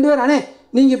 2 பேரும் அண்ணே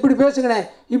நீங்கள் இப்படி பேசுங்கண்ணே,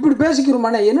 இப்படி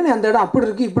பேசிக்கிறோமாண்ணே, என்னண்ணே அந்த இடம் அப்படி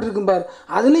இருக்குது இப்படி இருக்கும்பார்.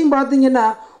 அதுலேயும் பார்த்தீங்கன்னா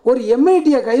ஒரு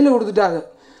எம்ஐடியை கையில் கொடுத்துட்டாங்க.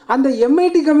 அந்த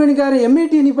எம்ஐடி கம்பெனிக்காரன்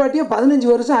எம்ஐடி நிப்பாட்டியே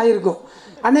 15 வருஷம் ஆகிருக்கும்.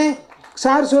 அண்ணே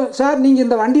சார் நீங்கள்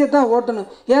இந்த வண்டியை தான்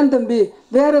ஓட்டணும். ஏன் தம்பி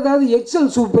வேறு ஏதாவது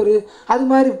எக்ஸல் சூப்பரு அது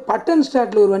மாதிரி பட்டன்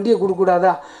ஸ்டார்ட்டில் ஒரு வண்டியை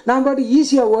கொடுக்கூடாதா? நான் பாட்டு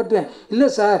ஈஸியாக ஓட்டுவேன். இல்லை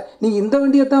சார் நீங்கள் இந்த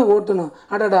வண்டியை தான் ஓட்டணும்.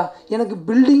 அடடா எனக்கு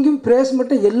பில்டிங்கும் பிரேஸ்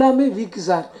மட்டும் எல்லாமே வீக்கு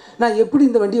சார், நான் எப்படி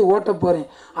இந்த வண்டியை ஓட்ட போகிறேன்?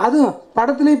 அதுவும்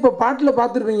படத்தில் இப்போ பாட்டில்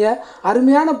பார்த்துருப்பீங்க,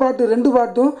 அருமையான பாட்டு 2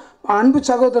 பாட்டும் அன்பு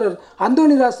சகோதரர்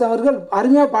அந்தோணிராஜ் அவர்கள்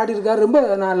அருமையாக பாடியிருக்கார். ரொம்ப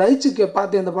நான் லயிச்சு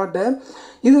பார்த்தேன் அந்த பாட்டை.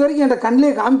 இது வரைக்கும் என்கிட்ட கண்ணிலே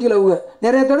காமிக்கல. அவங்க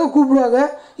நிறைய தடவை கூப்பிடுவாங்க,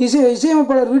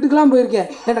 இசையமைப்பாளர் வீட்டுக்கெலாம் போயிருக்கேன்,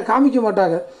 என்கிட்ட காமிக்க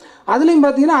மாட்டாங்க. அதுலேயும்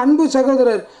பார்த்தீங்கன்னா அன்பு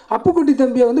சகோதரர் அப்புக்குட்டி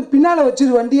தம்பியை பின்னால்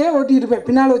வச்சுட்டு வண்டியே ஓட்டிகிட்டு இருப்பேன்,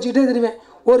 பின்னால் வச்சுக்கிட்டே தெரிவேன்.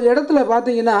 ஒரு இடத்துல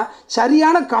பார்த்தீங்கன்னா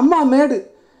சரியான கம்மா மேடு,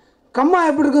 கம்மா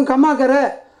எப்படி இருக்கும் கம்மாக்கரை,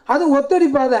 அது ஒத்தடி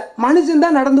பாதை, மனுஷன்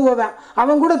தான் நடந்து போவேன்,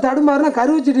 அவன் கூட தடுமாறுனா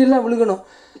கருவச்செடியெல்லாம் விழுகணும்.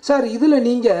 சார் இதில்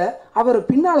நீங்கள் அவரை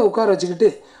பின்னால் உட்கார வச்சுக்கிட்டு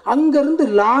அங்கேருந்து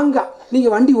லாங்காக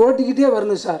நீங்கள் வண்டி ஓட்டிக்கிட்டே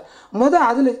வரணும் சார்.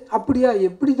 அதில் அப்படியா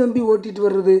எப்படி தம்பி ஓட்டிகிட்டு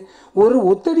வர்றது? ஒரு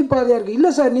ஒத்தடி பாதையாக இருக்குது.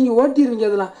 இல்லை சார் நீங்கள் ஓட்டிடுவீங்க.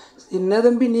 அதெல்லாம் என்ன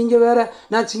தம்பி நீங்கள் வேறு,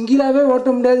 நான் சிங்கிளாகவே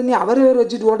ஓட்ட முடியாது, நீ அவரை வேறு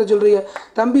வச்சுட்டு ஓட்ட சொல்கிறீங்க.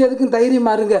 தம்பி எதுக்கும்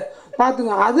தைரியமாக இருங்க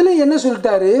பார்த்துங்க. அதில் என்ன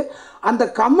சொல்லிட்டாரு, அந்த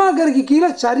கம்மாக்கரைக்கு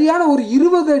கீழே சரியான ஒரு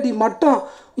 20 அடி மட்டும்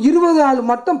 20 ஆள்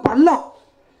மட்டும் பள்ளம்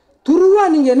துருவா.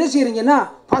 நீங்கள் என்ன செய்கிறீங்கன்னா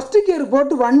ஃபஸ்ட்டு கியர்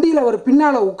போட்டு வண்டியில் அவர்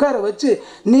பின்னால் உட்கார வச்சு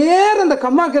நேரம் அந்த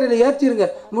கம்மாக்கரையில் ஏற்றிடுங்க,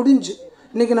 முடிஞ்சு.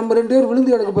 இன்றைக்கி நம்ம 2 பேர்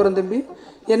விழுந்து கிடக்க போகிறோம் தம்பி,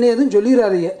 என்னை எதுவும்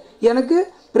சொல்லிடாதீங்க. எனக்கு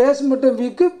பிரேஸ் மட்டும்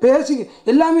வீக்கு, பேசி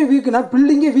எல்லாமே வீக்கு, நான்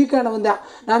பில்டிங்கே வீக்கானவன் தான்.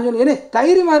 நான் சொன்னேன்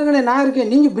தைரியமாக இருங்கண்ணே, நான்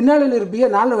இருக்கேன், நீங்கள் பின்னாளில் இருப்பீங்க,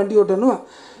 நாளில் வண்டி ஓட்டணும்,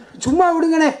 சும்மா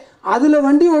விடுங்கண்ணே. அதில்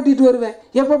வண்டி ஓட்டிகிட்டு வருவேன்.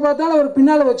 எப்போ பார்த்தாலும் அவர்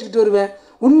பின்னால் வச்சுக்கிட்டு வருவேன்.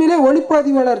 உண்மையிலே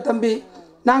ஒளிப்பதிவாளர் தம்பி,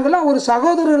 நாங்கள்லாம் ஒரு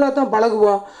சகோதரர்களாக தான்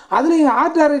பழகுவோம். அதுலேயும்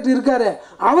ஆர்ட் டைரக்டர் இருக்கார்,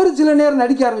 அவர் சில நேரம்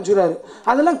நடிக்க ஆரம்பிச்சுடுவார்.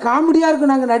 அதெல்லாம் காமெடியாக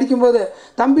இருக்கும். நாங்கள் நடிக்கும்போது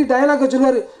தம்பி டயலாக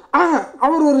சொல்லுவார்,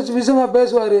 அவர் ஒரு விஷயமாக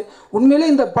பேசுவார். உண்மையிலே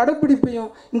இந்த படப்பிடிப்பையும்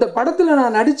இந்த படத்தில்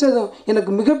நான் நடித்ததும்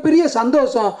எனக்கு மிகப்பெரிய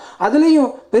சந்தோஷம்.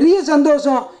 அதுலேயும் பெரிய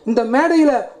சந்தோஷம், இந்த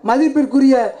மேடையில்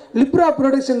மதிப்பிற்குரிய லிப்ரா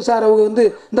ப்ரொடக்ஷன் சார் அவங்க வந்து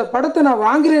இந்த படத்தை நான்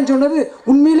வாங்குறேன்னு சொன்னது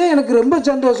உண்மையிலே எனக்கு ரொம்ப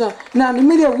சந்தோஷம். நான்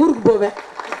நிம்மதியாக ஊருக்கு போவேன்.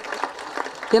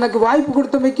 எனக்கு வாய்ப்பு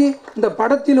கொடுத்தமைக்கு இந்த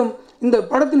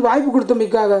படத்தில் வாய்ப்பு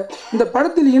கொடுத்தமைக்காக, இந்த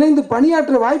படத்தில் இணைந்து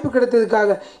பணியாற்ற வாய்ப்பு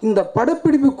கிடைத்ததுக்காக இந்த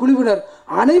படப்பிடிப்பு குழுவினர்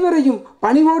அனைவரையும்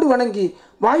பணிவோடு வணங்கி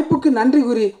வாய்ப்புக்கு நன்றி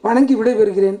கூறி வணங்கி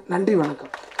விடைபெறுகிறேன். நன்றி,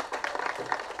 வணக்கம்.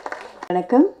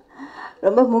 வணக்கம்.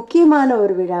 ரொம்ப முக்கியமான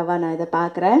ஒரு விழாவாக நான் இதை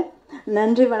பார்க்குறேன்.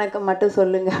 நன்றி வணக்கம் மட்டும்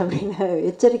சொல்லுங்கள் அப்படின்னு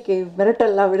எச்சரிக்கை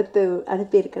மிரட்டல்லாம் விடுத்து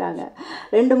அனுப்பியிருக்கிறாங்க.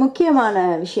 2 முக்கியமான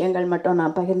விஷயங்கள் மட்டும்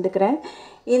நான் பகிர்ந்துக்கிறேன்.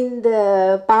 இந்த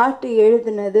பாட்டு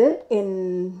எழுதினது என்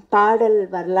பாடல்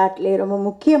வரலாற்றிலே ரொம்ப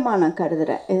முக்கியமாக நான்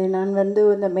கருதுகிறேன். இது நான் வந்து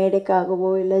இந்த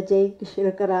மேடைக்காகவோ இல்லை ஜெய்கிஷ்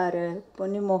இருக்கிறாரு,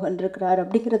 பொன்னி மோகன் இருக்கிறார்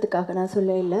அப்படிங்கிறதுக்காக நான்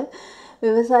சொல்ல இல்லை.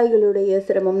 விவசாயிகளுடைய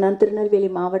சிரமம், நான் திருநெல்வேலி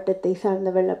மாவட்டத்தை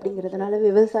சார்ந்தவள் அப்படிங்கிறதுனால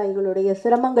விவசாயிகளுடைய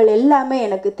சிரமங்கள் எல்லாமே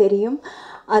எனக்கு தெரியும்.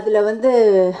 அதில் வந்து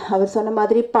அவர் சொன்ன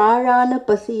மாதிரி பாழான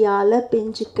பசியால்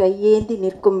பிஞ்சு கையேந்தி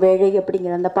நிற்கும் வேளை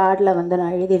அப்படிங்கிற அந்த பாடலை வந்து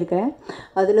நான் எழுதியிருக்கிறேன்.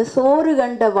 அதில் சோறு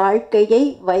கண்ட வாழ்க்கையை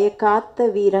வயக்காத்த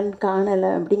வீரன்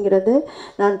காணலை அப்படிங்கிறது,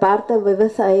 நான் பார்த்த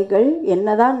விவசாயிகள்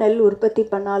என்னதான் நெல் உற்பத்தி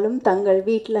பண்ணாலும் தங்கள்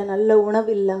வீட்டில் நல்ல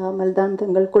உணவு இல்லாமல் தான்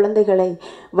தங்கள் குழந்தைகளை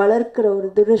வளர்க்கிற ஒரு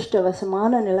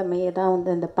துரதிருஷ்டவசமான நிலைமையை தான்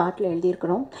வந்து அந்த பாட்டில்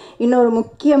எழுதியிருக்கிறோம். இன்னொரு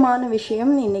முக்கியமான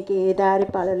விஷயம், இன்றைக்கி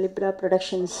தயாரிப்பாளர் லிப்ரா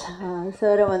ப்ரொடக்ஷன்ஸ்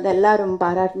சாரை வந்து எல்லாரும்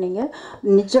பாராட்டினீங்க.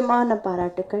 நிஜமான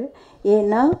பாராட்டுக்கள்.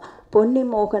 ஏன்னா பொன்னி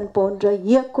மோகன் போன்ற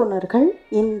இயக்குனர்கள்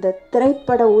இந்த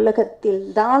திரைப்பட உலகத்தில்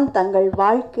தான் தங்கள்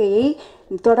வாழ்க்கையை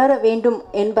தொடர வேண்டும்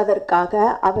என்பதற்காக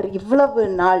அவர் இவ்வளவு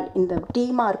நாள் இந்த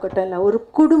டீமாக இருக்கட்டும் இல்லை ஒரு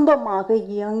குடும்பமாக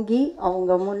இயங்கி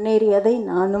அவங்க முன்னேறியதை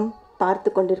நானும் பார்த்து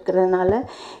கொண்டிருக்கிறதுனால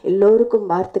எல்லோருக்கும்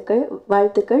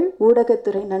வாழ்த்துக்கள்.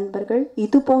 ஊடகத்துறை நண்பர்கள்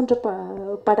இது போன்ற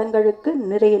படங்களுக்கு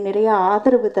நிறைய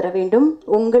ஆதரவு தர வேண்டும்.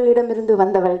 உங்களிடமிருந்து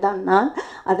வந்தவள் தான் நான்.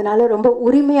 அதனால் ரொம்ப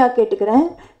உரிமையாக கேட்டுக்கிறேன்,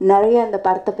 நிறைய அந்த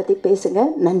படத்தை பற்றி பேசுங்க.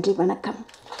 நன்றி, வணக்கம்.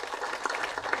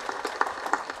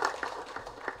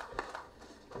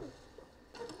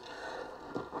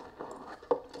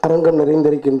 அரங்கம்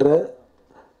நிறைந்திருக்கின்ற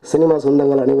சினிமா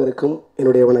சொந்தங்கள் அனைவருக்கும்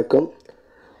என்னுடைய வணக்கம்.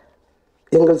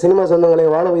 எங்கள் சினிமா சொந்தங்களை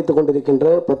வாழ வைத்துக் கொண்டிருக்கின்ற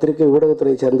பத்திரிகை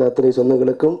ஊடகத்துறை சேர்ந்த அத்தனை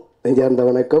சொந்தங்களுக்கும் நெஞ்சார்ந்த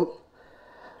வணக்கம்.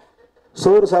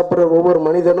 சோறு சாப்பிட்ற ஒவ்வொரு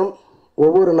மனிதனும்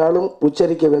ஒவ்வொரு நாளும்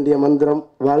உச்சரிக்க வேண்டிய மந்திரம்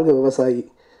வாழ்க விவசாயி.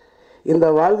 இந்த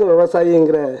வாழ்க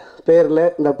விவசாயிங்கிற பெயரில்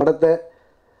இந்த படத்தை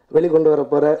வெளிக்கொண்டு வர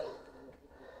போகிற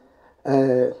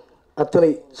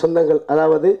அத்தனை சொந்தங்கள்,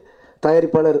 அதாவது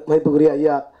தயாரிப்பாளர் மதிப்புக்குரிய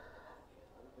ஐயா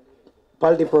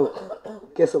பால்டிப்போ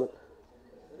கேசவன்,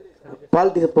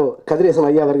 பால்டிப்போ கதிரேசன்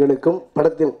ஐயா அவர்களுக்கும்,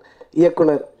 படத்தின்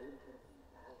இயக்குனர்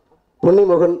பொன்னி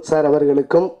மோகன் சார்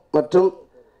அவர்களுக்கும், மற்றும்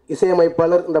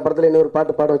இசையமைப்பாளர் இந்த படத்தில் இன்னொரு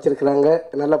பாட்டு பாட வச்சிருக்கிறாங்க,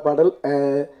 நல்ல பாடல்.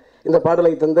 இந்த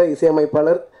பாடலை தந்த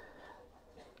இசையமைப்பாளர்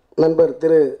நண்பர்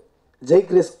திரு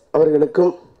ஜெய்கிரிஸ்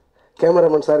அவர்களுக்கும்,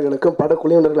 கேமராமேன் சார்களுக்கும்,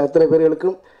 படக்குழுவினர்கள் அத்தனை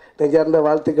பேர்களுக்கும் நெஞ்சார்ந்த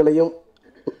வாழ்த்துக்களையும்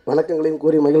வணக்கங்களையும்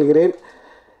கூறி மகிழ்கிறேன்.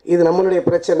 இது நம்மளுடைய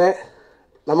பிரச்சனை,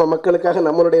 நம்ம மக்களுக்காக,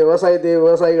 நம்மளுடைய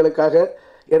விவசாயிகளுக்காக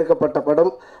எடுக்கப்பட்ட படம்.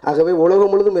 ஆகவே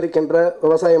உலகம் முழுதும் இருக்கின்ற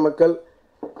விவசாய மக்கள்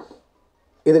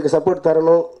இதுக்கு சப்போர்ட்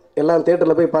தரணும், எல்லாம்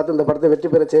தேட்டரில் போய் பார்த்து இந்த படத்தை வெற்றி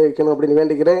பெற செய்ய வைக்கணும் அப்படின்னு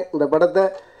வேண்டிக்கிறேன். இந்த படத்தை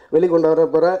வெளிக்கொண்டு வர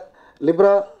போகிற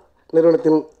லிப்ரா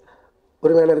நிறுவனத்தின்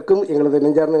உரிமையாளருக்கும் எங்களது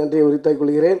நெஞ்சார்ந்த நன்றியை உரித்தாக்கிக்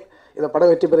கொள்கிறேன். இந்த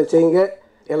படம் வெற்றி பெற செய்யுங்க,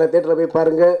 எல்லா தேட்டரில் போய்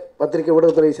பாருங்கள். பத்திரிகை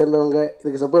ஊடகத்துறையை சேர்ந்தவங்க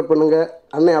இதுக்கு சப்போர்ட் பண்ணுங்கள்.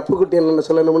 அண்ணன் அப்புக்குட்டி என்னென்ன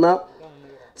சொல்லணும்னா,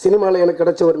 சினிமாவில் எனக்கு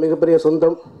கிடைச்ச ஒரு மிகப்பெரிய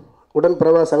சொந்தம்,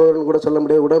 உடன்பிறவா சகோதரன் கூட சொல்ல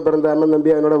முடியாது, உடன் பிறந்த அண்ணன்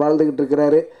தம்பி அவனோட வாழ்ந்துக்கிட்டு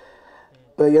இருக்கிறாரு.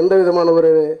 எந்த விதமான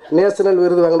ஒரு நேஷனல்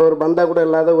விருது வாங்கின ஒரு பந்தா கூட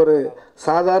இல்லாத ஒரு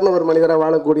சாதாரண ஒரு மனிதராக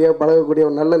வாழக்கூடிய பழகக்கூடிய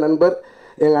ஒரு நல்ல நண்பர்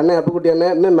எங்கள் அண்ணன் அப்புக்குட்டி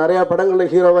அண்ணன். இன்னும் நிறையா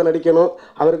படங்களில் ஹீரோவாக நடிக்கணும்,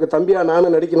 அவருக்கு தம்பியாக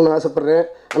நானும் நடிக்கணும்னு ஆசைப்பட்றேன்.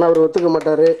 ஆனால் அவர் ஒத்துக்க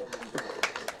மாட்டார்.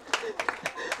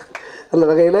 அந்த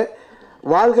வகையில்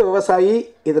வாழ்க விவசாயி,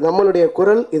 இது நம்மளுடைய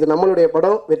குரல், இது நம்மளுடைய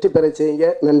படம், வெற்றி பெற செய்யுங்க.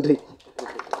 நன்றி.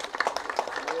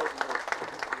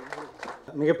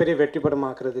 மிகப்பெரிய வெற்றி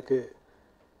படமாக்குறதுக்கு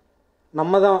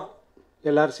நம்ம தான்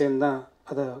எல்லோரும் சேர்ந்து தான்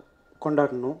அதை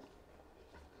கொண்டாடணும்.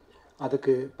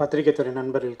 அதுக்கு பத்திரிகை துறை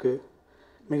நண்பர்களுக்கு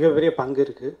மிகப்பெரிய பங்கு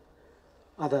இருக்குது.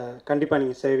 அதை கண்டிப்பாக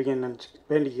நீங்கள் செய்வீங்கன்னு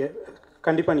வேண்டிக்க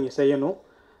கண்டிப்பாக நீங்கள் செய்யணும்.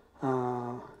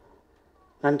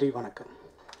 நன்றி, வணக்கம்.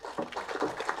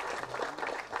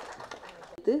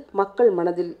 மக்கள்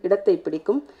மனதில் இடத்தை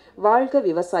பிடிக்கும் வாழ்க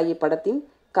விவசாயி படத்தின்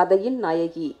கதையின்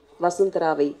நாயகி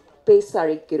வசுந்தராவை பேச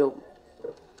அழைக்கிறோம்.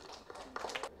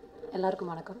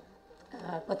 எல்லாருக்கும் வணக்கம்.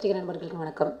 பத்திரிகை நண்பர்களுக்கும்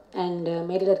வணக்கம். அண்ட்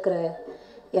மேடையில் இருக்கிற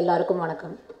எல்லாருக்கும்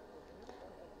வணக்கம்.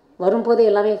 வரும்போது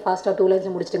எல்லாமே ஃபாஸ்ட்டாக 2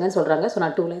 லைன்ஸில் முடிச்சிட்டுங்கன்னு சொல்கிறாங்க. ஸோ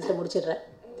நான் 2 லைன்ஸில் முடிச்சிடுறேன்.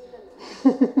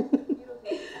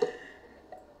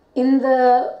 இந்த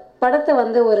படத்தை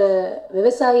வந்து ஒரு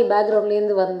விவசாயி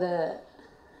பேக்ரவுண்ட்லேருந்து வந்த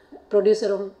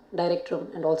ப்ரொடியூசரும் டைரக்டரும்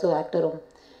அண்ட் ஆல்சோ ஆக்டரும்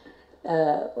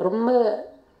ரொம்ப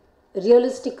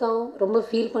ரியலிஸ்டிக்காகவும் ரொம்ப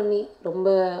ஃபீல் பண்ணி ரொம்ப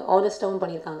ஆனஸ்டாகவும்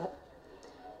பண்ணியிருக்காங்க.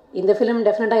 இந்த ஃபிலிம்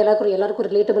டெஃபினட்டாக எல்லாருக்கும்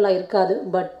ரிலேட்டபுளாக இருக்காது,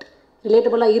 பட்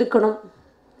ரிலேட்டபுளாக இருக்கணும்.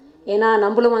 ஏன்னா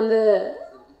நம்மளும் வந்து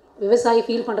விவசாயி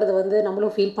ஃபீல் பண்ணுறது வந்து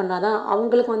நம்மளும் ஃபீல் பண்ணால் தான்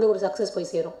அவங்களுக்கு வந்து ஒரு சக்ஸஸ்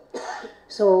போய் சேரும்.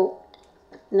 ஸோ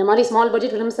இந்த மாதிரி ஸ்மால்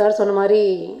பட்ஜெட் ஃபிலிம் சார் சொன்ன மாதிரி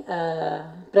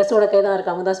ப்ரெஸ்ஸோட கை தான்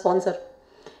இருக்குது, அவங்க தான் ஸ்பான்சர்.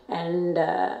 அண்ட்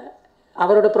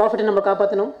அவரோட ப்ராஃபிட்டை நம்ம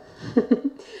காப்பாற்றணும்.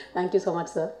 Thank you so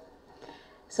much sir.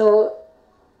 So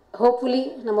hopefully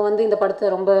நம்ம வந்து இந்த படத்தை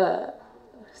ரொம்ப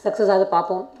சக்ஸஸாக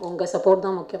பார்ப்போம். உங்கள் சப்போர்ட்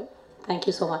தான் முக்கியம்.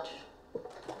 Thank you so much.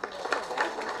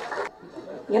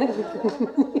 எனக்கு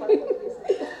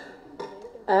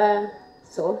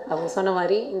ஸோ அவங்க சொன்ன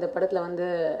மாதிரி இந்த படத்தில் வந்து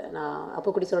நான் அப்பு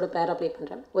குட்டி சாரோட பேராக ப்ளே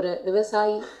பண்ணுறேன். ஒரு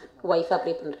விவசாயி ஒய்ஃபாக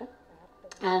ப்ளே பண்ணுறேன்.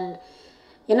 அண்ட்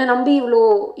என்னை நம்பி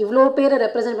இவ்வளோ பேரை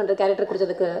ரெப்ரசென்ட் பண்ணுற கேரக்டர்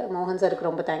கொடுத்ததுக்கு மோகன் சாருக்கு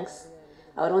ரொம்ப தேங்க்ஸ்.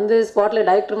 அவர் வந்து ஸ்பாட்டில்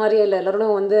டைரக்டர் மாதிரியே இல்லை,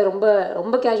 எல்லோரும் வந்து ரொம்ப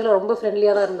ரொம்ப கேஷுவலாக ரொம்ப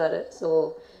ஃப்ரெண்ட்லியாக தான் இருந்தார். ஸோ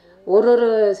ஒரு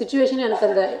சுச்சுவேஷனும் எனக்கு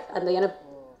அந்த எனக்கு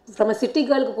ஃப்ரம் அ சிட்டி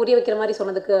கேர்ளுக்கு புரிய வைக்கிற மாதிரி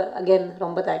சொன்னதுக்கு அகெயின்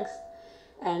ரொம்ப தேங்க்ஸ்.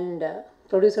 அண்ட்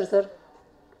ப்ரொடியூசர் சார்,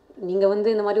 நீங்கள் வந்து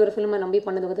இந்த மாதிரி ஒரு ஃபிலிமை நம்பி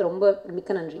பண்ணது வந்து ரொம்ப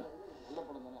மிக்க நன்றி.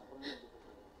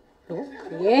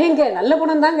 ஏங்க நல்ல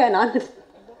படம் தாங்க. நான்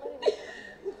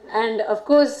அண்ட்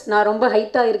அஃப்கோர்ஸ் நான் ரொம்ப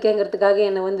ஹைட்டாக இருக்கேங்கிறதுக்காக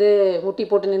என்னை வந்து முட்டி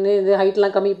போட்டு நின்று இது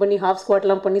ஹைட்லாம் கம்மி பண்ணி ஹாஃப்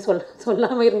ஸ்குவாட்லாம் பண்ணி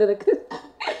சொல்லாமல் இருந்ததுக்கு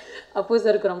அப்பு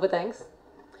சாருக்கு ரொம்ப தேங்க்ஸ்.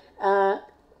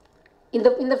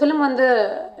 இந்த ஃபிலிம் வந்து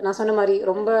நான் சொன்ன மாதிரி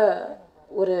ரொம்ப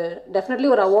ஒரு டெஃபினெட்லி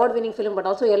ஒரு award winning film, but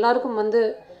also எல்லாருக்கும் வந்து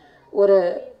ஒரு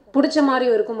பிடிச்ச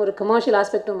மாதிரியும் இருக்கும், ஒரு கமர்ஷியல்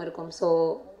ஆஸ்பெக்டும் இருக்கும். ஸோ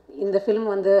இந்த ஃபிலிம்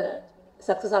வந்து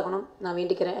சக்ஸஸ் ஆகணும் நான்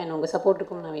வேண்டிக்கிறேன். அண்ட் உங்கள்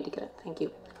சப்போர்ட்டுக்கும் நான் வேண்டிக்கிறேன். Thank you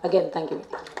again. தேங்க்யூ.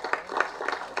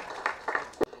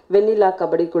 வெண்ணிலா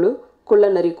கபடி குழு,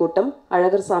 குள்ளநரி கூட்டம்,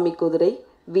 அழகர் சாமி குதிரை,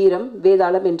 வீரம்,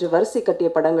 வேதாளம் என்று வரிசை கட்டிய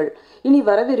படங்கள். இனி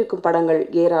வரவிருக்கும் படங்கள்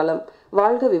ஏராளம்.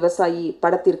 வாழ்க விவசாயி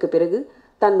படத்திற்கு பிறகு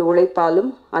தன்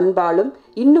உழைப்பாலும் அன்பாலும்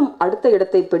இன்னும் அடுத்த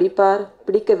இடத்தை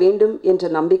பிடிக்க வேண்டும் என்ற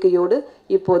நம்பிக்கையோடு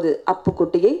இப்போது அப்பு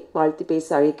குட்டியை வாழ்த்தி பேச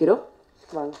அழைக்கிறோம்.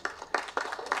 வாங்க.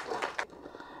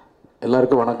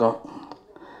 எல்லாருக்கும் வணக்கம்.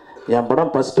 என்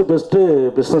படம் ஃபஸ்ட்டு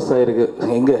பிஸ்னஸ் ஆகிருக்கு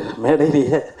எங்கே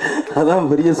மேடையிலேயே, அதான்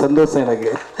பெரிய சந்தோஷம்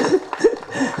எனக்கு.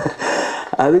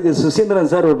 அதுக்கு சுசீந்திரன்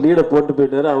சார் ஒரு லீடை போட்டு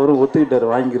போயிட்டார், அவரும் ஒத்துக்கிட்டார்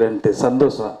வாங்கிக்கிறேன்ட்டு.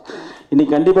 சந்தோஷம்.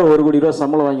 இன்னைக்கு கண்டிப்பாக 1 கோடி ரூபா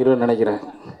சம்பளம் வாங்கிடுவேன்னு நினைக்கிறேன்.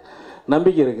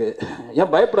 நம்பிக்கை இருக்குது.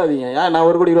 ஏன் பயப்படாதீங்க. ஏன் நான்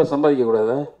 1 கோடி ரூபா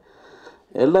சம்பாதிக்கக்கூடாதா?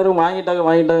 எல்லோரும்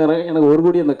வாங்கிட்டாங்க. எனக்கு 1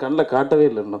 கோடி அந்த கண்ணில் காட்டவே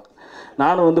இல்லை இன்னும்.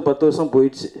 நானும் வந்து 10 வருஷம்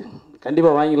போயிடுச்சு.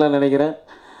 கண்டிப்பாக வாங்கிக்கலாம்னு நினைக்கிறேன்.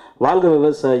 வாழ்க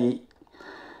விவசாயி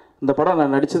இந்த படம்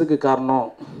நான் நடித்ததுக்கு காரணம்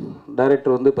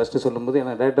டைரக்டர் வந்து ஃபஸ்ட்டு சொல்லும்போது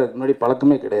எனக்கு டைரக்டருக்கு முன்னாடி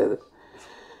பழக்கமே கிடையாது.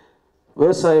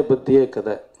 விவசாய பற்றிய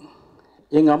கதை.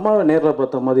 எங்கள் அம்மாவை நேரில்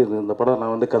பார்த்த மாதிரி இருந்தது இந்த படம்.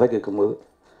 நான் வந்து கதை கேட்கும்போது,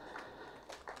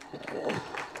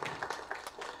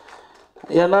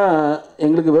 ஏன்னா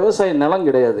எங்களுக்கு விவசாய நிலம்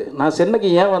கிடையாது. நான் சென்னைக்கு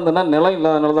ஏன் வந்தேன்னா நிலம்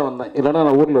இல்லாதனால தான் வந்தேன். இல்லைன்னா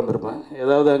நான் ஊரில் வந்திருப்பேன்.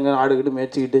 ஏதாவது அங்கே ஆடுகிட்டு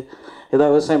மேய்ச்சிக்கிட்டு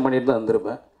ஏதாவது விவசாயம் பண்ணிட்டு தான்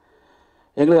வந்திருப்பேன்.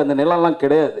 எங்களுக்கு அந்த நிலம்லாம்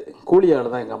கிடையாது. கூலி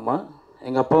ஆள் தான் எங்கள் அம்மா.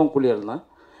 எங்கள் அப்பாவும் கூலி ஆள் தான்.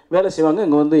 வேலை செய்வாங்க,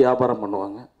 இங்கே வந்து வியாபாரம்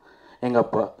பண்ணுவாங்க எங்கள்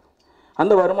அப்பா.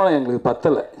 அந்த வருமானம் எங்களுக்கு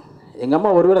பத்தலை. எங்கள் அம்மா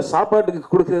ஒருவேளை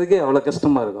சாப்பாட்டுக்கு கொடுக்குறதுக்கே அவ்வளோ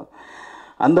கஷ்டமாக இருக்கும்.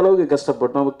 அந்தளவுக்கு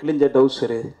கஷ்டப்பட்டோம். கிழிஞ்ச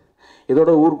டவுசரு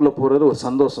இதோட ஊருக்குள்ளே போகிறது ஒரு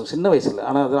சந்தோஷம் சின்ன வயசில்.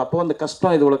 ஆனால் அது அப்போ அந்த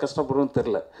கஷ்டம் இது இவ்வளோ கஷ்டப்படுறோன்னு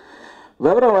தெரில.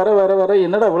 விவரம் வர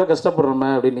என்னடா இவ்வளோ கஷ்டப்படுறோமே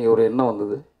அப்படின்னு ஒரு எண்ணம்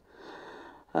வந்தது.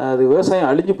 அது விவசாயம்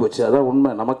அழிஞ்சு போச்சு, அதான்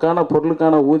உண்மை. நமக்கான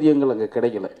பொருளுக்கான ஊதியங்கள் அங்கே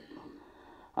கிடைக்கல.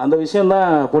 அந்த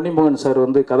விஷயந்தான் பொன்னி மோகன் சார்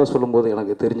வந்து கதை சொல்லும்போது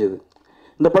எனக்கு தெரிஞ்சது.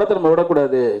 இந்த படத்தை நம்ம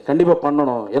விடக்கூடாது, கண்டிப்பாக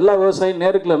பண்ணணும். எல்லா விவசாயியும்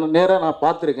நேராக நான்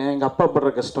பார்த்துருக்கேன். எங்கள் அப்பா படுற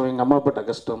கஷ்டம், எங்கள் அம்மா பட்ட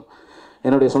கஷ்டம்,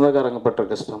 என்னுடைய சொந்தக்காரங்க பட்ட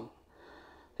கஷ்டம்,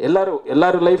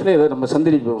 எல்லாரும் லைஃப்லேயும் இதை நம்ம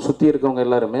சந்திப்போம். சுற்றி இருக்கவங்க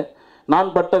எல்லாருமே.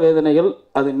 நான் பட்ட வேதனைகள்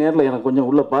அது நேரில் எனக்கு கொஞ்சம்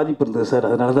உள்ள பாதிப்பு இருந்தது சார்.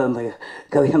 அதனால தான் அந்த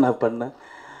கதையை நான் பண்ணேன்.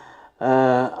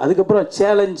 அதுக்கப்புறம்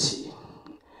சேலஞ்ச்.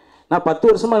 நான் 10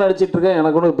 வருஷமாக நடிச்சிட்ருக்கேன்.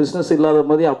 எனக்கு ஒன்றும் பிஸ்னஸ் இல்லாத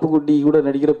மாதிரி அப்பு குட்டி கூட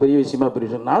நடிக்கிற பெரிய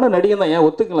விஷயம். நானும் நடிகன் தான். ஏன்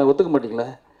ஒத்துக்க மாட்டீங்களா?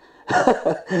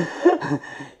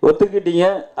 ஒத்துக்கிட்டீங்க.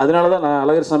 அதனால தான் நான்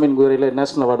அழகர் சாமியின் குதிரையில்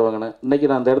நேஷனல் அவார்டு வாங்கினேன். இன்றைக்கி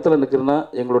நான் அந்த இடத்துல நிற்கிறேன்னா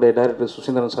எங்களுடைய டைரக்டர்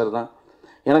சுசீந்திரன் சார் தான்.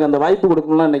 எனக்கு அந்த வாய்ப்பு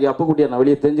கொடுக்கணும்னா இன்றைக்கி அப்பு குட்டியை நான்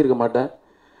வெளியே தெரிஞ்சிருக்க மாட்டேன்.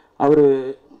 அவர்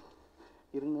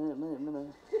என்ன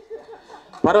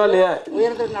பரவாயில்லையா?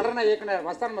 உயர்ந்த நடன இயக்குனர்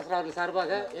வஸ்தான் மஸ்ரார்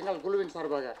சார்பாக எங்கள் குழுவின்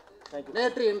சார்பாக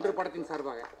நேற்று இன்று படத்தின்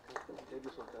சார்பாக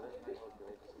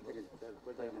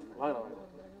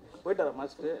போயிட்டாரா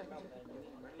மாஸ்டர்?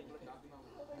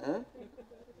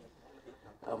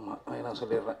 ஆமாம், நான்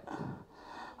சொல்லிடுறேன்.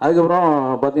 அதுக்கப்புறம்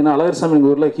பார்த்தீங்கன்னா அழகர்சாமி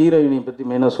ஊரில் ஹீரோயினை பற்றி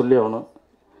மெயினாக சொல்லி ஆகணும்.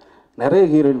 நிறைய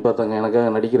ஹீரோயின் பார்த்தாங்க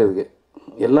எனக்காக நடிக்கிறதுக்கு.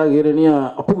 எல்லா ஹீரோயினையும்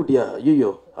அப்புக்குட்டியா,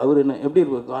 ஐயோ அவர் என்ன எப்படி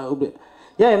இருப்பார்,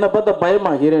 ஏன் என்னை பார்த்தா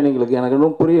பயமா ஹீரோயினிங்களுக்கு? எனக்கு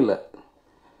ஒன்றும் புரியல.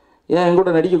 ஏன் என்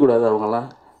கூட நடிக்கக்கூடாது அவங்களாம்?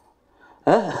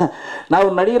 நான்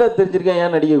ஒரு நடிகராக தெரிஞ்சிருக்கேன்,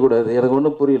 ஏன் நடிக்கக்கூடாது? எனக்கு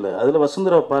ஒன்றும் புரியல. அதில்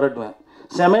வசுந்தராவை பாராட்டுவேன்,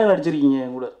 செமையாக நடிச்சிருக்கீங்க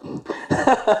என் கூட.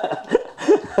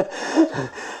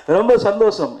 ரொம்ப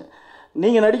சந்தோஷம்.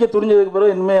 நீங்கள் நடிக்க துணிஞ்சதுக்கு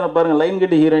பிறகு இனிமேல் என்ன பாருங்கள், லைன்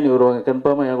கட்டி ஹீரோயின் வருவாங்க,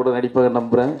 கன்ஃபார்மாக என் கூட நடிப்பாங்க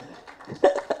நம்புகிறேன்.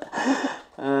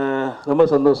 ரொம்ப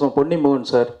சந்தோஷம். பொன்னி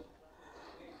மோகன் சார்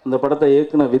இந்த படத்தை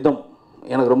இயக்குன விதம்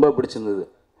எனக்கு ரொம்ப பிடிச்சிருந்தது.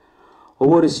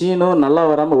 ஒவ்வொரு சீனும் நல்லா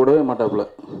வராமல் விடவே மாட்டாப்புல.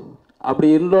 அப்படி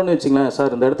இருந்தோன்னு வச்சுங்களேன்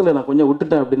சார், இந்த இடத்துல நான் கொஞ்சம்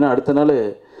விட்டுட்டேன் அப்படின்னா அடுத்த நாள்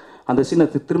அந்த சீனை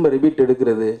திரும்ப ரிப்பீட்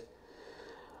எடுக்கிறது.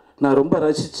 நான் ரொம்ப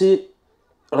ரசித்து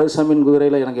அழகர்சாமியின்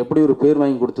குதிரையில் எனக்கு எப்படி ஒரு பேர்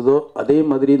வாங்கி கொடுத்ததோ அதே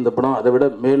மாதிரி இந்த படம் அதை விட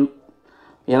மேல்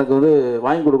எனக்கு வந்து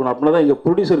வாங்கி கொடுக்கணும். அப்படின்னா தான் எங்கள்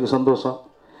ப்ரொடியூசருக்கு சந்தோஷம்,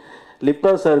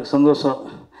 லிப்டா சாருக்கு சந்தோஷம்.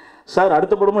 சார்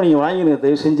அடுத்த படமும் நீங்கள் வாங்கிடுங்க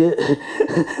தயவு செஞ்சு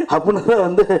அப்படின்னு தான்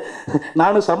வந்து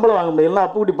நானும் சம்பளம் வாங்க முடியும். எல்லாம்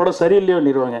அப்புக்குட்டி படம் சரியில்லையோ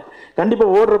நிறுவாங்க.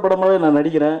 கண்டிப்பாக ஓடுற படமாகவே நான்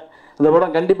நடிக்கிறேன். இந்த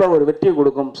படம் கண்டிப்பாக ஒரு வெற்றியை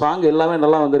கொடுக்கும். சாங் எல்லாமே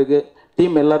நல்லா வந்திருக்கு.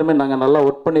 டீம் எல்லாருமே நாங்கள் நல்லா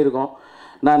ஒர்க் பண்ணியிருக்கோம்.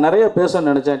 நான் நிறைய பேச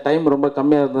நினச்சேன், டைம் ரொம்ப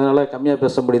கம்மியாக இருந்ததுனால கம்மியாக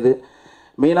பேச முடியுது.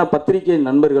 மெயினாக பத்திரிகை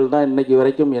நண்பர்கள் தான் இன்றைக்கி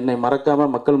வரைக்கும் என்னை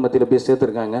மறக்காமல் மக்கள் மத்தியில் போய்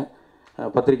சேர்த்துருக்காங்க.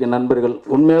 பத்திரிகை நண்பர்கள்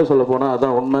உண்மையாக சொல்ல போனால்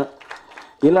அதான் உண்மை.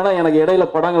 இல்லைனா எனக்கு இடையில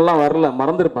படங்கள்லாம் வரல,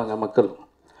 மறந்துருப்பாங்க மக்கள்.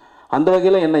 அந்த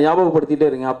வகையில் என்னை ஞாபகப்படுத்திகிட்டே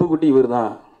இருங்க. அப்புக்குட்டி இவர்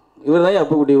தான்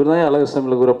அப்புக்குட்டி, இவர் தான்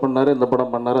அழகர்சாமியில் குறை பண்ணார், இந்த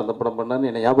படம் பண்ணார், அந்த படம் பண்ணார்னு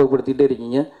என்னை ஞாபகப்படுத்திகிட்டே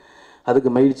இருக்கீங்க. அதுக்கு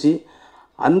மகிழ்ச்சி.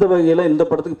 அந்த வகையில் இந்த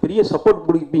படத்துக்கு பெரிய சப்போர்ட்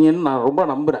கொடுப்பீங்கன்னு நான் ரொம்ப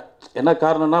நம்புகிறேன். என்ன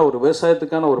காரணம்னா, ஒரு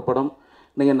விவசாயத்துக்கான ஒரு படம்.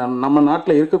 நீங்கள் நம்ம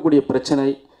நாட்டில் இருக்கக்கூடிய பிரச்சனை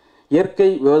இயற்கை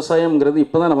விவசாயம்ங்கிறது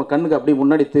இப்போ தான் நம்ம கண்ணுக்கு அப்படி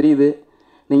முன்னாடி தெரியுது.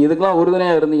 நீங்கள் இதுக்கெல்லாம்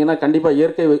உறுதுணையாக இருந்தீங்கன்னா கண்டிப்பாக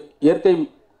இயற்கை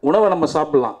உணவை நம்ம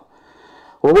சாப்பிட்லாம்.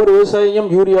 ஒவ்வொரு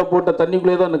விவசாயியும் யூரியா போட்ட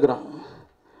தண்ணிக்குள்ளே தான் நிற்கிறான்.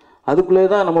 அதுக்குள்ளே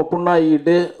தான் நம்ம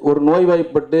புண்ணாகிக்கிட்டு ஒரு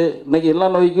நோய்வாய்ப்பட்டு இன்றைக்கி எல்லா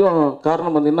நோய்க்கும்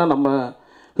காரணம் பார்த்திங்கன்னா நம்ம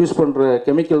யூஸ் பண்ணுற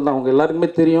கெமிக்கல் தான். அவங்க எல்லாருக்குமே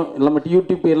தெரியும். நம்ம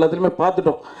யூடியூப் எல்லாத்துலேயுமே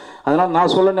பார்த்துட்டோம். அதனால்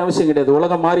நான் சொல்லணும்னு அவசியம் கிடையாது.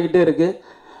 உலகம் மாறிக்கிட்டே இருக்குது.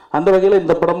 அந்த வகையில்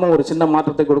இந்த படமும் ஒரு சின்ன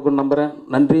மாற்றத்தை கொடுக்குன்னு நம்புகிறேன்.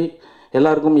 நன்றி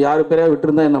எல்லாருக்கும். யார் பேரையாக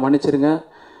விட்டுருந்தா என்னை மன்னிச்சிருங்க.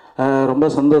 ரொம்ப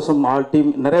சந்தோஷம். ஆல் டீம்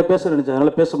நிறைய பேச நினச்சேன்,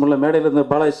 அதனால் பேச முடியல. மேடையில் இருந்த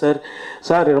பாலாஜி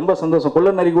சார் ரொம்ப சந்தோஷம்.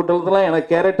 கொள்ள நரி கூட்டத்துலாம் எனக்கு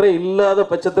கேரக்டரே இல்லாத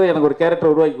பட்சத்தில் எனக்கு ஒரு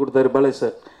கேரக்டர் உருவாக்கி கொடுத்தாரு பாலாஜி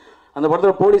சார். அந்த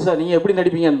படத்தில் போலீஸா நீங்கள் எப்படி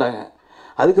நடிப்பீங்கன்ட்டாங்க.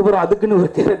 அதுக்கப்புறம் அதுக்குன்னு ஒரு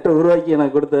கேரக்டர் உருவாக்கி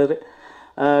எனக்கு கொடுத்தாரு.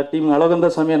 டீம்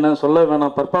அழகந்தசாமி என்ன சொல்ல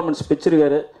வேணாம், பர்ஃபார்மன்ஸ்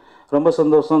பிச்சிருக்காரு. ரொம்ப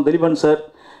சந்தோஷம். திலீபன் சார்.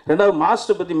 ரெண்டாவது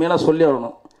மாஸ்டர் பற்றி மேலாக சொல்லி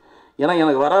ஆகணும். ஏன்னா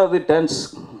எனக்கு வராது டான்ஸ்.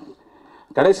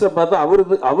 கடைசியில் பார்த்தா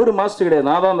அவர் மாஸ்டர் கிடையாது,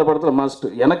 நான் தான் அந்த படத்தில்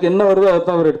மாஸ்டர். எனக்கு என்ன வருதோ அதை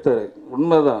தான் அவர் எடுத்தார்.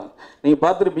 உண்மை தான், நீங்கள்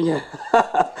பார்த்துருப்பீங்க.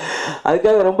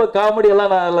 அதுக்காக ரொம்ப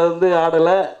காமெடியெல்லாம் நான் அதில் வந்து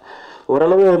ஆடலை.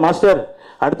 ஓரளவு மாஸ்டர்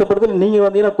அடுத்த படத்தில் நீங்கள்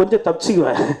வந்தீங்கன்னா கொஞ்சம்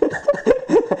தப்பிச்சிக்குவேன்.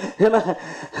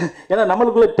 ஏன்னா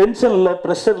நம்மளுக்குள்ள டென்ஷன் இல்லை,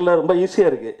 ப்ரெஷர் இல்லை, ரொம்ப ஈஸியாக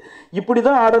இருக்குது. இப்படி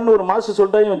தான் ஆடணும்னு ஒரு மாஸ்டர்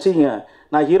சொல்லிட்டாங்க வச்சுக்கோங்க,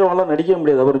 நான் ஹீரோவெல்லாம் நடிக்க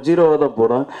முடியாது, அவர் ஜீரோவாக தான்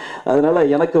போகிறோம். அதனால்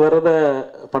எனக்கு வர்றதை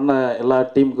பண்ண எல்லா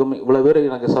டீமுக்கும் இவ்வளோ பேர்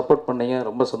எனக்கு சப்போர்ட் பண்ணீங்க,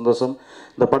 ரொம்ப சந்தோஷம்.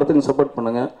 இந்த படத்துக்கு சப்போர்ட்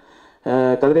பண்ணுங்கள்.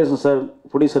 கதிரேசன் சார்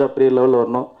ப்ரொடியூசராக பெரிய லெவலில்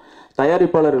வரணும்.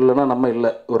 தயாரிப்பாளர் இல்லைன்னா நம்ம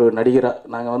இல்லை. ஒரு நடிகராக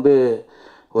நாங்கள் வந்து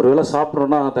ஒரு வேளை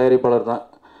சாப்பிட்றோன்னா தயாரிப்பாளர் தான்.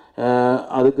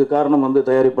 அதுக்கு காரணம் வந்து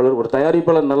தயாரிப்பாளர். ஒரு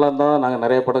தயாரிப்பாளர் நல்லா இருந்தால் நாங்கள்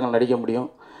நிறைய படங்கள் நடிக்க முடியும்.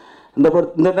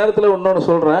 இந்த நேரத்தில் இன்னொன்று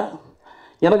சொல்கிறேன்.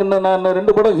 எனக்கு நான்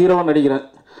 2 படம் ஹீரோவாக நடிக்கிறேன்.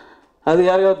 அது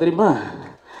யாருக்காவது தெரியுமா?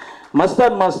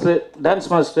 மஸ்தான் மாஸ்டர், டான்ஸ்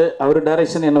மாஸ்டர், அவர்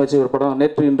டைரக்ஷன் என்ன வச்சு ஒரு படம்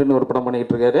நேற்று இன்றுன்னு ஒரு படம்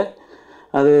பண்ணிக்கிட்டு இருக்காரு.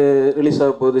 அது ரிலீஸ்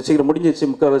ஆக போகுது, சீக்கிரம்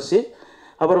முடிஞ்சிச்சு முக்கால்வாசி.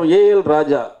 அப்புறம் ஏஎல்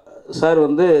ராஜா சார்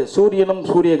வந்து சூரியனும்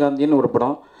சூரியகாந்தின்னு ஒரு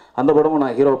படம், அந்த படமும்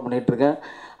நான் ஹீரோ பண்ணிகிட்ருக்கேன்.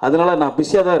 அதனால் நான்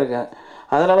பிஸியாக தான் இருக்கேன்.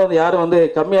 அதனால் வந்து யாரும் வந்து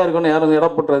கம்மியாக இருக்குன்னு யாரும்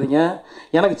இடம் போட்டுறாதீங்க.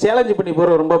 எனக்கு சேலஞ்சு பண்ணி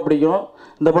போகிற ரொம்ப பிடிக்கும்.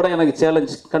 இந்த படம் எனக்கு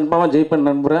சேலஞ்ச், கன்ஃபார்மாக ஜெயிப்பேன்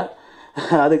நம்புகிறேன்.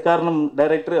 அதுக்கு காரணம்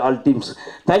டைரக்டர், ஆல் டீம்ஸ்.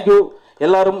 தேங்க்யூ.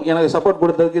 எல்லாரும் எனக்கு சப்போர்ட்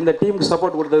கொடுத்ததுக்கு, இந்த டீமுக்கு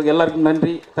சப்போர்ட் கொடுத்ததுக்கு எல்லாருக்கும்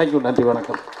நன்றி. தேங்க்யூ. நன்றி,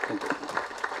 வணக்கம். தேங்க்யூ.